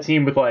you basically, had a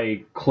team with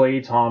like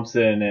Klay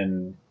Thompson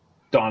and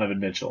Donovan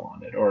Mitchell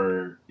on it,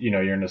 or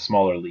you're in a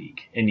smaller league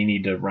and you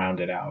need to round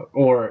it out.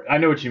 Or I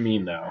know what you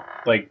mean though,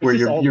 like it's where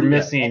just you're yeah,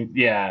 missing.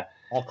 Yeah,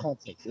 all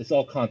context. It's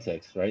all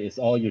context, right? It's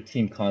all your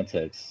team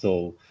context.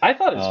 So, I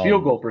thought his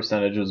field um, goal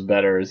percentage was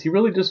better. Is he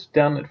really just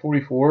down at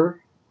 44?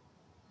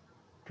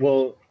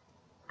 well,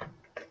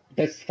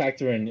 that's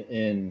factoring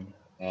in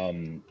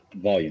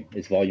volume.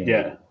 It's volume Yeah.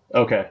 weighted.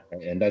 Okay.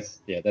 Right? And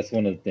that's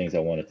one of the things I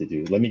wanted to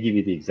do. Let me give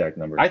you the exact I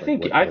numbers, like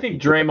think what he put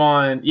up.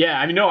 Draymond. Yeah,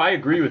 I mean, no, I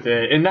agree with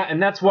it, and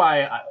that's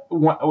why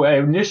I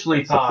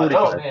initially So thought,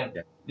 oh 45. man,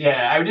 Yeah.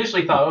 yeah, I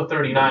initially thought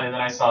 39, and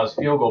then I saw his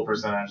field goal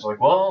percentage.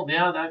 Like, well,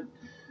 yeah,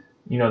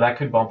 that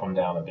could bump him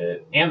down a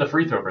bit, and the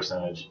free throw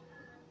percentage,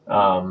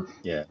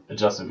 Yeah.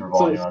 adjusted for So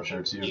volume, I'm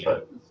sure too. yeah.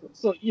 But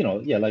So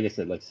yeah, like I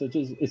said, like so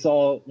just it's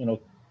all,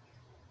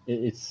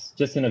 it's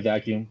just in a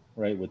vacuum,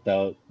 right?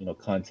 Without,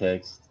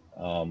 context.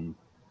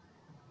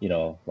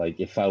 Like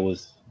if I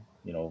was,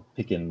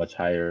 picking much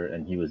higher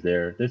and he was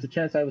there, there's a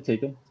chance I would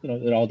take him.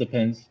 It all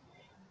depends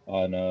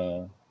on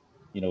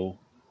you know,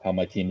 how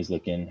my team is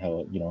looking,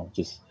 how,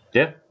 just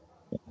yeah,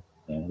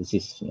 it's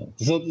just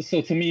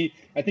so to me,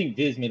 I think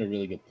Viz made a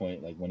really good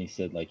point, like when he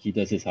said like he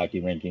does his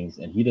hockey rankings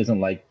and he doesn't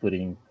like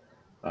putting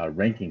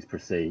rankings per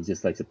se. He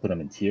just likes to put them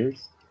in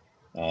tiers,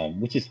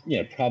 which is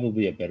yeah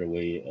probably a better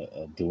way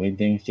of doing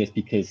things. Just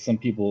because some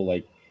people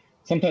like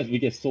sometimes we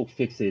get so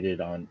fixated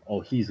on oh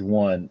he's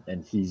one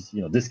and he's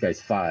this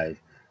guy's five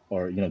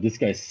or this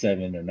guy's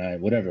seven or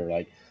nine whatever.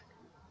 Like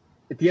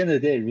at the end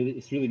of the day, really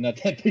it's really not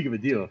that big of a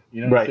deal.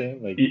 You know what I'm right.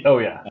 saying? Like Oh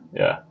yeah,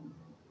 yeah.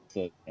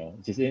 so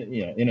just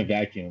in a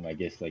vacuum, I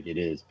guess like it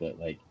is, but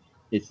like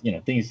it's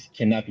things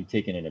cannot be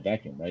taken in a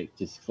vacuum, right?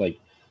 Just like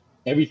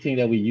everything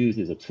that we use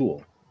is a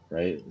tool,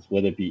 right?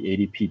 Whether it be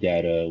ADP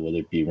data, whether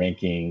it be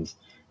rankings,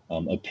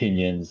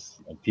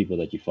 opinions of people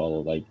that you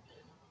follow, like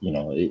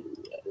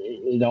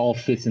it all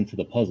fits into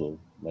the puzzle,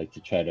 like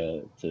to try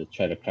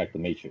to crack the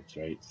matrix,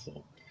 right?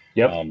 So,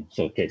 Yep.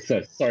 so okay,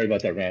 so sorry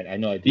about that rant. I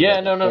know I did Yeah. like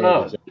a No. No.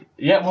 horrible No. job.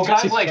 Yeah. Well,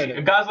 Just trying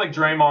to. guys like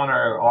Draymond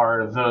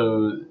are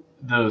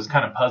those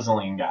kind of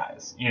puzzling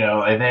guys.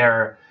 And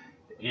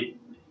it,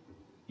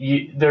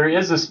 there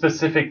is a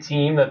specific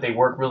team that they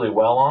work really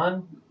well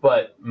on,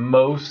 but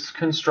most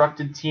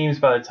constructed teams,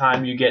 by the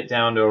time you get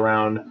down to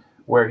around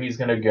where he's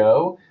going to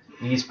go,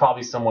 he's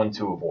probably someone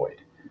to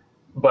avoid.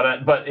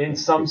 But in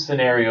some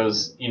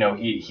scenarios,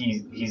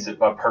 he's a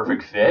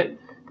perfect fit.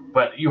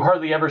 But you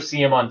hardly ever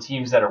see him on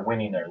teams that are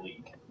winning their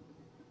league.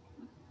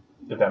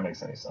 If that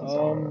makes any sense.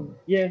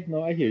 Yeah,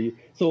 no, I hear you.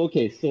 So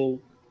okay, so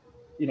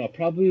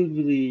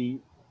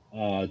probably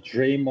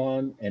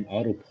Draymond and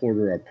Otto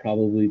Porter are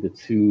probably the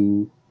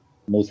two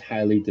most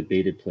highly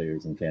debated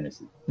players in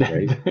fantasy,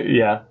 right?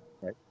 Yeah.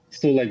 Right.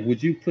 So like,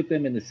 would you put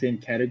them in the same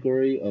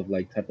category of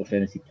like type of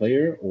fantasy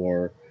player,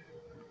 or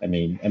I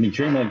mean,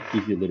 Draymond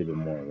gives you a little bit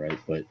more, right?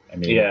 But I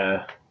mean,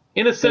 Yeah,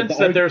 in a the sense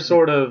that they're argument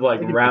sort of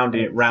like argument's kind of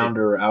the same.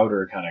 rounder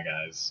outer kind of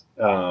guys.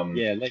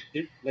 Yeah,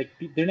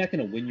 they're not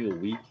gonna win you a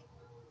week,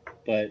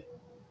 but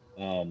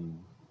um,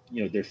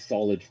 they're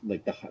solid.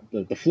 Like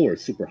the floor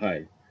is super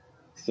high,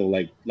 so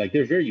like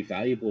they're very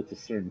valuable to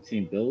certain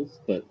team builds,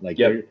 but like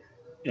Yep.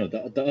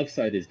 the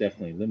upside is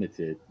definitely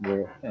limited.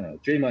 Where I don't know,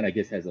 Draymond I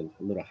guess has a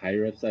little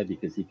higher upside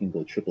because he can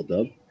go triple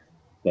dub,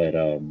 but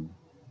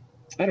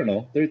I don't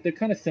know. They're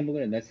kind of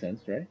similar in that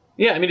sense, right?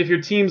 Yeah, I mean, if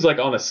your team's like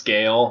on a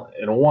scale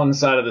and one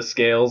side of the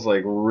scale's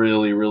like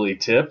really, really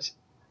tipped,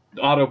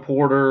 Otto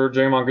Porter,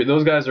 Draymond Green,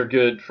 those guys are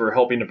good for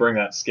helping to bring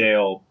that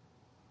scale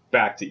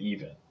back to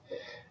even.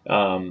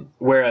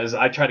 Whereas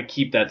I try to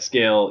keep that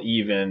scale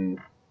even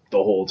the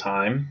whole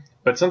time,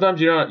 but sometimes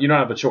you don't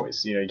have a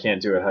choice. You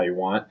can't do it how you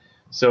want.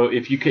 So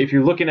if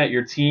you're looking at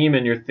your team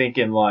and you're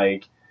thinking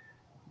like,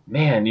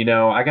 man,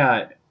 I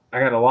got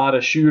a lot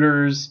of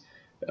shooters,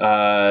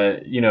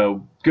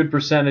 good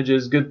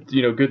percentages,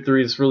 good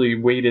threes, really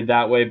weighted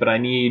that way, but I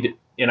need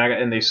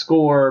and they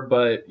score,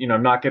 but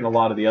I'm not getting a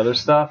lot of the other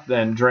stuff.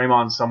 Then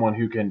Draymond's someone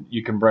who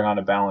you can bring on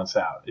to balance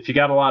out. If you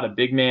got a lot of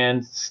big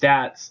man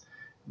stats,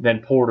 then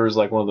Porter's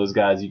like one of those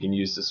guys you can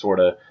use to sort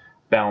of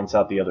balance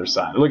out the other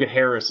side. Look at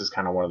Harris is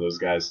kind of one of those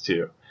guys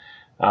too.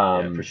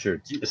 Yeah, for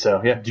sure.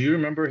 So yeah, Do you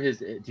remember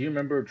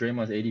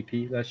Draymond's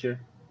ADP last year?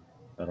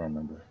 I don't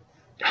remember.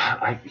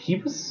 he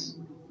was.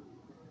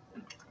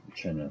 I'm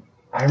trying to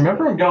I pull it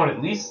remember up. him going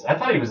at least. I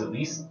thought he was at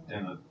least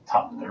in the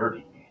top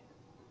 30.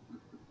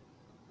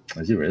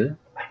 Is he really?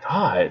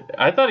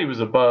 I thought he was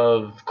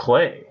above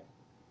Clay,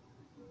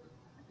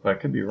 but I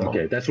could be wrong.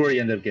 Okay, that's where he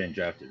ended up getting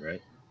drafted,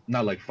 right?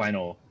 Not like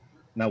final,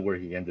 not where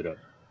he ended up.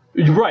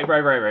 Right.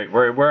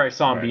 Where I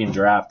saw him Right, being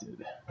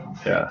drafted. Yeah.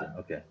 drafted.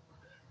 Okay.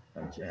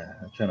 I'm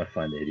trying to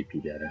find the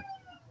ADP data.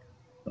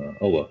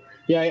 Oh well.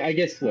 Yeah, I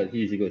guess what he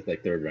usually goes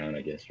like third round,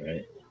 I guess,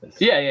 right?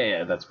 That's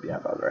Yeah. That's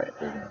about right.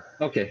 third round.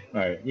 Okay, all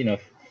right.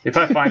 If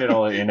I find it,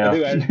 I'll let you I know.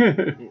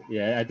 think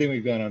yeah, I think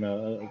we've gone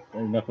on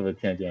enough of a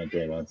tangent on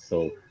Draymond.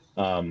 So,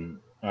 all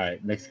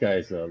right, next guy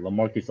is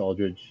LaMarcus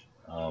Aldridge.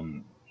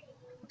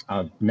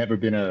 I've never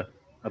been a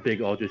big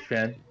Aldridge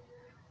fan.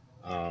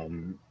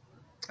 Um,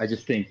 I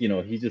just think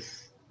he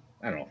just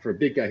I don't know, for a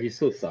big guy he's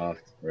so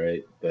soft,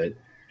 right? But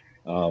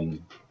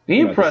um, He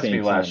at the impressed me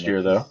same time last like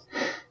year, though.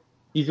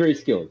 he's very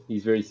skilled.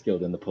 He's very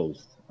skilled in the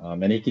post,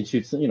 and he can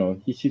shoot.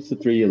 He shoots the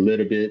three a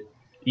little bit.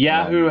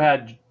 Yahoo Um,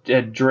 had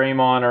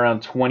Draymond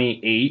around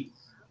 28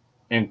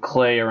 and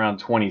Clay around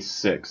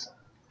 26.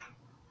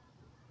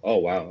 oh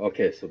wow,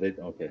 okay, so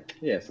okay,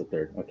 yeah, so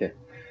third, okay.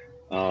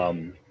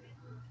 Um,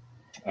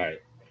 all right,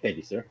 thank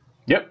you, sir.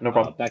 Yep, no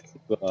problem.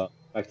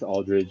 Back to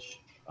Aldridge.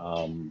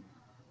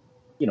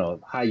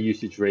 High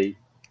usage rate.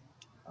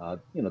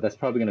 That's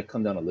probably going to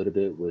come down a little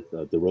bit with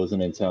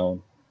DeRozan in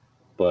town,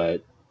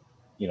 but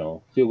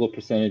field goal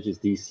percentage is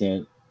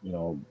decent.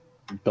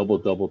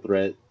 Double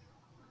threat.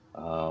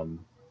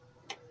 Um,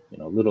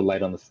 a little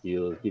light on the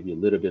steals, give you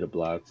a little bit of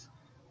blocks.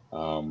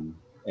 And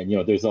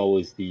there's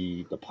always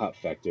the pop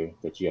factor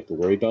that you have to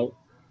worry about.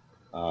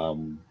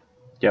 Um,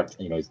 Yep.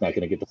 he's not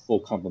going to get the full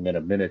complement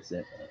of minutes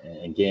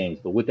and games.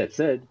 But with that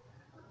said,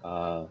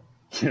 uh,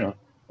 you know,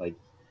 like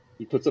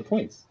he puts up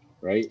points,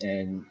 right?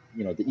 And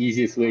the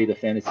easiest way to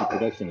fantasy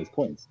production is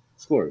points,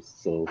 scores.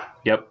 So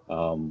Yep.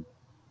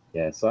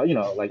 yeah, so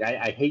like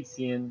I hate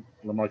seeing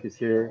LaMarcus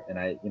here, and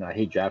I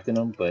hate drafting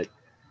him, but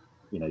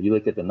you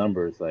look at the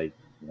numbers, like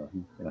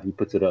he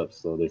puts it up,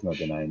 so there's no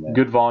denying that.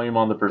 Good volume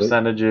on the But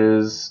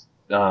percentages.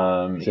 He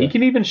sure,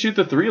 can even shoot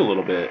the three a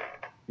little bit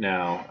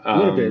now. a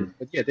little bit,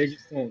 but yeah, they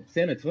just don't.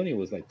 San Antonio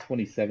was like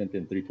 27th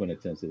in 3-point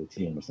attempts of the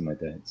team or something like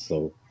that.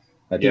 So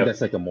I think Yep.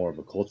 that's like a more of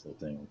a cultural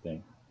thing. I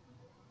think.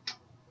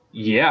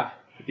 Yeah.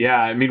 Yeah.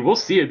 I mean, we'll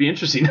see. It'd be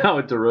interesting now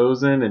with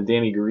DeRozan and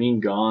Danny Green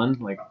gone.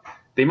 Like,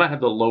 they might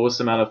have the lowest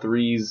amount of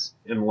threes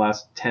in the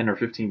last 10 or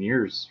 15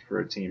 years for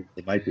a team.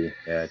 They might be,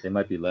 yeah, they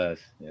might be less.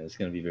 Yeah, it's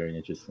gonna be very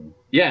interesting.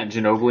 Yeah, and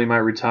Ginobili might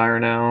retire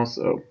now.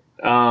 So,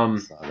 I um,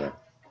 saw that.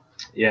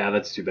 yeah,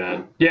 that's too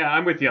bad. Yeah,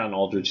 I'm with you on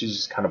Aldridge. He's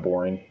just kind of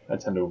boring. I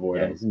tend to avoid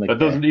Yeah, him. he's like, But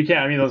those you can't.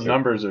 yeah, I mean, for those sure.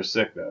 numbers are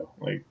sick though.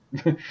 Like,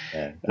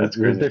 Yeah, that's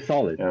they're crazy.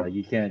 solid. Yeah, Like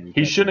you he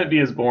can't shouldn't deny be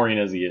that. as boring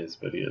as he is,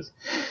 but he is.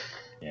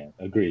 Yeah,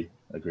 agreed.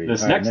 This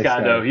All right, next next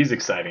guy though, guy. he's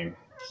exciting.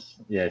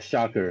 Yeah,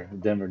 shocker,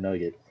 Denver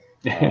Nugget.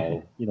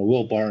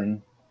 Will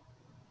Barton.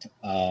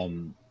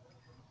 Um,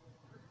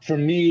 for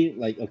me,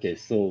 like, okay,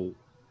 so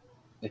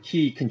like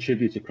he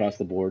contributes across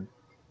the board.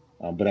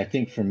 But I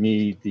think for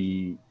me,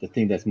 the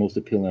thing that's most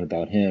appealing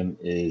about him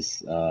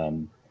is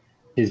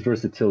his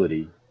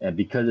versatility, and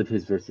because of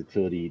his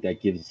versatility,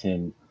 that gives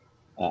him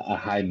a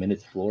high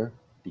minutes floor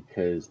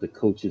because the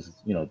coaches,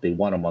 they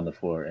want him on the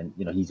floor, and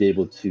he's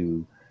able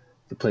to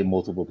play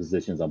multiple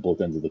positions on both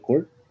ends of the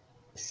court.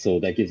 So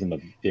that gives him a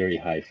very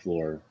high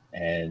floor,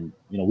 and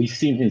we've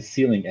seen his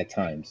ceiling at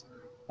times.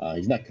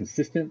 He's not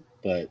consistent,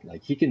 but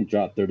like he can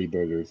drop 30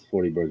 burgers,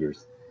 40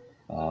 burgers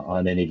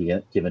on any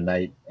given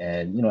night.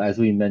 And as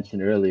we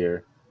mentioned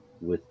earlier,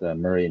 with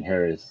Murray and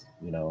Harris,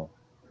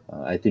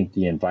 I think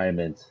the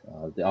environment,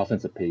 the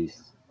offensive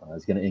pace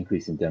is going to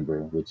increase in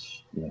Denver,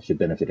 which should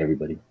benefit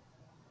everybody.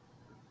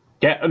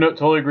 Yeah, no,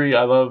 totally agree.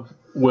 I love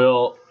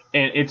Will,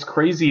 and it's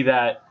crazy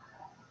that,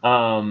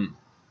 all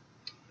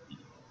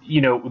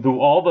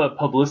the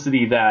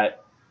publicity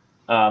that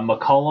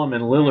McCollum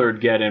and Lillard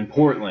get in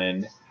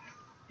Portland,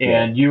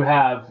 and you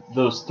have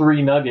those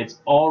three Nuggets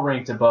all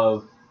ranked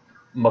above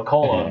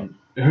McCollum,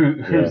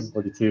 who's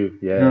 42,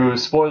 who,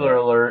 spoiler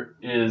alert,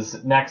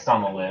 is next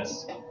on the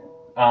list.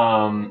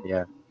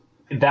 Yeah.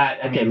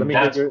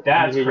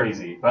 That's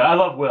crazy. But I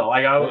love Will.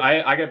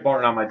 I get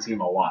Barton on my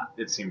team a lot,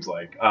 it seems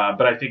like.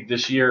 But I think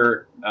this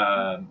year,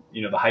 the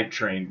hype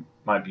train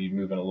might be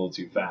moving a little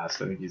too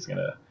fast. I think he's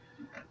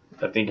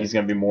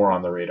gonna be more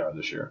on the radar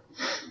this year.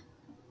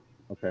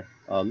 Okay.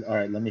 All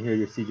right. Let me hear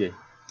your CJ.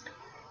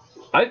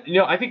 I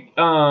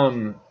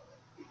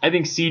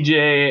think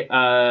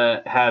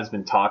CJ has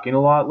been talking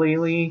a lot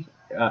lately.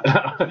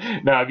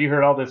 Now, have you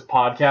heard all this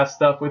podcast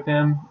stuff with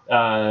him?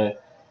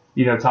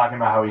 Talking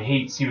about how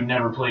he would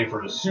never play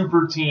for a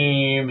super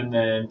team, and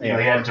then he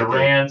had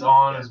Durant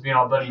on as being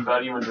all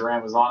buddy when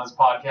Durant was on his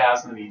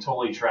podcast, and then he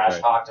totally trash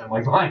talked him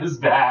like behind his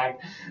back.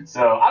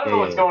 So I don't know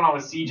what's going on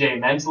with CJ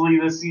mentally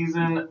this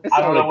season.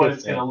 I don't know what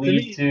it's going to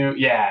lead to.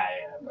 Yeah.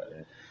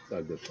 It's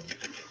all good.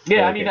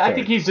 Yeah, I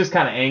think he's just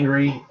kind of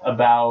angry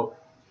about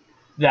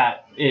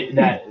that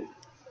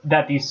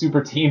these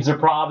super teams are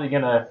probably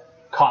going to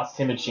cost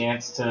him a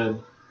chance to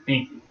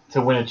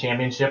win a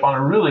championship on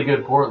a really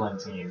good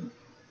Portland team.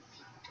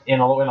 In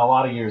a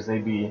lot of years,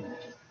 would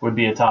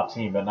be a top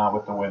team, but not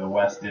with the way the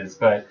West is.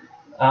 But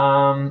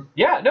I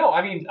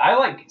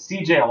like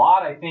CJ a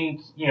lot. I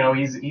think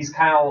he's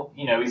kind of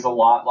he's a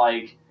lot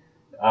like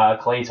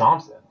Klay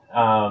Thompson,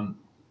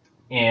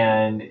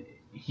 and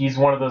he's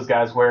one of those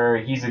guys where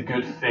he's a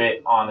good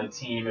fit on a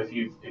team if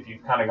you've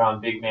kind of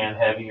gone big man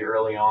heavy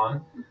early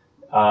on.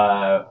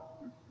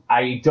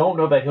 I don't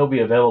know that he'll be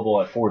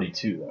available at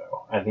 42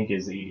 though. I think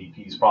his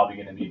ADP is probably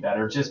going to be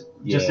better. Just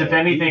if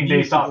anything,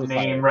 based off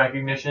name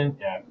recognition.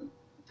 Yeah.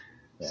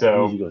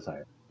 So he goes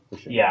higher. For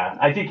sure. Yeah,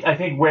 I think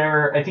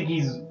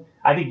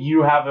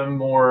you have him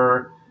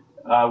more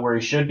where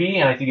he should be,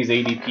 and I think his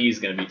ADP is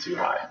going to be too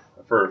high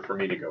for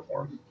me to go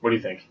for him. What do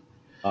you think?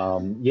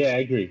 Yeah, I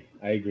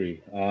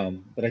agree.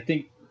 But I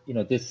think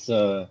this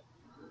the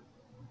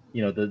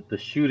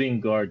shooting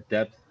guard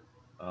depth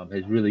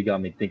has really got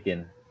me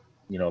thinking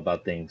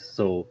about things.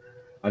 So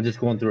I'm just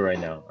going through it right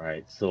now. All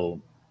right, so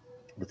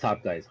the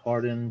top guys: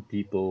 Harden,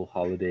 Depot,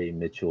 Holiday,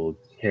 Mitchell,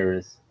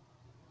 Harris,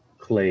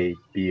 Clay,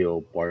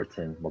 Beal,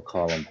 Barton,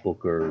 McCollum,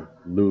 Booker,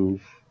 Lou.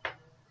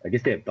 I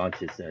guess they have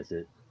Doncic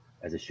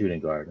as a shooting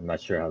guard. I'm not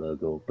sure how they'll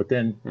go. But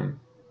then,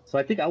 so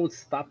I think I would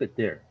stop it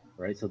there,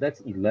 right? So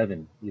that's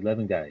 11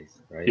 guys,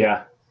 right?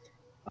 Yeah.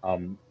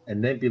 And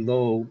then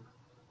below,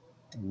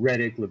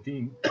 Redick,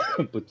 Levine,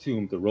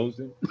 Batum,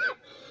 DeRozan.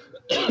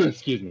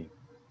 Excuse me.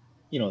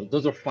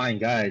 Those are fine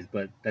guys,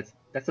 but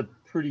that's a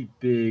pretty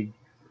big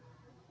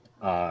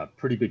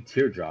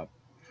teardrop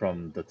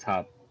from the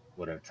top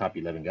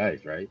 11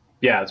 guys, right?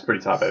 Yeah, it's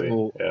pretty top heavy.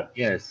 So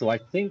Yeah. So I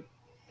think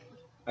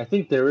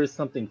there is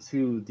something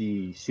to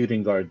the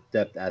shooting guard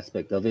depth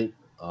aspect of it.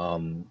 I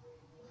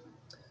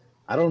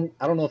don't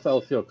know if I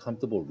would feel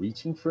comfortable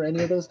reaching for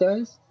any of those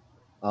guys.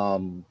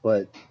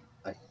 But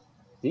I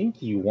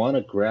think you want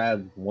to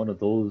grab one of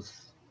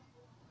those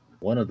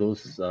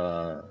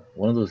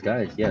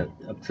guys. Yeah,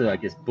 up to I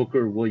guess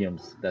Booker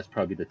Williams. That's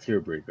probably the tier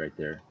break right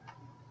there.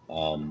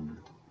 Um,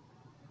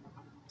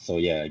 so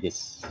yeah, I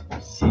guess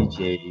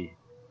CJ.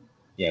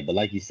 Yeah, but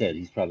like you said,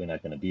 he's probably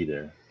not going to be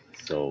there.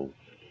 So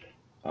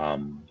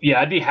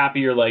I'd be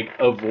happier like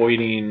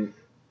avoiding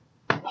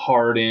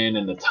Harden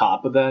in the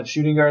top of that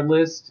shooting guard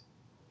list,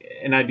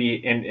 and I'd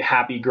be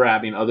happy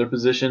grabbing other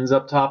positions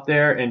up top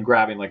there and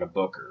grabbing like a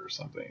Booker or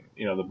something.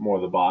 The more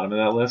the bottom of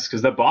that list,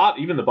 because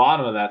even the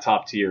bottom of that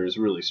top tier is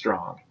really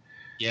strong.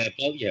 Yeah,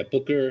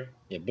 Booker.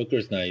 Yeah,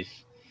 Booker's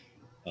nice.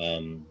 I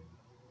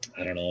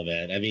don't know,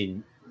 man. I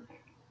mean,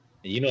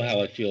 you know how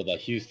I feel about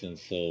Houston,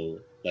 so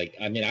like,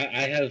 I mean,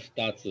 I have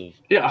thoughts of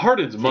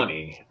Harden's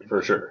money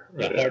for sure.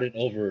 Harden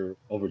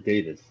over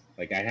Davis.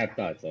 Like, I have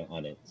thoughts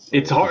on it. So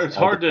it's hard. It's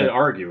hard to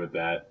argue with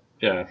that.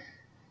 Yeah.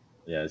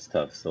 Yeah, it's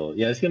tough. So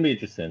yeah, it's gonna be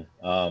interesting.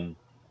 So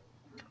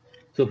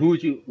who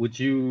would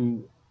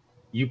you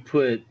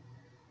put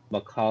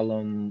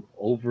McCollum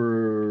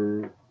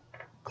over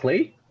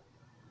Clay?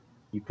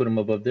 You put him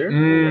above there,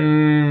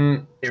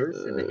 or Harris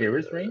in the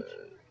Harris range,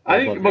 or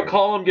I think above Harris?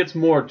 McCollum gets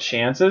more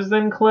chances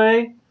than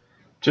Clay,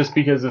 just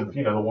because of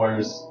the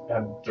Warriors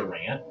have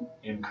Durant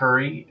and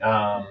Curry,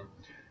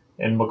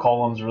 and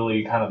McCollum's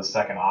really kind of the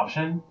second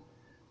option.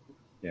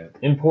 Yeah.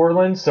 In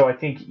Portland, so I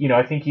think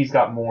he's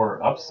got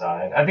more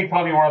upside. I think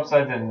probably more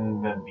upside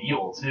than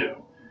Beal too.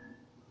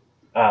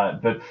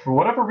 But for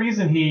whatever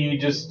reason, he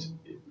just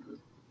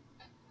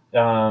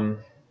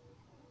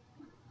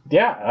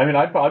Yeah, I mean,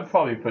 I'd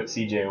probably put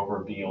CJ over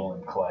Beal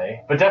and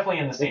Clay, but definitely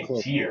in the They're same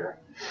close. tier.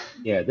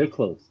 Yeah, they're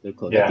close. They're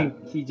close. I Yeah.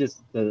 think he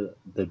just the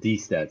D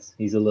stats.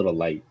 He's a little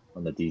light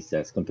on the D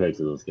stats compared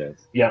to those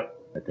guys. Yep.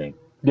 I think.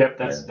 Yep.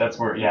 Yeah. That's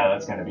where. Yeah,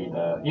 that's gonna be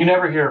the. You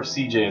never hear of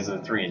CJ as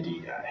a 3 and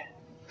D guy.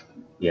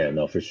 Yeah.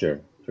 No, for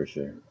sure. For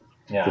sure.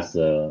 Yeah. Just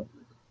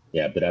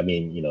yeah. But I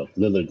mean, if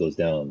Lillard goes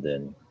down,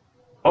 then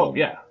Oh boom.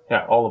 yeah.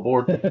 Yeah. All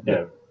aboard.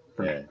 Yeah.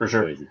 Yeah. For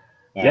sure. Crazy.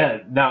 All right. Yeah.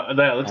 Now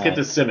let's get Uh,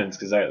 to Simmons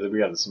because we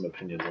got some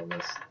opinions on all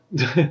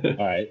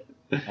this.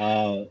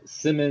 right.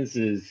 Simmons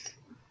is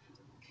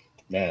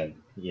man.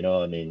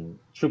 I mean,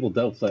 triple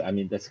doubles. Like, I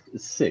mean, that's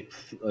sick.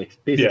 Like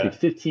basically Yeah.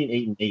 15,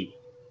 8, and 8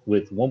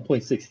 with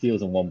 1.6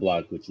 steals and one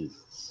block, which is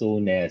so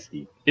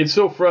nasty. It's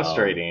so Um,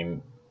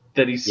 frustrating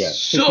that he's yeah, 51%.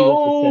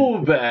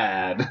 so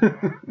bad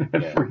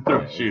at Yeah, free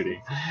throw yeah,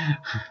 shooting.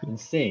 it's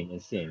insane,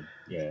 insane.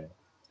 Yeah,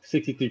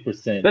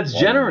 63% That's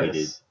volume weighted,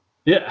 generous.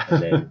 Yeah.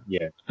 and then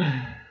yeah,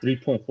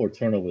 3.4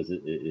 turnovers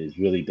is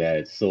really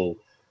bad. So,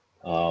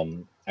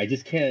 I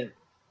just can't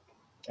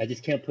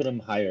put him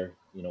higher,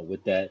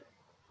 with that.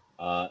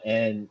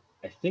 And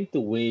I think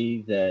the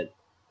way that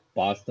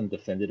Boston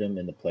defended him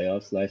in the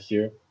playoffs last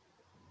year,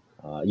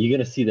 you're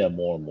gonna see that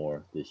more and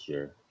more this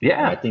year. And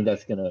I Yeah. think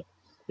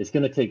it's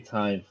gonna take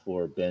time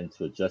for Ben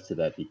to adjust to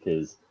that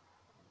because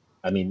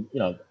I mean,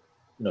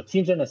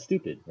 teams are not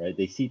stupid, right?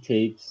 They see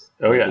tapes,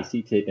 Oh right? They yeah.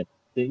 see tape, and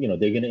they're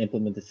going to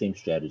implement the same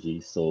strategy.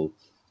 So,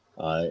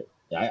 uh,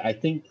 I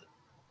think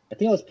I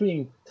was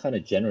pretty kind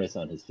of generous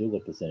on his field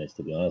goal percentage,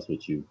 to be honest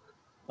with you.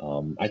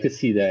 I could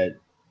see that,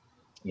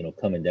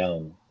 coming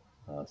down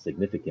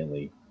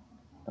significantly,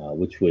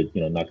 which would,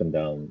 knock him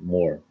down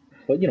more.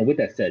 But with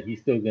that said,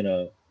 he's still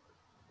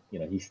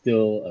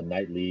a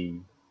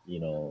nightly,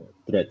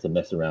 threat to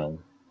mess around,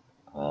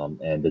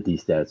 and the D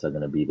stats are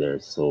going to be there.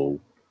 So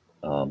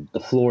the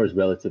floor is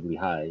relatively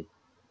high.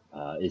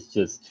 It's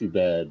just too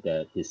bad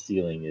that his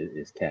ceiling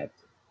is capped.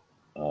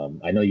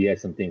 I know you had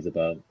some things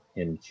about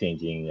him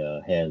changing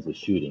hands with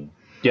shooting.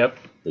 Yep.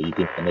 So you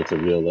think that makes a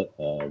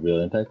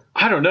real impact?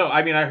 I don't know.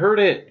 I mean, I heard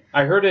it.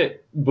 I heard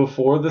it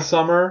before the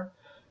summer,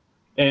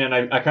 and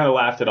I kind of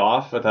laughed it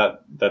off. I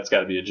thought that's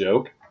got to be a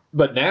joke.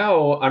 But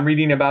now I'm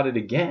reading about it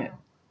again.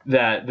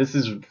 That this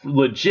is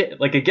legit.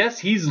 Like, I guess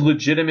he's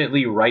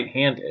legitimately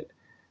right-handed.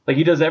 Like,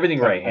 he does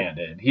everything I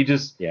right-handed. He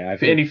just yeah,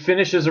 I've and heard. he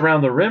finishes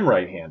around the rim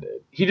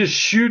right-handed. He just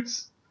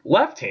shoots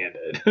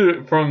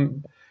left-handed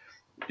from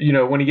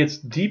when he gets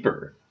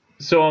deeper.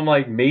 So I'm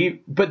like,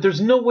 maybe, but there's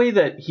no way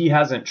that he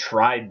hasn't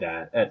tried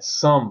that at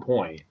some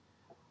point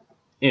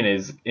in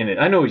it.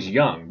 I know he's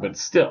young, but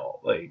still,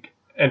 like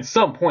at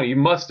some point he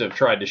must have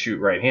tried to shoot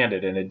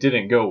right-handed and it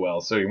didn't go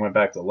well, so he went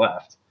back to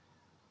left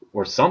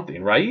or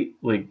something, right?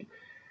 Like,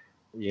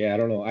 Yeah, I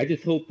don't know. I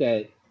just hope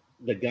that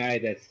the guy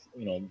that's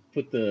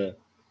put the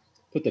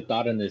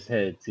thought in his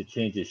head to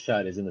change his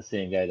shot isn't the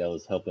same guy that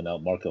was helping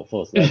out Markel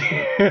Fultz last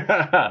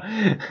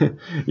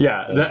year.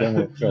 yeah. Then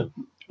we're in trouble.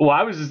 Well,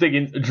 I was just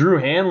thinking Drew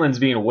Hanlon's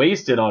being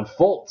wasted on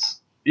Fultz.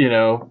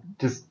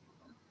 Just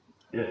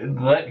get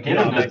No, him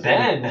I'm to actually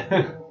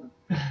Ben.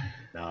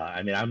 no.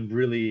 I mean,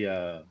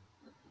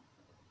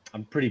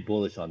 I'm pretty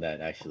bullish on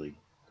that actually.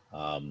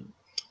 Um,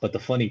 but the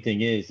funny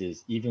thing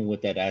is even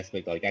with that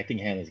aspect, like I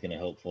think Hanlon's gonna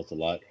help Fultz a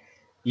lot.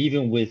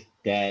 Even with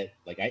that,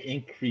 like I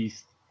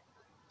increased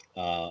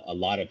a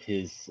lot of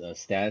his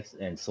stats,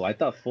 and so I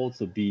thought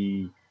Fultz would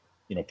be,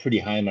 pretty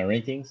high in my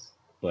rankings.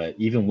 But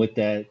even with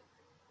that,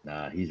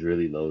 nah, he's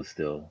really low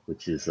still,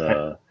 which is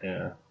Yeah.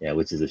 yeah,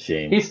 which is a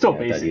shame. He's still Yeah,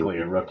 I thought he would basically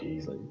a be.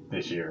 rookie So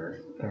this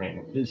year. I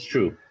mean, it's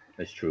true.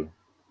 That's true.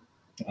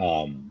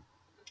 Um,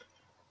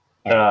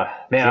 all right,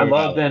 man, I Jared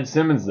love Allen. Ben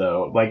Simmons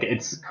though. Like,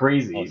 it's Oh,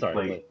 crazy. sorry. Go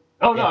Like, ahead.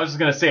 oh no, I Yeah, was just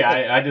gonna say, go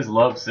ahead. I just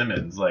love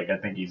Simmons. Like, I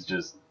think he's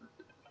just,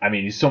 I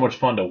mean, he's so much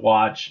fun to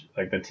watch.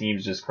 Like, the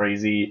team's just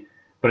crazy,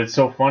 but it's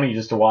so funny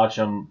just to watch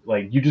him.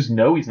 Like, you just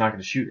know he's not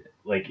gonna shoot it.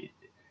 Like,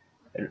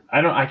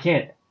 I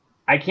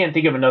can't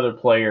think of another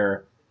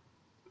player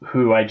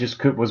who I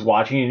just was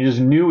watching and just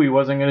knew he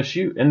wasn't gonna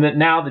shoot, and that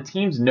now the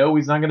teams know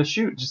he's not gonna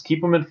shoot. Just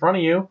keep him in front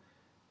of you,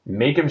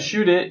 make him Yeah,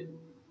 shoot it.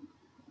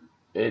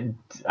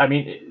 I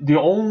mean, the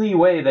only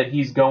way that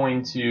he's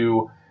going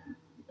to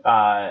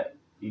uh,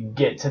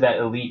 get to that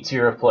elite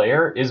tier of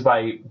player is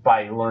by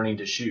learning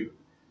to shoot.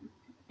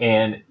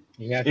 And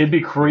he has it'd to. be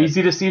He has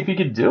crazy to. to see if he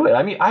could do it.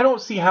 I mean, I don't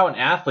see how an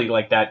athlete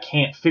like that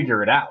can't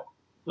figure it out.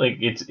 Like,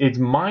 it's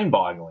mind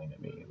boggling to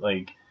me.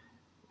 Like,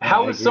 No, I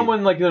how is agree.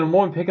 someone like the number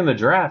one pick in the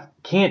draft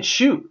can't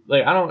shoot?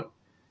 Like, I don't.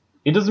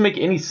 It doesn't make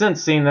any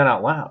sense saying that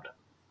out loud.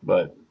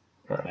 But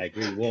I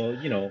agree.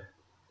 Well,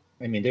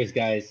 I mean, there's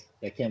guys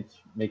that can't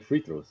make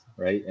free throws,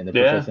 right? And they're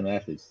yeah, professional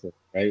athletes, so,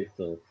 right?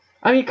 So,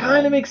 I mean, it kind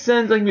of um, makes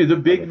sense. Like the I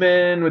big get that.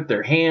 men with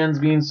their hands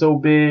being so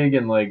big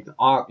and like,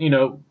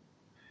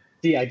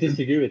 See, I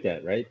disagree with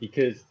that, right?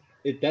 Because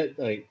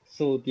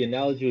so the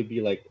analogy would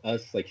be like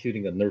us like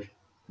shooting a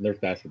Nerf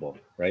basketball,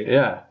 right?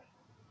 yeah,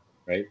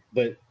 Right?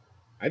 But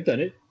I've done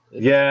it.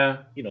 It's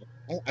yeah. you know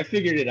I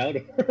figured it out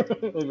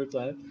over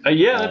time.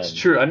 Yeah, that's Um,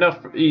 true.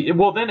 Enough.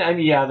 Well, then I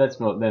mean, yeah, then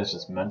it's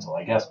just mental,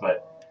 I guess.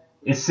 But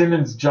is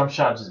Simmons' jump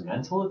shot just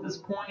mental at this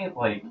point?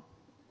 Like,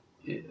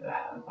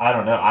 I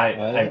don't know.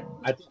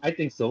 I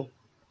think so.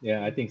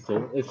 Yeah, I think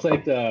so. It's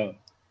like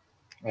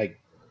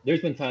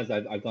there's been times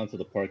I've gone to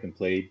the park and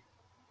played,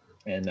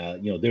 and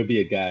there'll be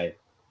a guy.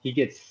 He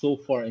gets so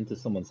far into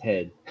someone's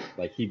head,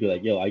 like he'd be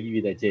like, "Yo, I'll give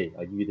you that J.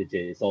 I'll give you the J.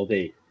 It's all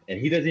day." And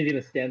he doesn't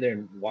even stand there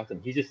and walk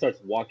them. He just starts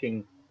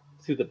walking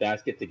to the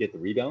basket to get the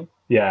rebound,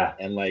 yeah,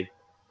 and like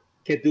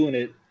kept doing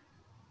it.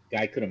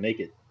 Guy couldn't make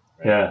it,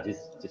 right? He yeah,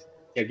 just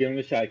kept giving him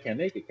a shot. Can't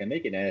make it.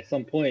 And at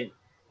some point,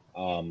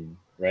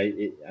 right?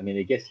 I mean,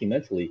 it gets you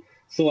mentally.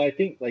 So I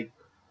think like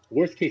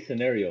worst case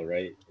scenario,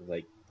 right? Is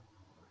like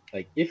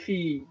if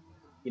he,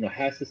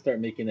 has to start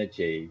making that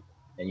J,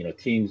 and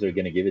teams are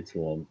gonna give it to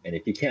him, and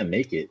if he can't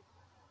make it,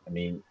 I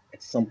mean,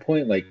 at some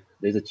point, like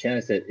there's a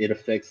chance that it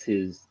affects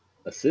his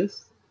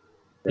assists,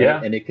 right?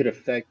 yeah, And it could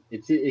affect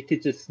it. It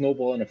could just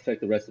snowball and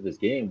affect the rest of his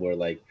game, where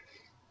like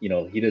he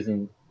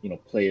doesn't,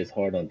 play as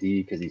hard on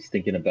D because he's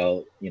thinking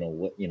about,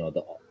 what,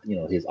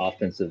 his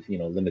offensive,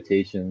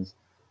 limitations.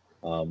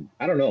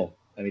 I don't know.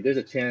 I mean, there's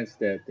a chance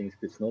that things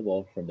could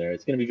snowball from there.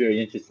 It's going to be very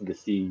interesting to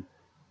see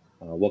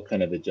what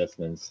kind of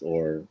adjustments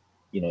or,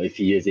 if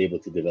he is able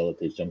to develop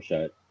his jump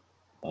shot.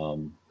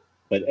 Um,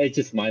 but it's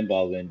just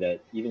mind-boggling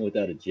that even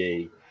without a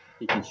J,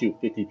 he can shoot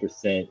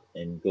 50%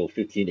 and go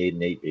 15, 8,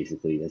 and 8,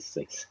 basically. That's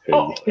like crazy.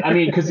 Oh, I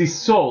mean, because he's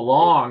so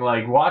long,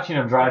 like watching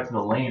him drive to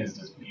the lane is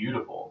just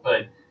beautiful.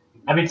 But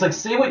I mean, it's like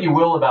say what you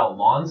will about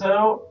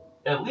Lonzo,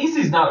 at least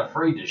he's not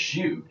afraid to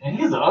shoot, and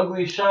he has the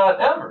ugliest shot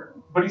ever.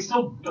 But he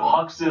still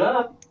hucks it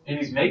up, and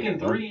he's making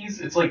Yeah. threes.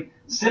 It's like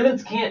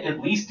Simmons can't at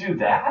least do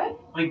that.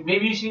 Like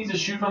maybe he needs to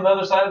shoot from the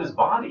other side of his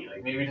body.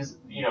 Like maybe just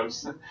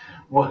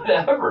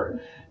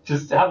whatever.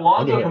 Just have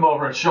Lonzo come Underhand.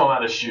 over and show him how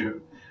to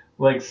shoot.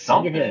 Like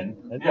Underhand. something.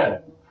 Yeah.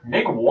 Underhand.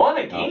 Make one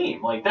a Uh,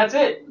 game. Like that's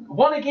it.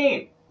 One a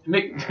game.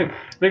 Make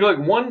make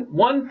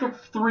like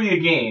three a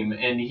game,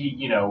 and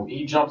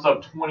he jumps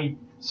up 20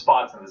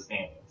 spots in the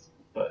standings.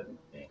 But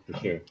yeah, for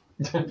sure.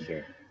 For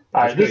sure.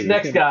 all It's right, this crazy. It's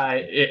next gonna be guy,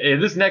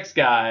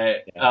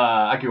 interesting.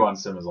 Yeah. I could go on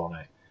Simmons all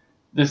night.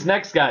 This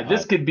next guy, Uh,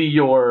 this could be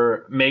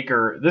your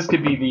maker. This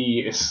could be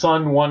the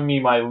Son won me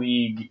my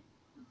league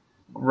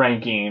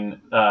ranking,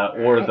 or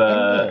I don't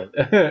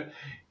know.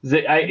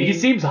 the. I He mean,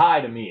 seems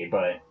high to me,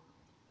 but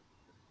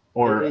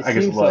or it I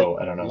guess seems like low.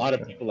 I don't a know. lot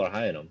of people are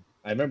high on him.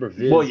 I remember Well,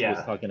 Viz was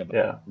yeah, talking about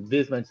yeah.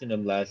 Viz mentioned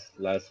him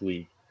last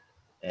week,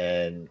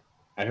 and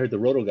I heard the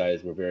Roto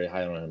guys were very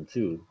high on him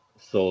too.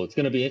 So it's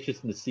gonna be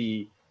interesting to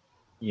see,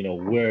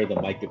 where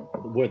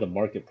the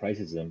market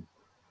prices him.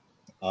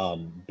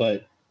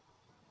 But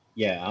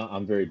yeah,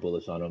 I'm very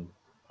bullish on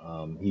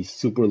him. He's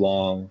super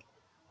long.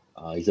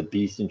 He's a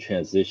beast in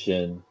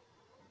transition.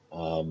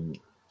 Um,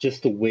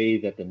 just the way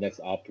that the Nets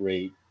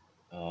operate,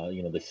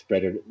 they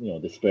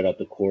spread out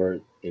the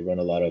court. They run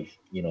a lot of,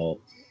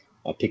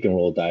 pick and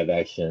roll dive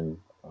action.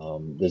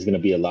 There's going to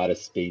be a lot of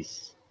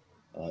space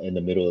in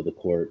the middle of the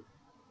court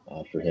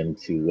for him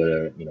to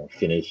whether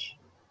finish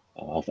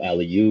off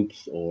alley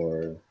oops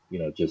or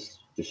just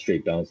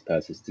straight bounce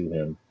passes to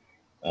him.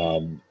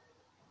 Um,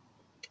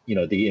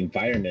 the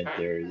environment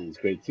there is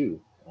great too.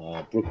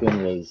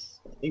 Brooklyn was,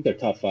 I think they're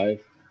top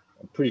five.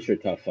 I'm pretty sure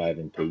top five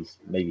in pace,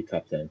 maybe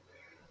top 10.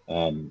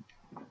 Um,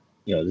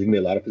 there's gonna be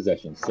a lot of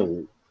possessions.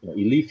 So,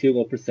 elite field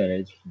goal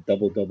percentage,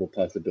 double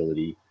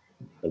possibility,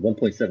 the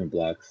 1.7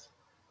 blocks,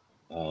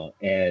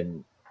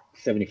 and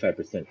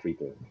 75% free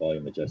throw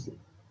volume adjusted.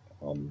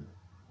 Um,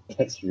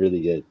 that's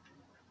really good.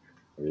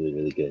 Really,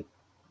 really good.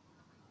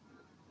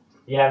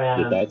 Yeah,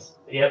 Your man. thoughts?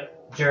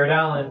 Yep. Jared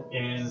Allen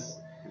is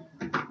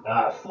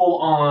full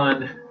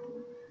on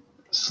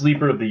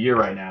sleeper of the year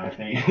right now. I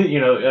think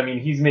I mean,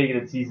 he's making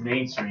it. He's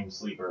mainstream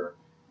sleeper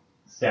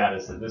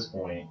status at this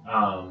point.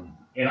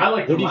 And I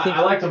liked What him. do you I think?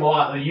 liked him a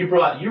lot. You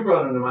brought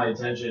him to my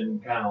attention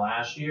kind of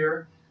last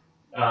year,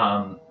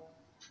 um,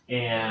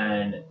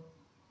 and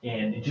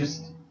and it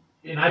just.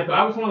 And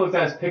I was one of those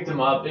guys picked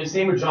him up.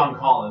 Same with John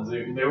Collins.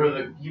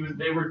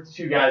 They were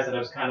two guys that I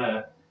was kind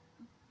of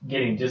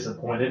getting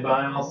disappointed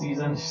by all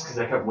season just because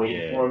I kept waiting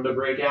Yeah, for him to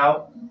break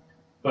out.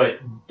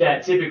 But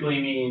that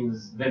typically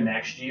means the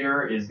next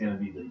year is going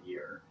to be the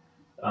year.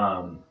 So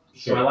I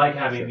sure, like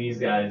having sure. these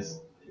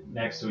guys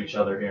next to each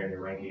other here in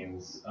your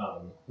rankings.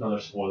 Another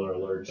spoiler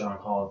alert: John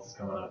Collins is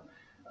coming up.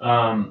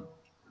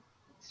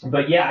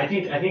 But yeah, I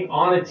think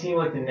on a team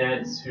like the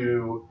Nets,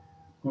 who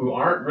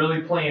aren't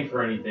really playing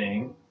for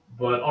anything,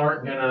 but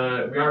aren't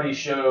gonna. We already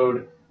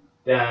showed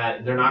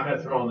that they're not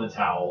gonna throw in the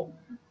towel.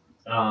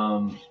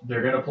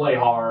 They're gonna play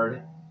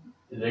hard.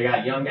 They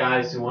got young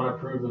guys who want to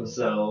prove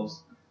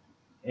themselves,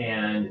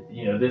 and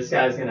this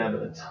guy's gonna have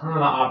a ton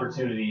of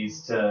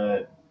opportunities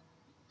to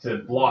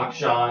block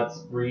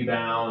shots,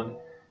 rebound,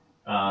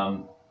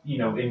 and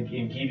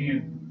give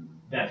you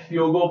that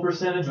field goal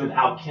percentage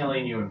without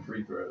killing you in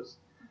free throws.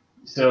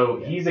 So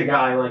Yeah, he's a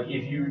guy like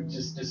if you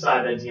just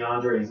decide that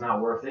DeAndre is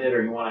not worth it,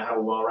 or you want to have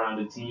a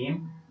well-rounded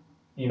team,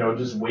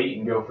 just wait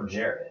and go for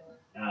Jarrett.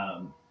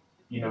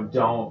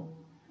 Don't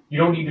you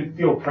don't need to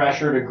feel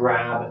pressure to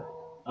grab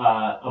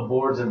a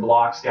boards and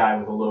blocks guy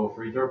with a low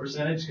free throw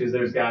percentage, because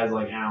there's guys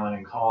like Allen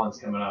and Collins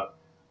coming up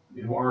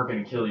who aren't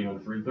going to kill you in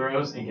free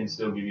throws and can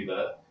still give you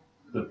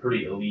the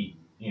pretty elite,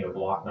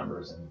 block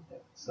numbers and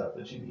stuff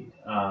that you need.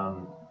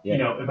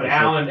 But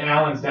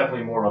Allen's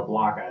definitely more of a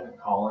block guy than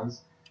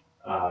Collins.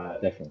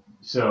 Definitely.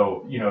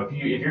 So,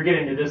 if you're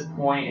getting to this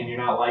point and you're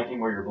not liking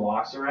where your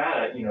blocks are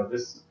at,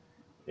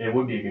 it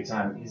would be a good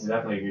time. He's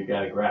definitely a good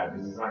guy to grab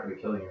because he's not going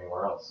to kill you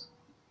anywhere else.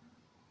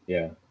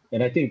 Yeah.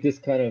 And I think this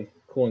kind of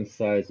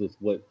coincides with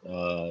what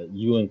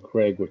you and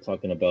Craig were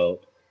talking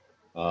about,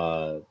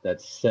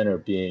 that center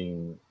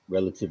being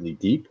relatively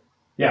deep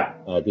Yeah.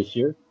 this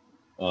year,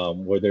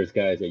 where there's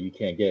guys that you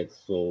can't get.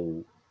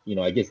 So,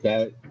 I guess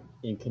that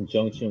in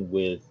conjunction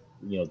with,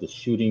 the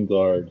shooting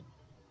guard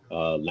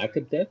lack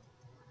of depth,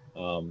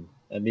 and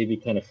maybe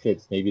kind of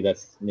fits. Maybe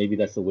that's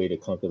the way to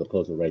conquer the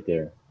puzzle right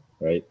there,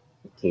 right?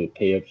 To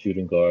pay up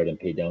shooting guard and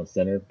pay down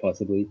center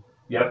possibly.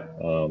 Yep.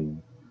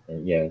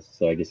 And yeah,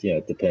 so I guess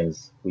it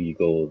depends who you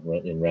go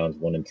in rounds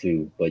 1 and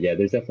 2. But yeah,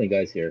 there's definitely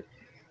guys here.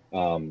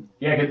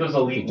 Yeah, get those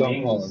So elite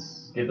John Collins,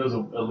 wings. Get those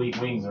elite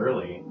wings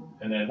early,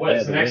 and then yeah,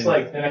 the the next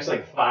wings,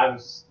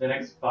 the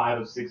next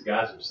 5 of 6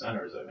 guys are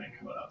centers, I think,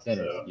 coming up.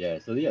 centers, So yeah.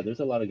 So yeah, there's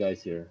a lot of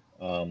guys here.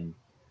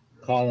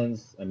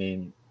 Collins, I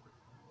mean,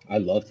 I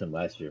loved him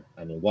last year.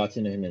 I mean,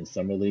 watching him in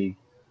summer league,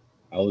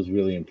 I was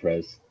really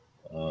impressed.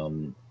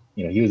 Um,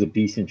 he was a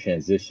beast in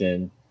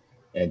transition,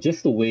 and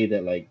just the way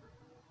that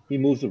he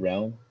moves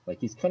around, like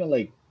he's kind of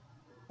like,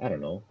 I don't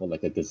know, well,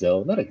 like a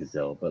gazelle, not a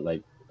gazelle, but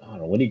like, I don't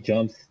know, when he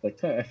jumps,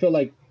 like I feel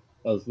like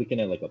I was looking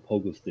at like a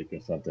pogo stick or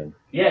something.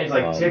 yeah, he's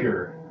like Um,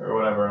 Tigger or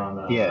whatever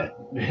on yeah,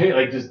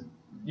 like just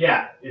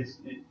yeah.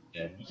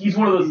 yeah, He's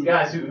one of those he,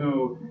 guys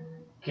who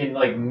can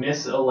like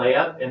miss a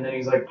layup and then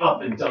he's like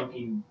up and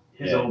dunking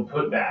his yeah, own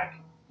putback,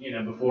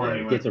 before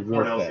yeah, he gets it anyone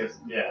real else fast. gets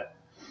yeah.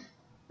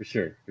 For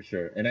sure, for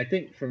sure. And I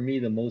think for me,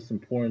 the most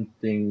important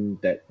thing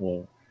that,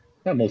 well,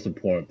 not most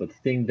important, but the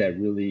thing that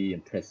really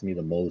impressed me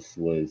the most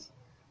was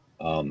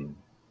um,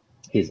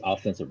 his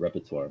offensive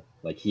repertoire.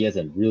 Like he has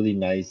a really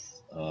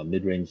nice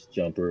mid-range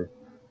jumper.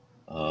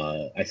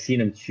 I've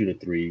seen him shoot a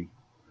three.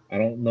 I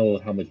don't know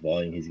how much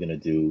volume he's gonna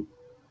do,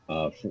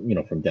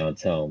 from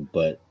downtown,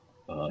 but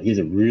he has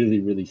a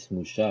really, really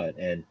smooth shot.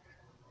 And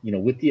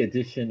with the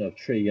addition of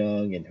Trey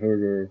Young and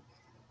Herter,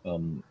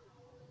 um,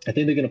 I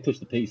think they're going to push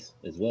the pace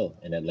as well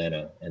in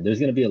Atlanta, and there's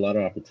going to be a lot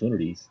of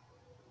opportunities,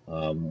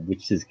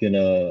 which is going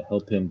to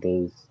help him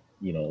both,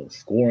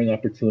 scoring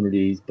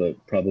opportunities, but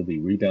probably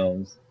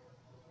rebounds.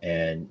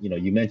 And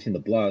you mentioned the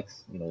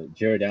blocks.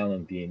 Jared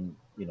Allen being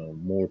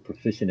more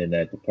proficient in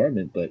that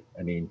department, but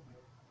I mean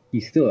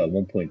he's still at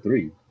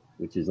 1.3,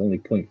 which is only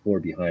zero point 0.4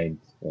 behind.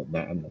 Well,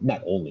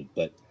 not only,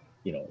 but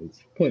it's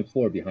zero point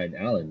 0.4 behind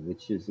Allen,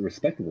 which is a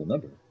respectable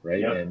number,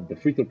 right? Yep. And the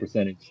free throw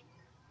percentage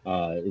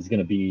is going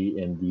to be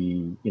in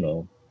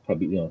the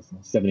probably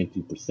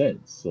 72%.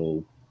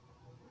 So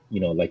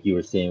like you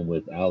were saying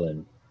with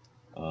Allen,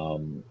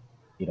 um,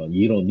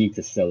 you don't need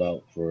to sell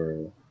out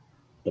for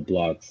the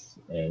blocks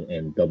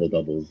and double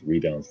doubles,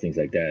 rebounds, things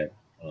like that,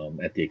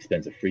 at the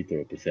expense of free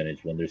throw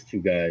percentage when there's two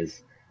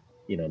guys,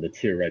 the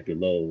tier right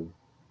below,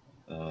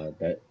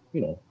 that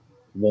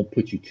won't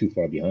put you too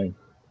far behind.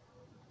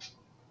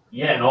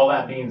 Yeah, and all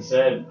that being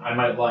said, I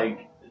might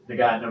like the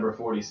guy at number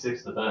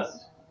 46 the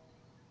best.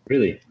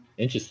 Really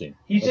interesting.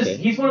 Okay.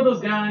 He's one of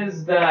those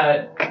guys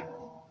that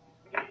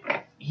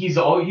he's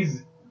I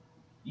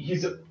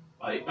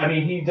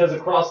mean he does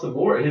across the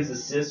board. His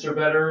assists are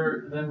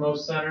better than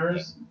most Yeah.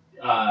 centers.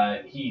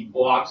 He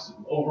blocks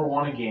over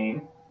 1 a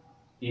game.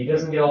 He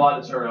doesn't get a lot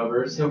of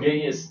turnovers. He'll get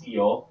you a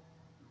steal.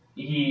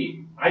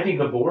 I think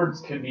the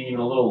boards could be even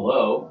a little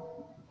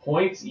low,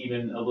 points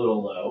even a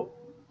little low.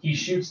 He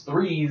shoots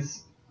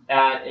threes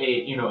at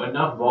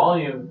enough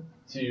volume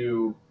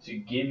to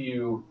give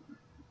you,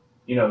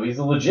 he's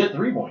a legit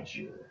 3-point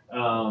shooter.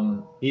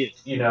 He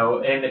is.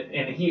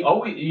 And he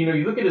always, you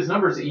look at his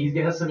numbers. He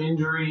has some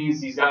injuries.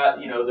 He's got,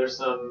 there's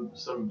some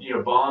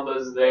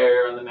bombas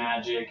there on the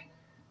Magic.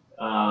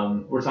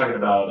 We're talking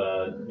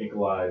about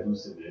Nikolai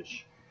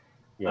Vucevic.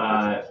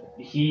 Yeah,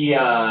 Vucevic.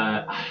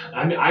 Yeah.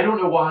 I mean, I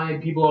don't know why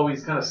people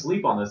always kind of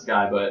sleep on this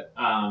guy, but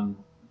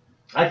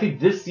I think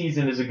this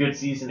season is a good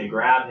season to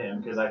grab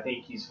him because I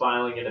think he's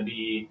finally going to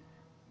be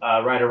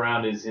right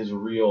around his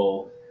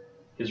real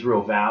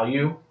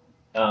value.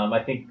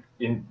 I think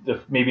in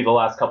maybe the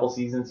last couple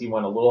seasons he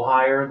went a little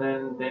higher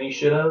than he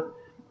should have,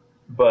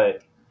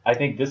 but I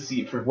think this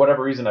season, for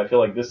whatever reason, I feel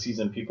like this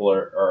season people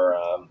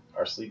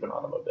are sleeping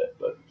on him a bit,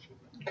 but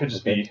it could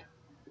just Okay. be.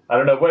 I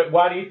don't know.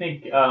 Why do you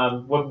think?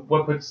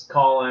 What puts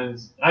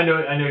Collins? I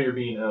know you're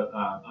being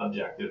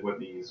objective with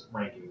these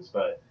rankings,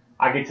 but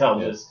I could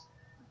tell Yeah. just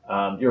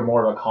you're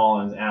more of a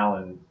Collins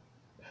Allen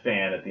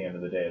fan at the end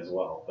of the day as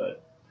well.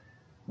 But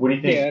what do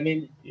you Yeah. think? I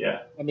mean,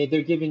 Yeah,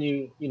 they're giving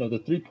you, the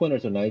 3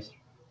 pointers are nice,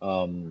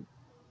 um,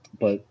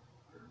 but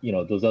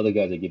those other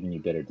guys are giving you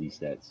better D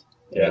stats,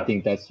 and I yeah.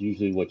 think that's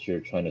usually what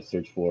you're trying to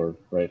search for,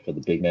 right, for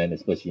the big man,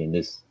 especially in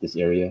this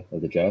area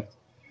of the draft.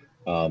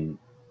 Um,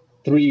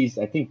 threes,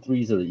 I think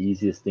threes are the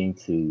easiest thing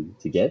to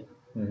get.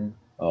 Mm-hmm.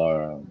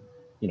 are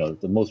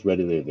the most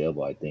readily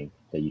available, I think,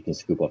 that you can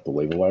scoop off the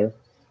waiver wire.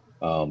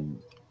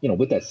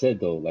 With that said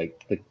though, like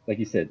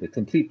you said, the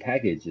complete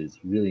package is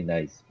really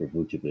nice for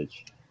Vucevic.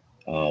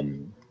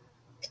 Um,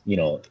 you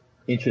know,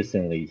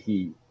 Interestingly,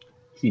 he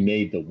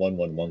made the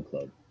 1-1-1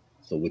 club,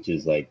 so which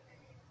is like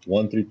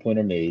one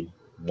 3-pointer made,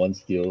 one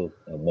steal,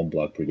 and one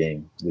block per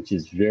game, which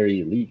is very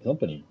elite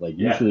company. Like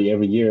Yeah. usually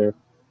every year,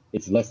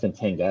 it's less than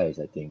 10 guys,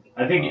 I think.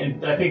 And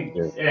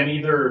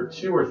either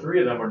two or three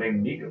of them were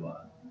named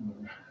Nikola,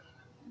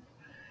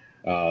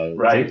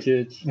 right?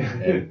 Doncic,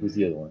 and who's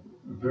the other one?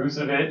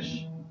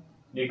 Vucevic, Oh,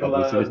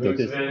 Nikola Vucevic,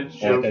 Doncic.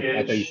 Vucevic, Oh,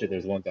 I thought you Jokic. said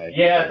there's one guy. Yeah, I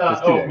Yeah, thought.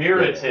 just two Oh, guys.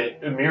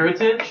 Yeah.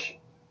 Miritich.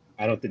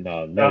 I don't think no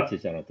Uh,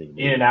 Miritich. I don't think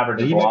he he made didn't it, average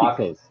but a he might be block.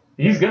 close.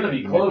 He's Yeah, gonna yeah,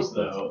 be he might be close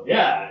close. though.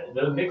 Yeah,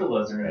 the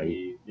Nikolas are Yeah, gonna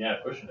be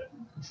pushing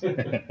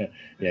it.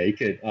 yeah, he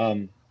could.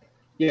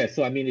 Yeah.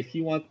 So I mean, if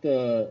you want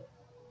the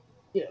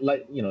yeah,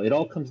 it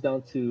all comes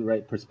down to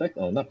right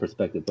perspective. Oh, not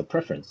perspective, but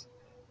preference.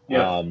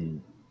 Yep.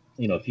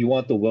 If you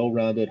want the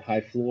well-rounded,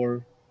 high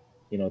floor,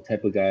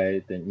 type of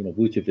guy, then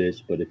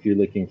Vucevic. But if you're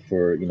looking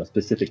for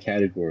specific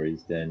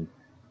categories, then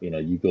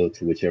you go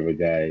to whichever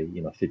guy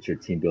fits your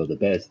team build the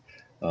best.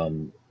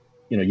 Um,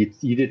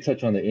 you did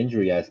touch on the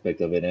injury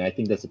aspect of it, and I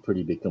think that's a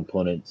pretty big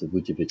component to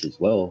Vucevic as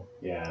well.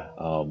 Yeah.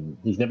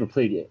 He's never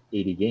played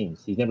 80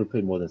 games. He's never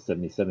played more than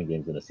 77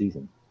 games in a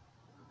season.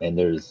 And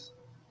there's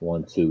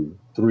one, two,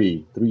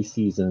 three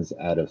seasons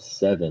out of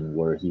seven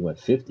where he went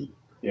 50.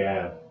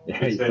 Yeah. It's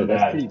Right? So been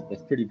bad.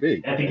 that's pretty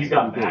big. I think That's he's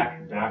pretty got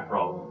big. back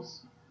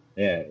problems.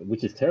 Yeah,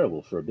 which is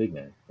terrible for a big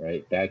man,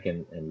 right? Back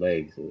and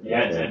legs are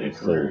Yeah, it's terrible. ended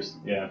So careers.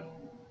 Yeah.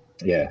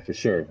 yeah, for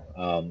sure.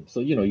 So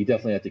you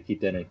definitely have to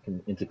keep that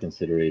into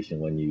consideration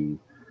when you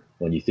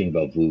think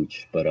about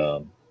Vooch. But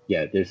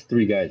yeah, there's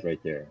three guys right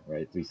there,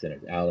 right? Three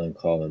centers: Allen,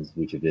 Collins,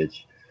 Vucevic.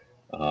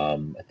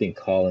 I think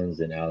Collins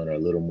and Allen are a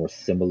little more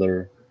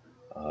similar.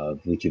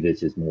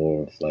 Vucevic is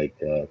more of like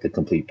the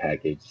complete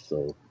package.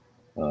 So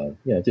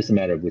yeah, just a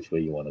matter of which way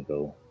you want to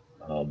go.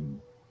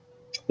 Um,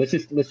 let's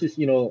just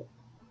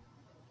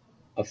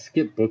I'll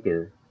skip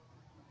Booker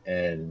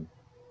and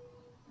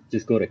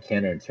just go to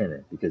Canner and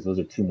Turner because those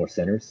are two more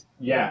centers,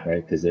 Yeah.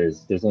 right? Because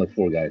there's only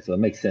four guys, so it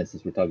makes sense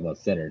since we're talking about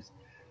centers.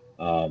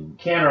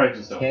 Canner, I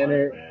just don't like,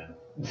 Canner, man.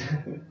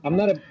 I'm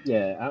not a big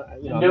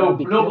No Canner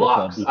fan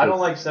blocks. I don't because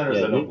like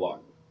centers that don't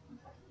block.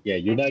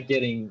 you're not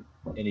getting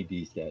any of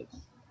these guys.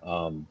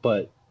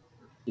 But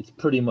it's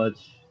pretty much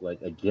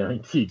like a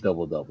guaranteed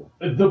double double.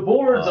 The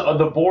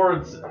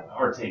boards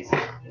are tasty.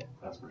 Yeah,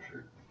 that's for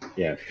sure.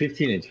 Yeah,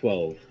 15 and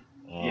 12.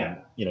 Yeah.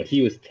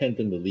 He was 10th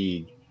in the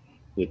league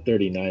with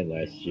 39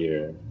 last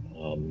year.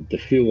 The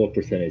field goal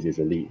percentage is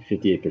elite,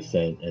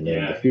 58%, and then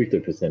the Yeah. free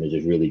throw percentage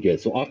is really good.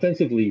 So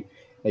offensively,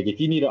 like if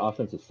you need an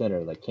offensive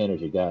center, like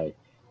Canner's your guy.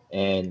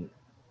 And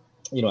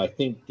I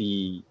think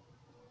you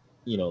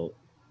know,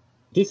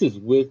 this is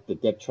with the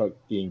depth chart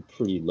being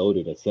pretty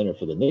loaded at center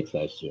for the Knicks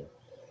last year.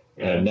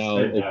 Yeah, And it's now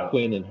thinned out.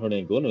 O'Quinn and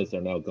Hernan Gomez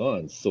are now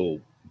gone. So,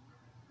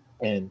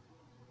 and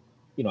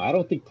I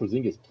don't think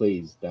Porzingis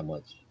plays that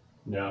much.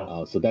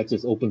 No. So that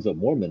just opens up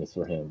more minutes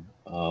for him.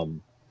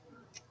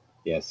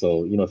 Yeah,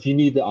 so if you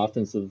need the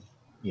offensive,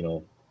 you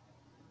know,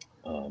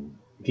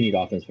 if you need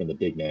offense from the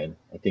big man,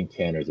 I think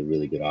Canner is a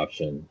really good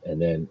option.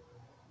 And then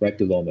right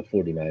below him at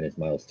 49 is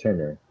Miles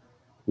Turner,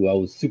 who I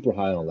was super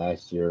high on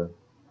last year.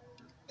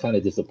 Kind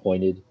of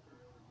disappointed.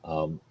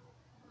 Um,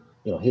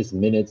 his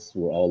minutes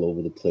were all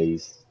over the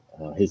place.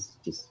 His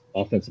just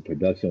offensive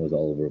production was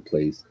all over the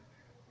place.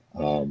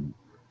 Um,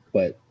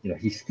 but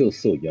he's still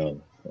so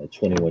young,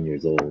 21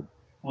 years old.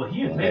 Well,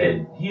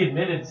 And he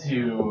admitted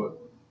to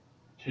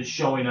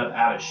showing up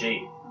out of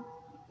shape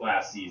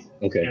last season,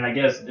 okay, and I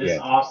guess this yeah,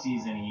 off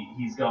season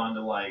he's gone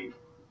to like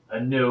a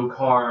no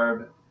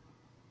carb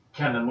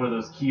kind of one of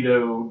those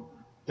keto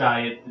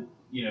diet.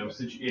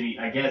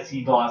 I guess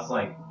he lost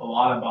like a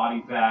lot of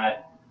body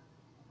fat,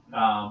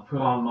 put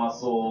on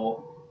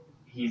muscle.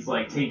 He's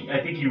like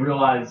I think he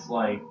realized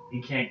like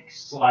he can't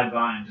slide by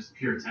on just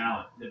pure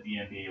talent at the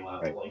NBA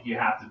level. right, Like you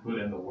have to put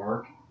in the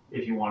work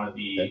if you want to okay,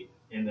 be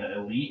in the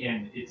elite,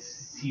 and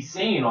he's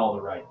saying all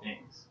the right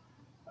things.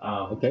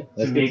 okay. To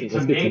That's good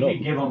to make know me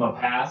give because him a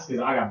pass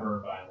because I got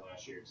burned by him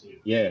last year too.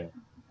 yeah,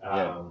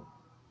 yeah. Um,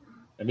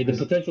 I mean, the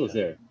cause, potential is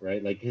there,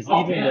 right? Like, his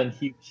oh even when man,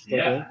 he was yeah,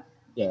 struggling,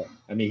 yeah.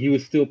 I mean, he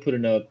was still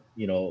putting up,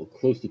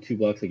 close to 2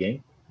 blocks a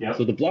game. So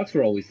yep, the blocks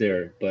were always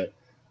there. But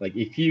like,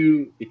 if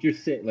you're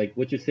saying like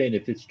what you're saying,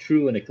 if it's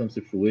true and it comes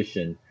to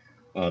fruition,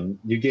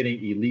 you're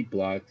getting elite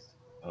blocks,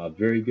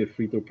 very good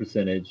free throw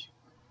percentage,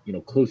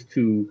 close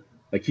to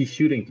like he's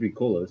shooting three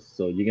colas,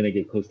 so you're gonna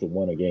get close to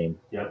one a game.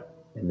 yep,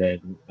 And then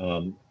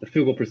the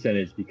field goal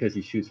percentage, because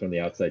he shoots from the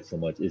outside so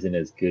much, isn't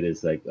as good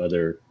as like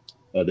other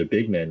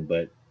big men,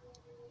 but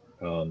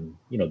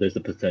there's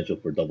the potential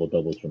for double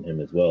doubles from him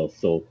as well.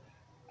 So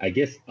I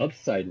guess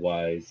upside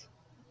wise,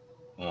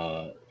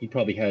 he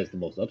probably has the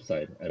most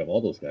upside out of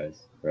all those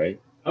guys, right?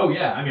 oh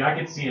yeah. I mean, I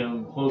could see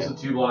him close Yeah,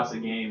 to 2 blocks a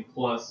game,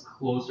 plus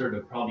closer to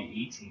probably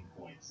 18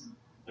 points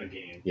a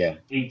game. yeah,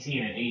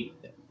 18 and 8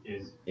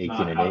 is 18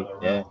 not and out of 8.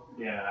 the Yeah, realm.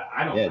 Yeah,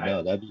 I don't. yeah,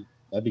 no, that'd be.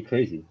 That'd be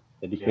crazy.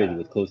 That'd be crazy Yeah.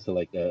 with close to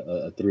like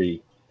a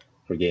three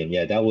per game.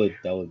 Yeah, that would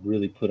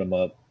really put him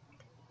up.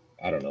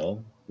 I don't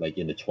know, like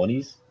in the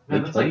 20s, Man,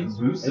 mid that's like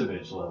 20s, right?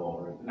 Vucevic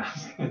level right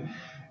now.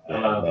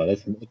 Yeah, no,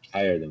 that's much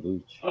higher than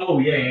Vooch. Oh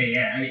yeah, yeah,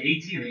 yeah. I mean,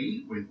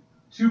 18-8 with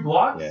two Yeah,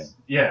 blocks.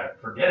 Yeah,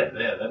 forget yeah,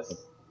 it. Yeah,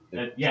 that's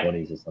like yeah.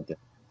 20s or something.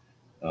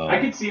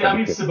 I could see. That'd I be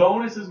mean, crazy.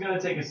 Sabonis is going to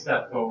take a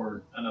step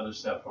forward, another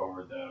step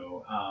forward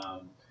though.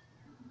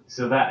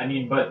 So that I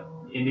mean, but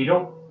and they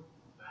don't.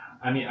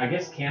 I mean, I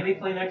guess can they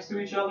play next to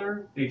each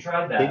other? They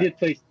tried They that did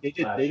play. They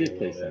last year did a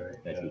play little bit, some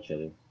right? next to Yeah. each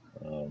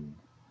other. Um,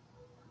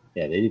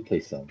 yeah, they did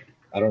play some.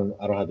 I don't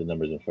have the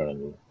numbers in front of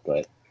me,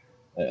 but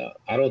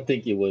I don't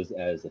think it was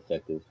as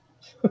effective.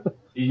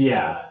 You know.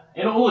 Yeah,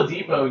 and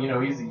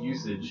Oladipo, he's a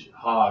usage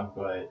hog,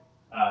 but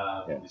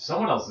Yeah,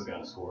 someone else has got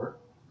to score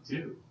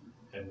too,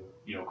 and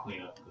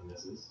clean up the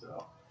misses.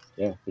 So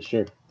yeah, for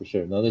sure, for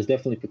sure. No, there's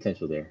definitely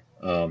potential there.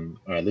 All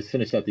right, let's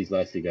finish out these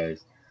last two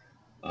guys.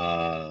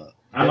 I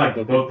Devin like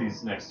Booker. both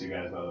these next two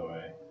guys, by the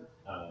way.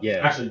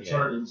 Yeah, Actually,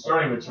 yeah,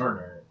 starting with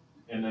Turner,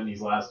 and then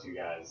these last two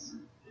guys,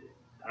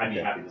 I'd be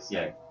okay, happy to yeah,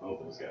 snag both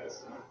those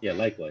guys. yeah.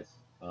 Likewise.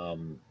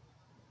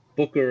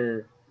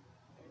 Booker.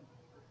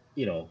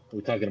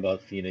 We're talking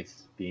about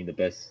Phoenix being the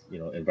best,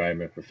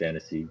 environment for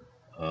fantasy.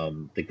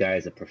 The guy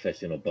is a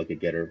professional bucket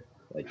getter.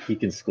 Like he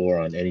can score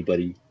on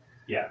anybody.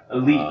 Yeah, Uh,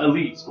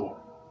 elite score.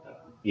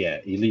 yeah,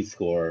 elite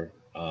scorer.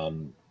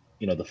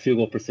 The field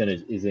goal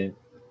percentage isn't,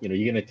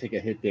 you're gonna take a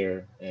hit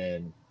there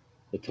and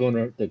the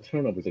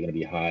turnovers are gonna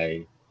be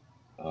high.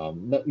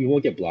 You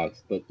won't get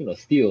blocks, but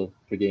steal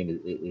per game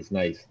is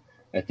nice.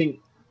 I think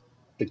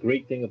the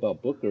great thing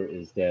about Booker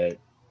is that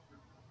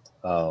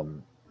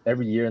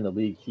every year in the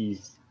league,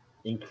 he's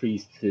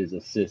increased his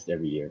assist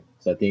every year.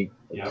 So I think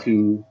like Yep.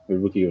 two, the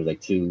rookie year was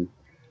like two,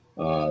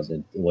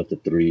 then it went to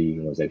three,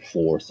 it was like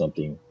four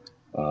something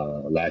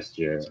last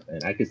year.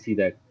 And I could see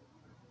that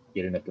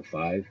getting up to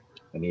five.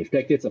 I mean, if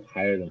that gets up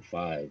higher than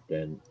five,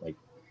 then like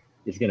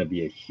it's gonna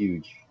be a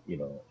huge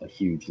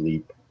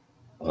leap.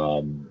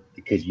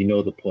 Because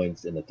the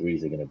points and the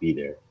threes are gonna be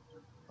there.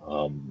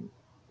 Um,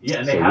 Yeah,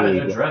 and so really,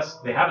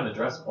 they haven't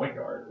addressed point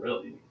guard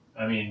really.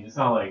 I mean, it's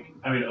not like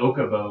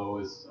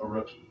Okabo is a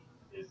rookie.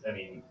 I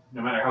mean,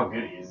 no matter how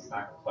good he is, he's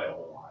not going to play a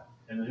whole lot.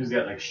 And then who's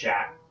got like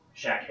Shaq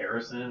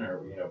Harrison,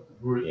 or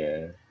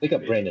yeah, they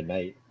got it, Brandon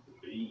Knight.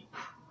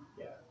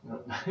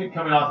 yeah,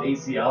 coming off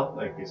ACL,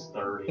 like his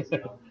third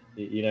ACL.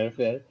 You know what I'm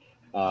saying?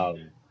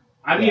 Um,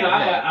 I mean, yeah, no,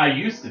 I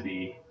used to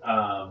be,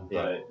 yeah.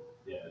 but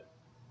yeah,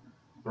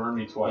 burned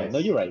me Yeah, no,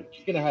 twice. you're right.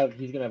 He's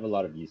gonna have a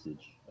lot of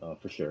usage,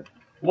 for sure.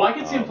 Well, I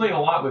can see him playing Um,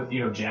 a lot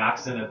with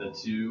Jackson at the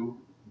two,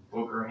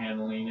 Booker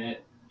handling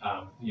it.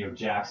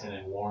 Jackson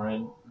and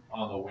Warren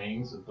on the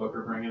wings, with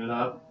Booker bringing it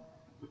up,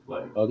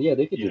 like oh yeah,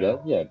 they could you do know,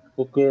 that. Yeah,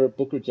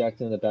 Booker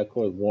Jackson in the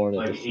backcourt, Warren at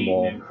like the Aiton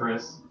small. and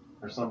Chris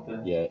or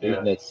something. Yeah, Yeah,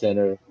 Aiton at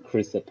center,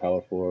 Chris at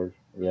power forward.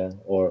 Yeah,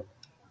 or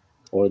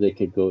they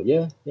could go.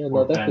 Yeah, yeah, no,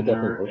 or that could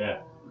definitely Bender. work.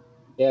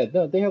 Yeah, Yeah,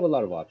 no, they have a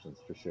lot of options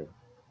for sure.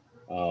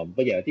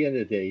 But yeah, at the end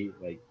of the day,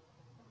 like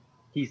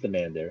he's the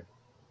man there.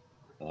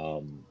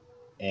 Um,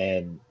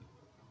 and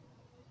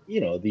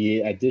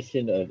the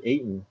addition of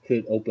Aiton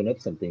could open up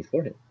some things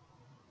for him,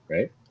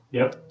 right?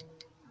 yep,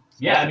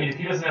 yeah. I mean, Especially. if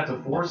he doesn't have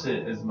to force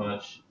it as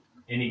much,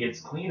 and he gets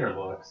cleaner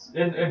looks,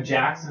 and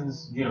Jackson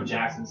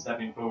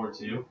stepping forward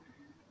too.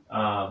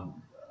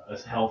 Um, a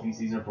healthy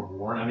season from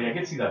Warren. I mean, I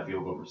could see that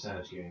field goal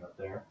percentage getting up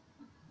there.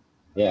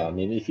 Yeah, I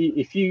mean, if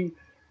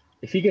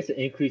he gets an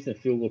increase in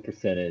field goal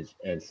percentage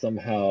and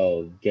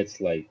somehow gets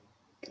like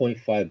point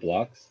 0.5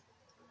 blocks,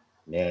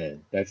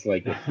 man, that's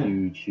like a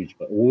huge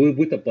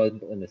with a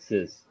bump and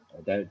assist.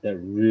 That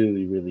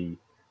really really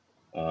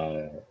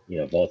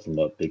vaults him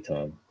up big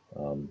time.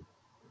 Um,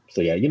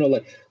 so yeah,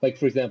 like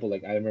for example,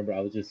 like I remember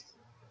I was just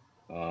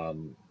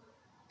um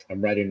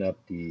I'm writing up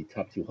the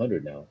top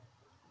 200 now,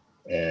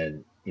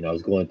 and I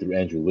was going through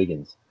Andrew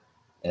Wiggins,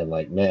 and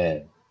like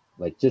man,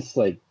 like just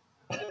like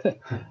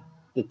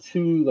the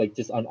two like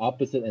just on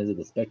opposite ends of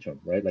the spectrum,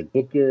 right? Like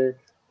Booker,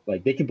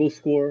 like they can both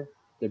score.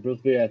 They're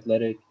both very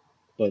athletic,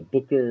 but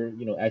Booker,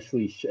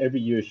 actually every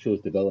year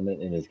shows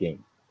development in his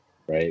game,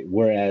 right?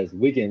 Whereas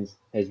Wiggins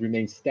has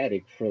remained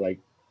static for like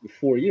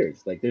 4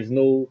 years. Like there's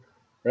no,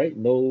 right,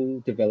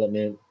 no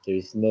development.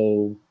 There's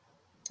no,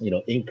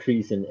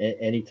 increase in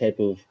any type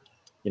of,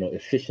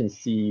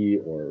 efficiency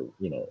or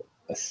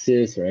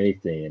assists or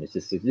anything. And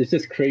it's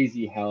just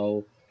crazy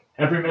how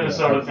Every how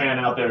Minnesota fan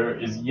out there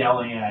is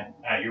yelling at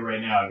you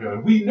right now,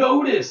 going, "We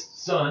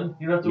noticed, son.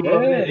 You don't have to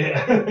rub it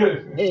yeah.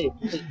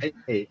 in."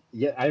 Hey,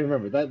 yeah, I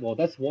remember that. Well,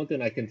 that's one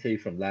thing I can tell you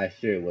from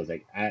last year was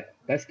like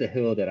that's the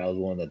hill that I was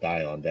willing to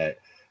die on. That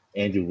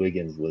Andrew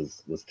Wiggins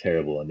was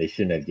terrible, and they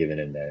shouldn't have given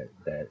him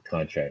that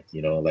contract.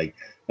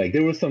 Like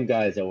there were some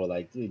guys that were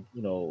like, dude,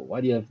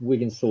 why do you have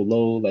Wiggins so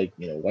low? Like,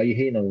 why are you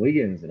hating on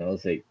Wiggins? And I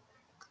was like,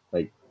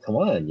 come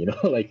on,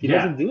 like he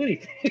Yeah, doesn't do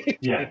anything.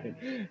 yeah.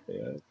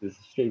 Yeah, it's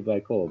a straight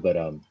black hole. But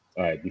all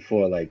right,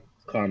 before like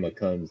karma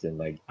comes and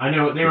like, I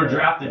know they were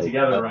drafted like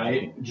together, bite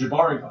right? me.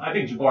 I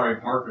think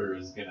Jabari Parker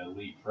is gonna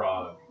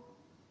leapfrog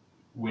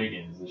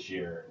Wiggins this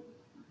year.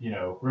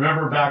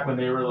 remember back when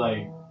they were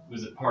like,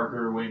 was it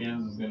Parker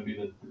Wiggins was going to be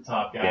the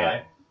top guy?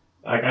 Yeah.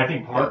 Like I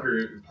think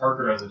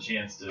Parker has a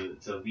chance to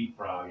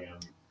leapfrog him,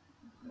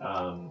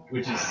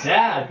 which is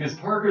sad because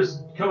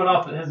Parker's coming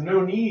off that has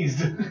no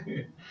knees,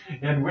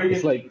 and Wiggins.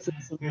 It's like,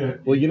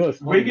 well, it's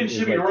funny. Wiggins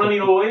should be running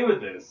away with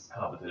this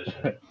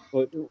competition.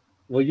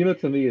 well,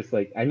 to me, it's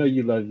like I know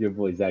you love your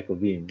boy Zach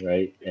LaVine,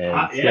 right? And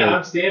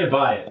I'm standing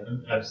by it.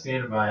 I'm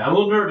standing by it. I'm a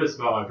little nervous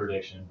about my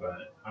prediction,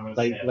 but I'm gonna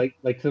stand.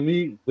 Like to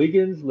me,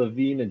 Wiggins,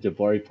 LaVine, and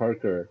Jabari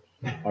Parker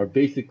are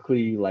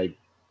basically like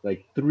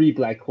three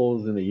black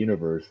holes in the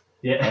universe.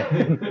 Yeah.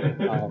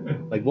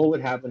 And, like what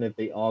would happen if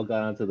they all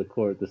got onto the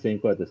court, the same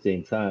court at the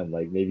same time?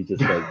 Like maybe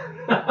just like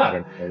I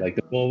don't know, like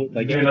the moment,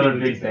 like everything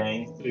would just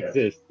like cease to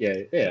exist.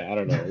 Yeah, I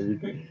don't know.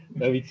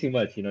 That'd be too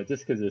much,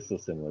 just because they're so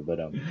similar. But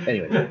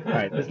anyway, all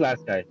right, this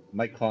last guy,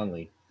 Mike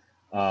Conley.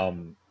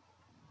 Um,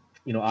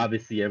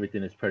 obviously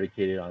everything is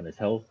predicated on his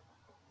health.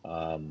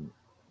 Um,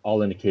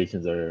 all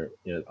indications are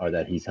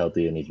that he's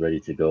healthy and he's ready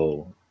to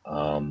go.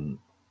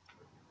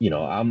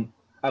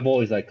 I've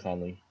always liked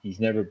Conley. He's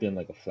never been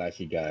like a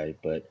flashy guy,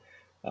 but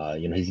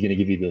he's gonna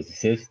give you those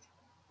assists.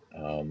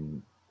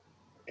 Um,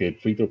 Good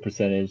free throw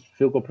percentage,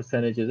 field goal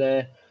percentage is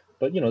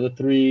but the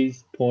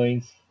threes,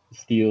 points,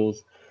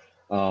 steals.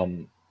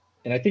 Um,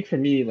 and I think for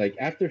me, like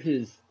after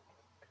his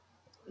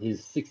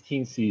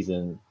 16th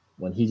season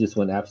when he just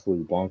went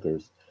absolutely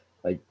bonkers,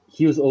 like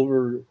he was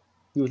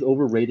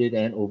overrated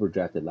and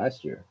overdrafted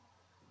last year.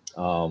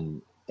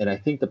 And I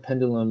think the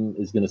pendulum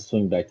is going to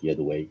swing back the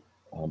other way.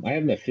 I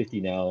have him at 50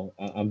 now.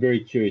 I'm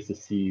very curious to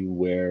see uh,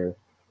 where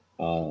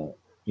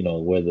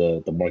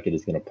the market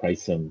is going to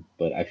price him.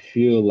 But I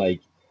feel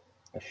like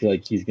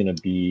he's going to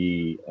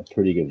be a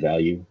pretty good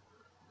value.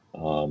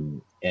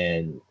 And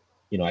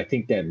I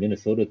think that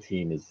Minnesota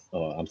team is.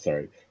 Oh, I'm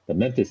sorry, the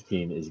Memphis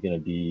team is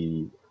going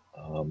to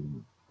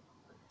um,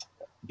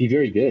 be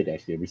very good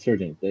actually,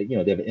 resurgent. They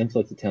have an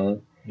influx of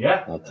talent.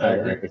 Yeah, I Kyle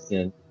agree.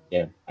 Anderson.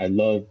 Yeah, I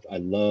love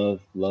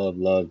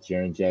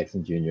Jaren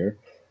Jackson Jr.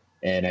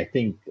 And I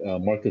think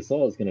Marcus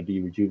Gasol is going to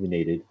be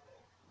rejuvenated.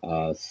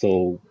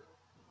 So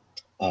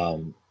it's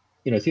going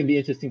to be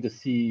interesting to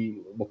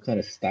see what kind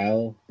of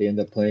style they end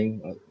up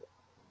playing.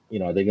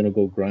 Are they going to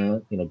go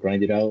grind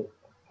it out?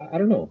 I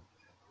don't know.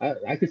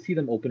 I could see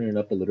them opening it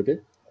up a little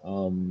bit.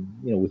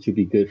 Which would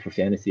be good for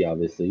fantasy,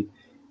 obviously.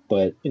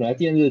 But at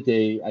the end of the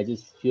day, I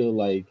just feel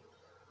like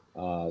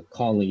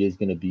Conley is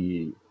going to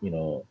be,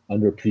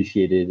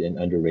 underappreciated and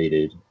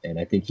underrated, and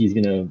I think he's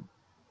going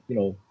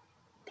to,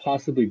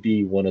 possibly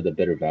be one of the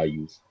better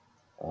values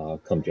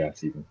come draft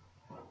season.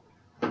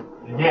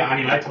 Yeah, I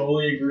mean, I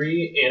totally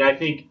agree, and I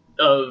think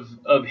of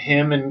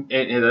him and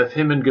of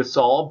him and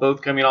Gasol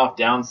both coming off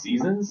down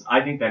seasons. I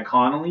think that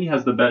Connolly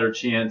has the better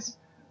chance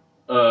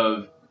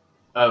of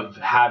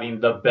having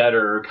the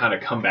better kind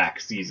of comeback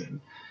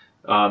season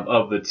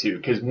of the two.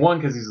 Because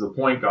he's the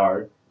point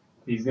guard,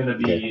 he's going to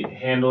be Okay.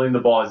 handling the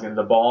ball. He's going to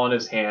have the ball in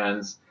his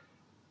hands.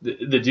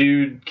 The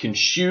dude can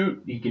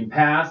shoot, he can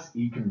pass,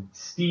 he can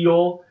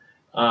steal.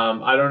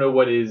 I don't know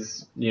what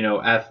is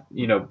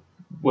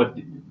what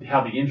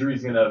how the injury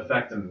is going to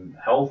affect him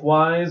health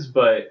wise,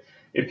 but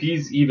if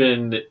he's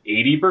even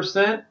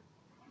 80%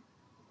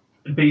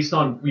 based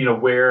on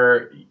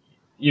where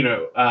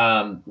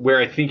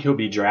I think he'll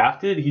be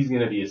drafted, he's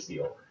going to be a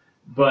steal.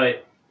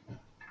 But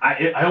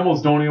I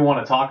almost don't even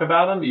want to talk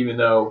about him, even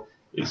though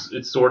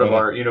it's sort of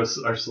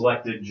our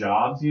selected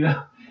jobs.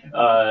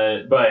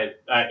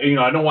 But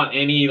I don't want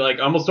I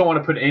almost don't want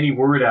to put any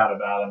word out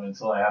about him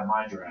until I have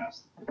my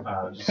drafts,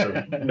 just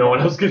so no one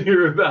else can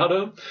hear about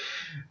him.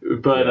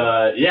 But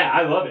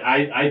I love it.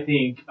 I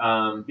think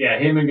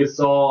him and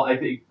Gasol. I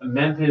think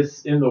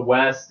Memphis in the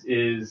West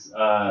is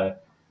going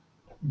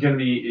to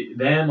be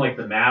them like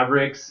the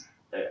Mavericks.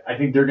 I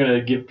think they're going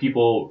to give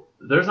people.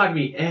 There's not going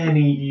to be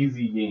any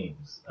easy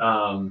games.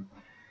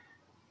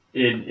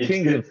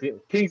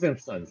 Kings and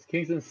Suns.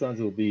 Kings and Suns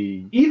will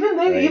be even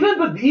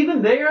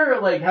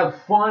they're like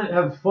have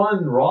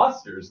fun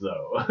rosters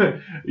though.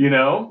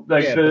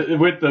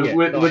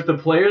 With the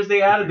players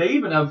they added,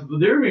 they're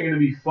going to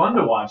be fun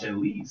to watch at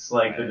least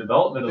the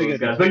development of those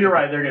guys. But you're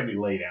right, they're going to be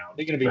laid down.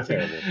 They're going to be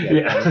terrible.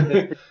 That's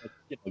pretty much,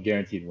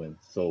 guaranteed wins.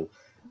 So,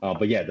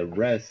 but yeah, the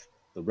rest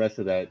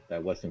of that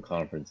Western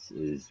Conference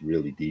is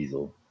really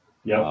diesel.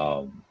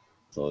 Yep.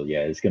 So yeah,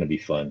 it's going to be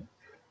fun.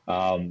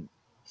 Um,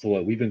 so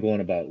what we've been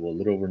going about a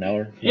little over an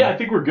hour Yeah, now. I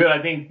think we're good.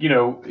 I think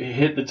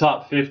hit the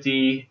top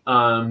 50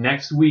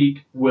 next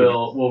week.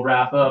 We'll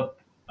wrap up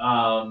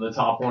the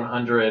top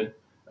 100.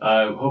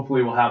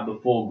 Hopefully, we'll have the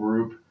full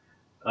group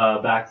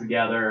back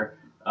together.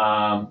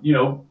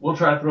 We'll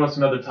try to throw out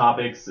some other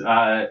topics.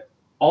 So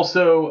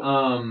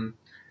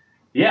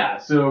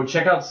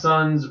check out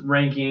Sun's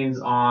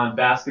rankings on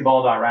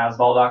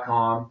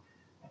basketball.razzball.com.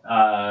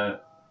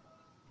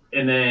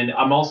 And then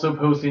I'm also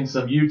posting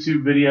some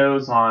YouTube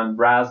videos on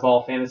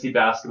Razzball Fantasy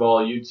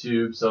Basketball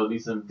YouTube. So there'll be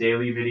some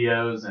daily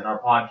videos and our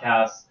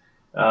podcasts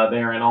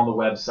there and on the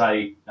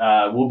website.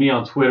 We'll be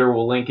on Twitter.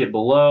 We'll link it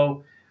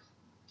below.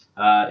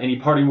 Any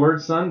parting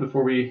words, son,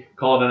 before we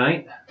call it a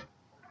night?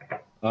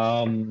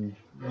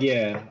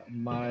 Yeah,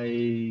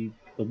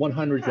 the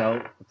 100's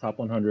out, the top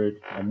 100.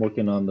 I'm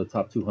working on the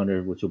top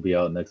 200, which will be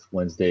out next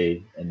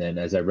Wednesday. And then,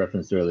 as I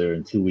referenced earlier,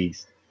 in 2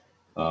 weeks,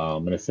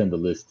 I'm gonna send the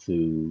list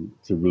to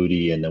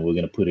Rudy, and then we're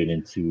gonna put it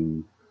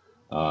into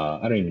I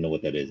don't even know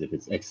what that is, if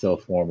it's Excel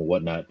form or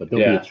whatnot, but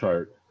there'll be a Yeah.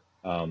 chart.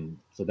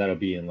 So that'll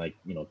be in like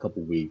a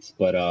couple weeks.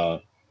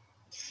 But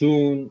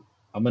soon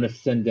I'm gonna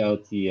send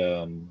out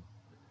the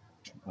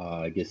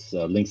I guess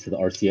links to the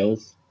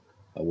RCLs.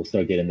 We'll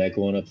start getting that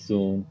going up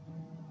soon.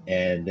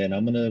 And then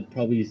I'm gonna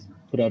probably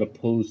put out a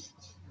post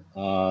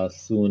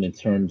soon in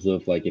terms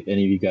of like if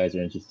any of you guys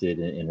are interested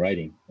in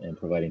writing and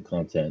providing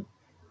content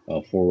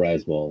for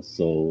Razzball.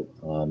 So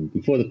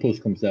before the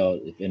post comes out,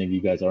 if any of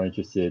you guys are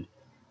interested,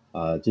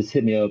 just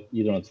hit me up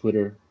either on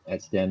Twitter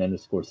at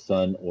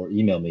Stan_Son or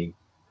email me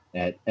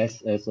at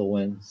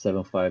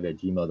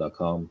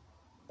sson75@gmail.com.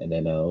 And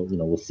then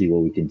we'll see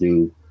what we can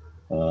do.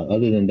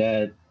 Other than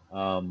that,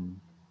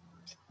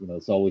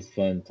 it's always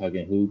fun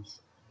talking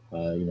hoops.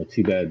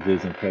 Too bad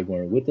Viz and Craig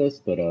weren't with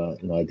us, but I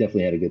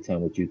definitely had a good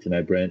time with you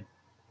tonight, Brent.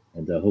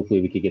 And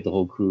hopefully we could get the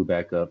whole crew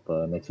back up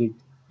next week.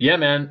 Yeah,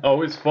 man,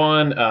 always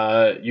fun.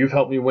 You've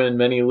helped me win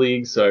many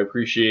leagues, so I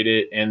appreciate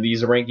it. And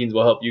these rankings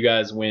will help you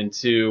guys win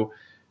too.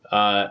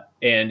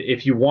 And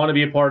if you want to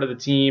be a part of the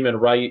team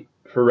and write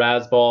for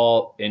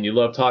Razzball and you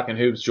love talking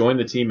hoops, join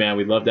the team, man.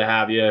 We'd love to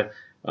have you.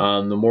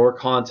 The more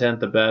content,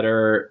 the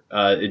better.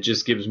 It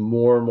just gives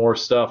more and more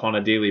stuff on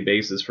a daily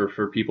basis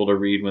for people to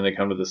read when they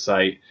come to the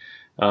site.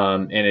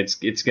 And it's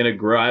going to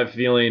grow. I'm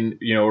feeling,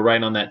 we're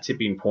right on that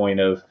tipping point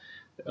of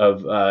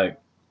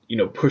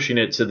pushing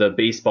it to the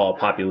baseball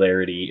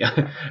popularity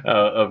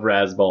of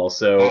Razzball.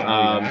 So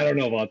I don't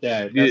know about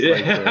that. That's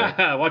like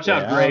watch out, yeah,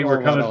 I don't Gray. know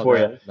We're about coming all for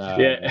you. that. Nah,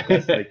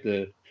 that's Yeah. like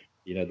the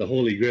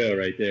holy grail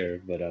right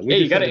there. But we're Hey, you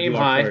just got trying to to aim do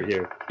our high. part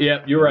here.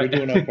 Yep, you're Yeah, right. we're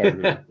doing our part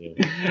here. All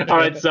Yeah.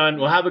 right, son.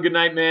 Well, have a good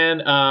night,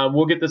 man.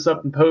 We'll get this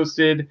up and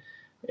posted.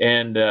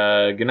 And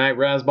good night,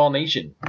 Razzball Nation.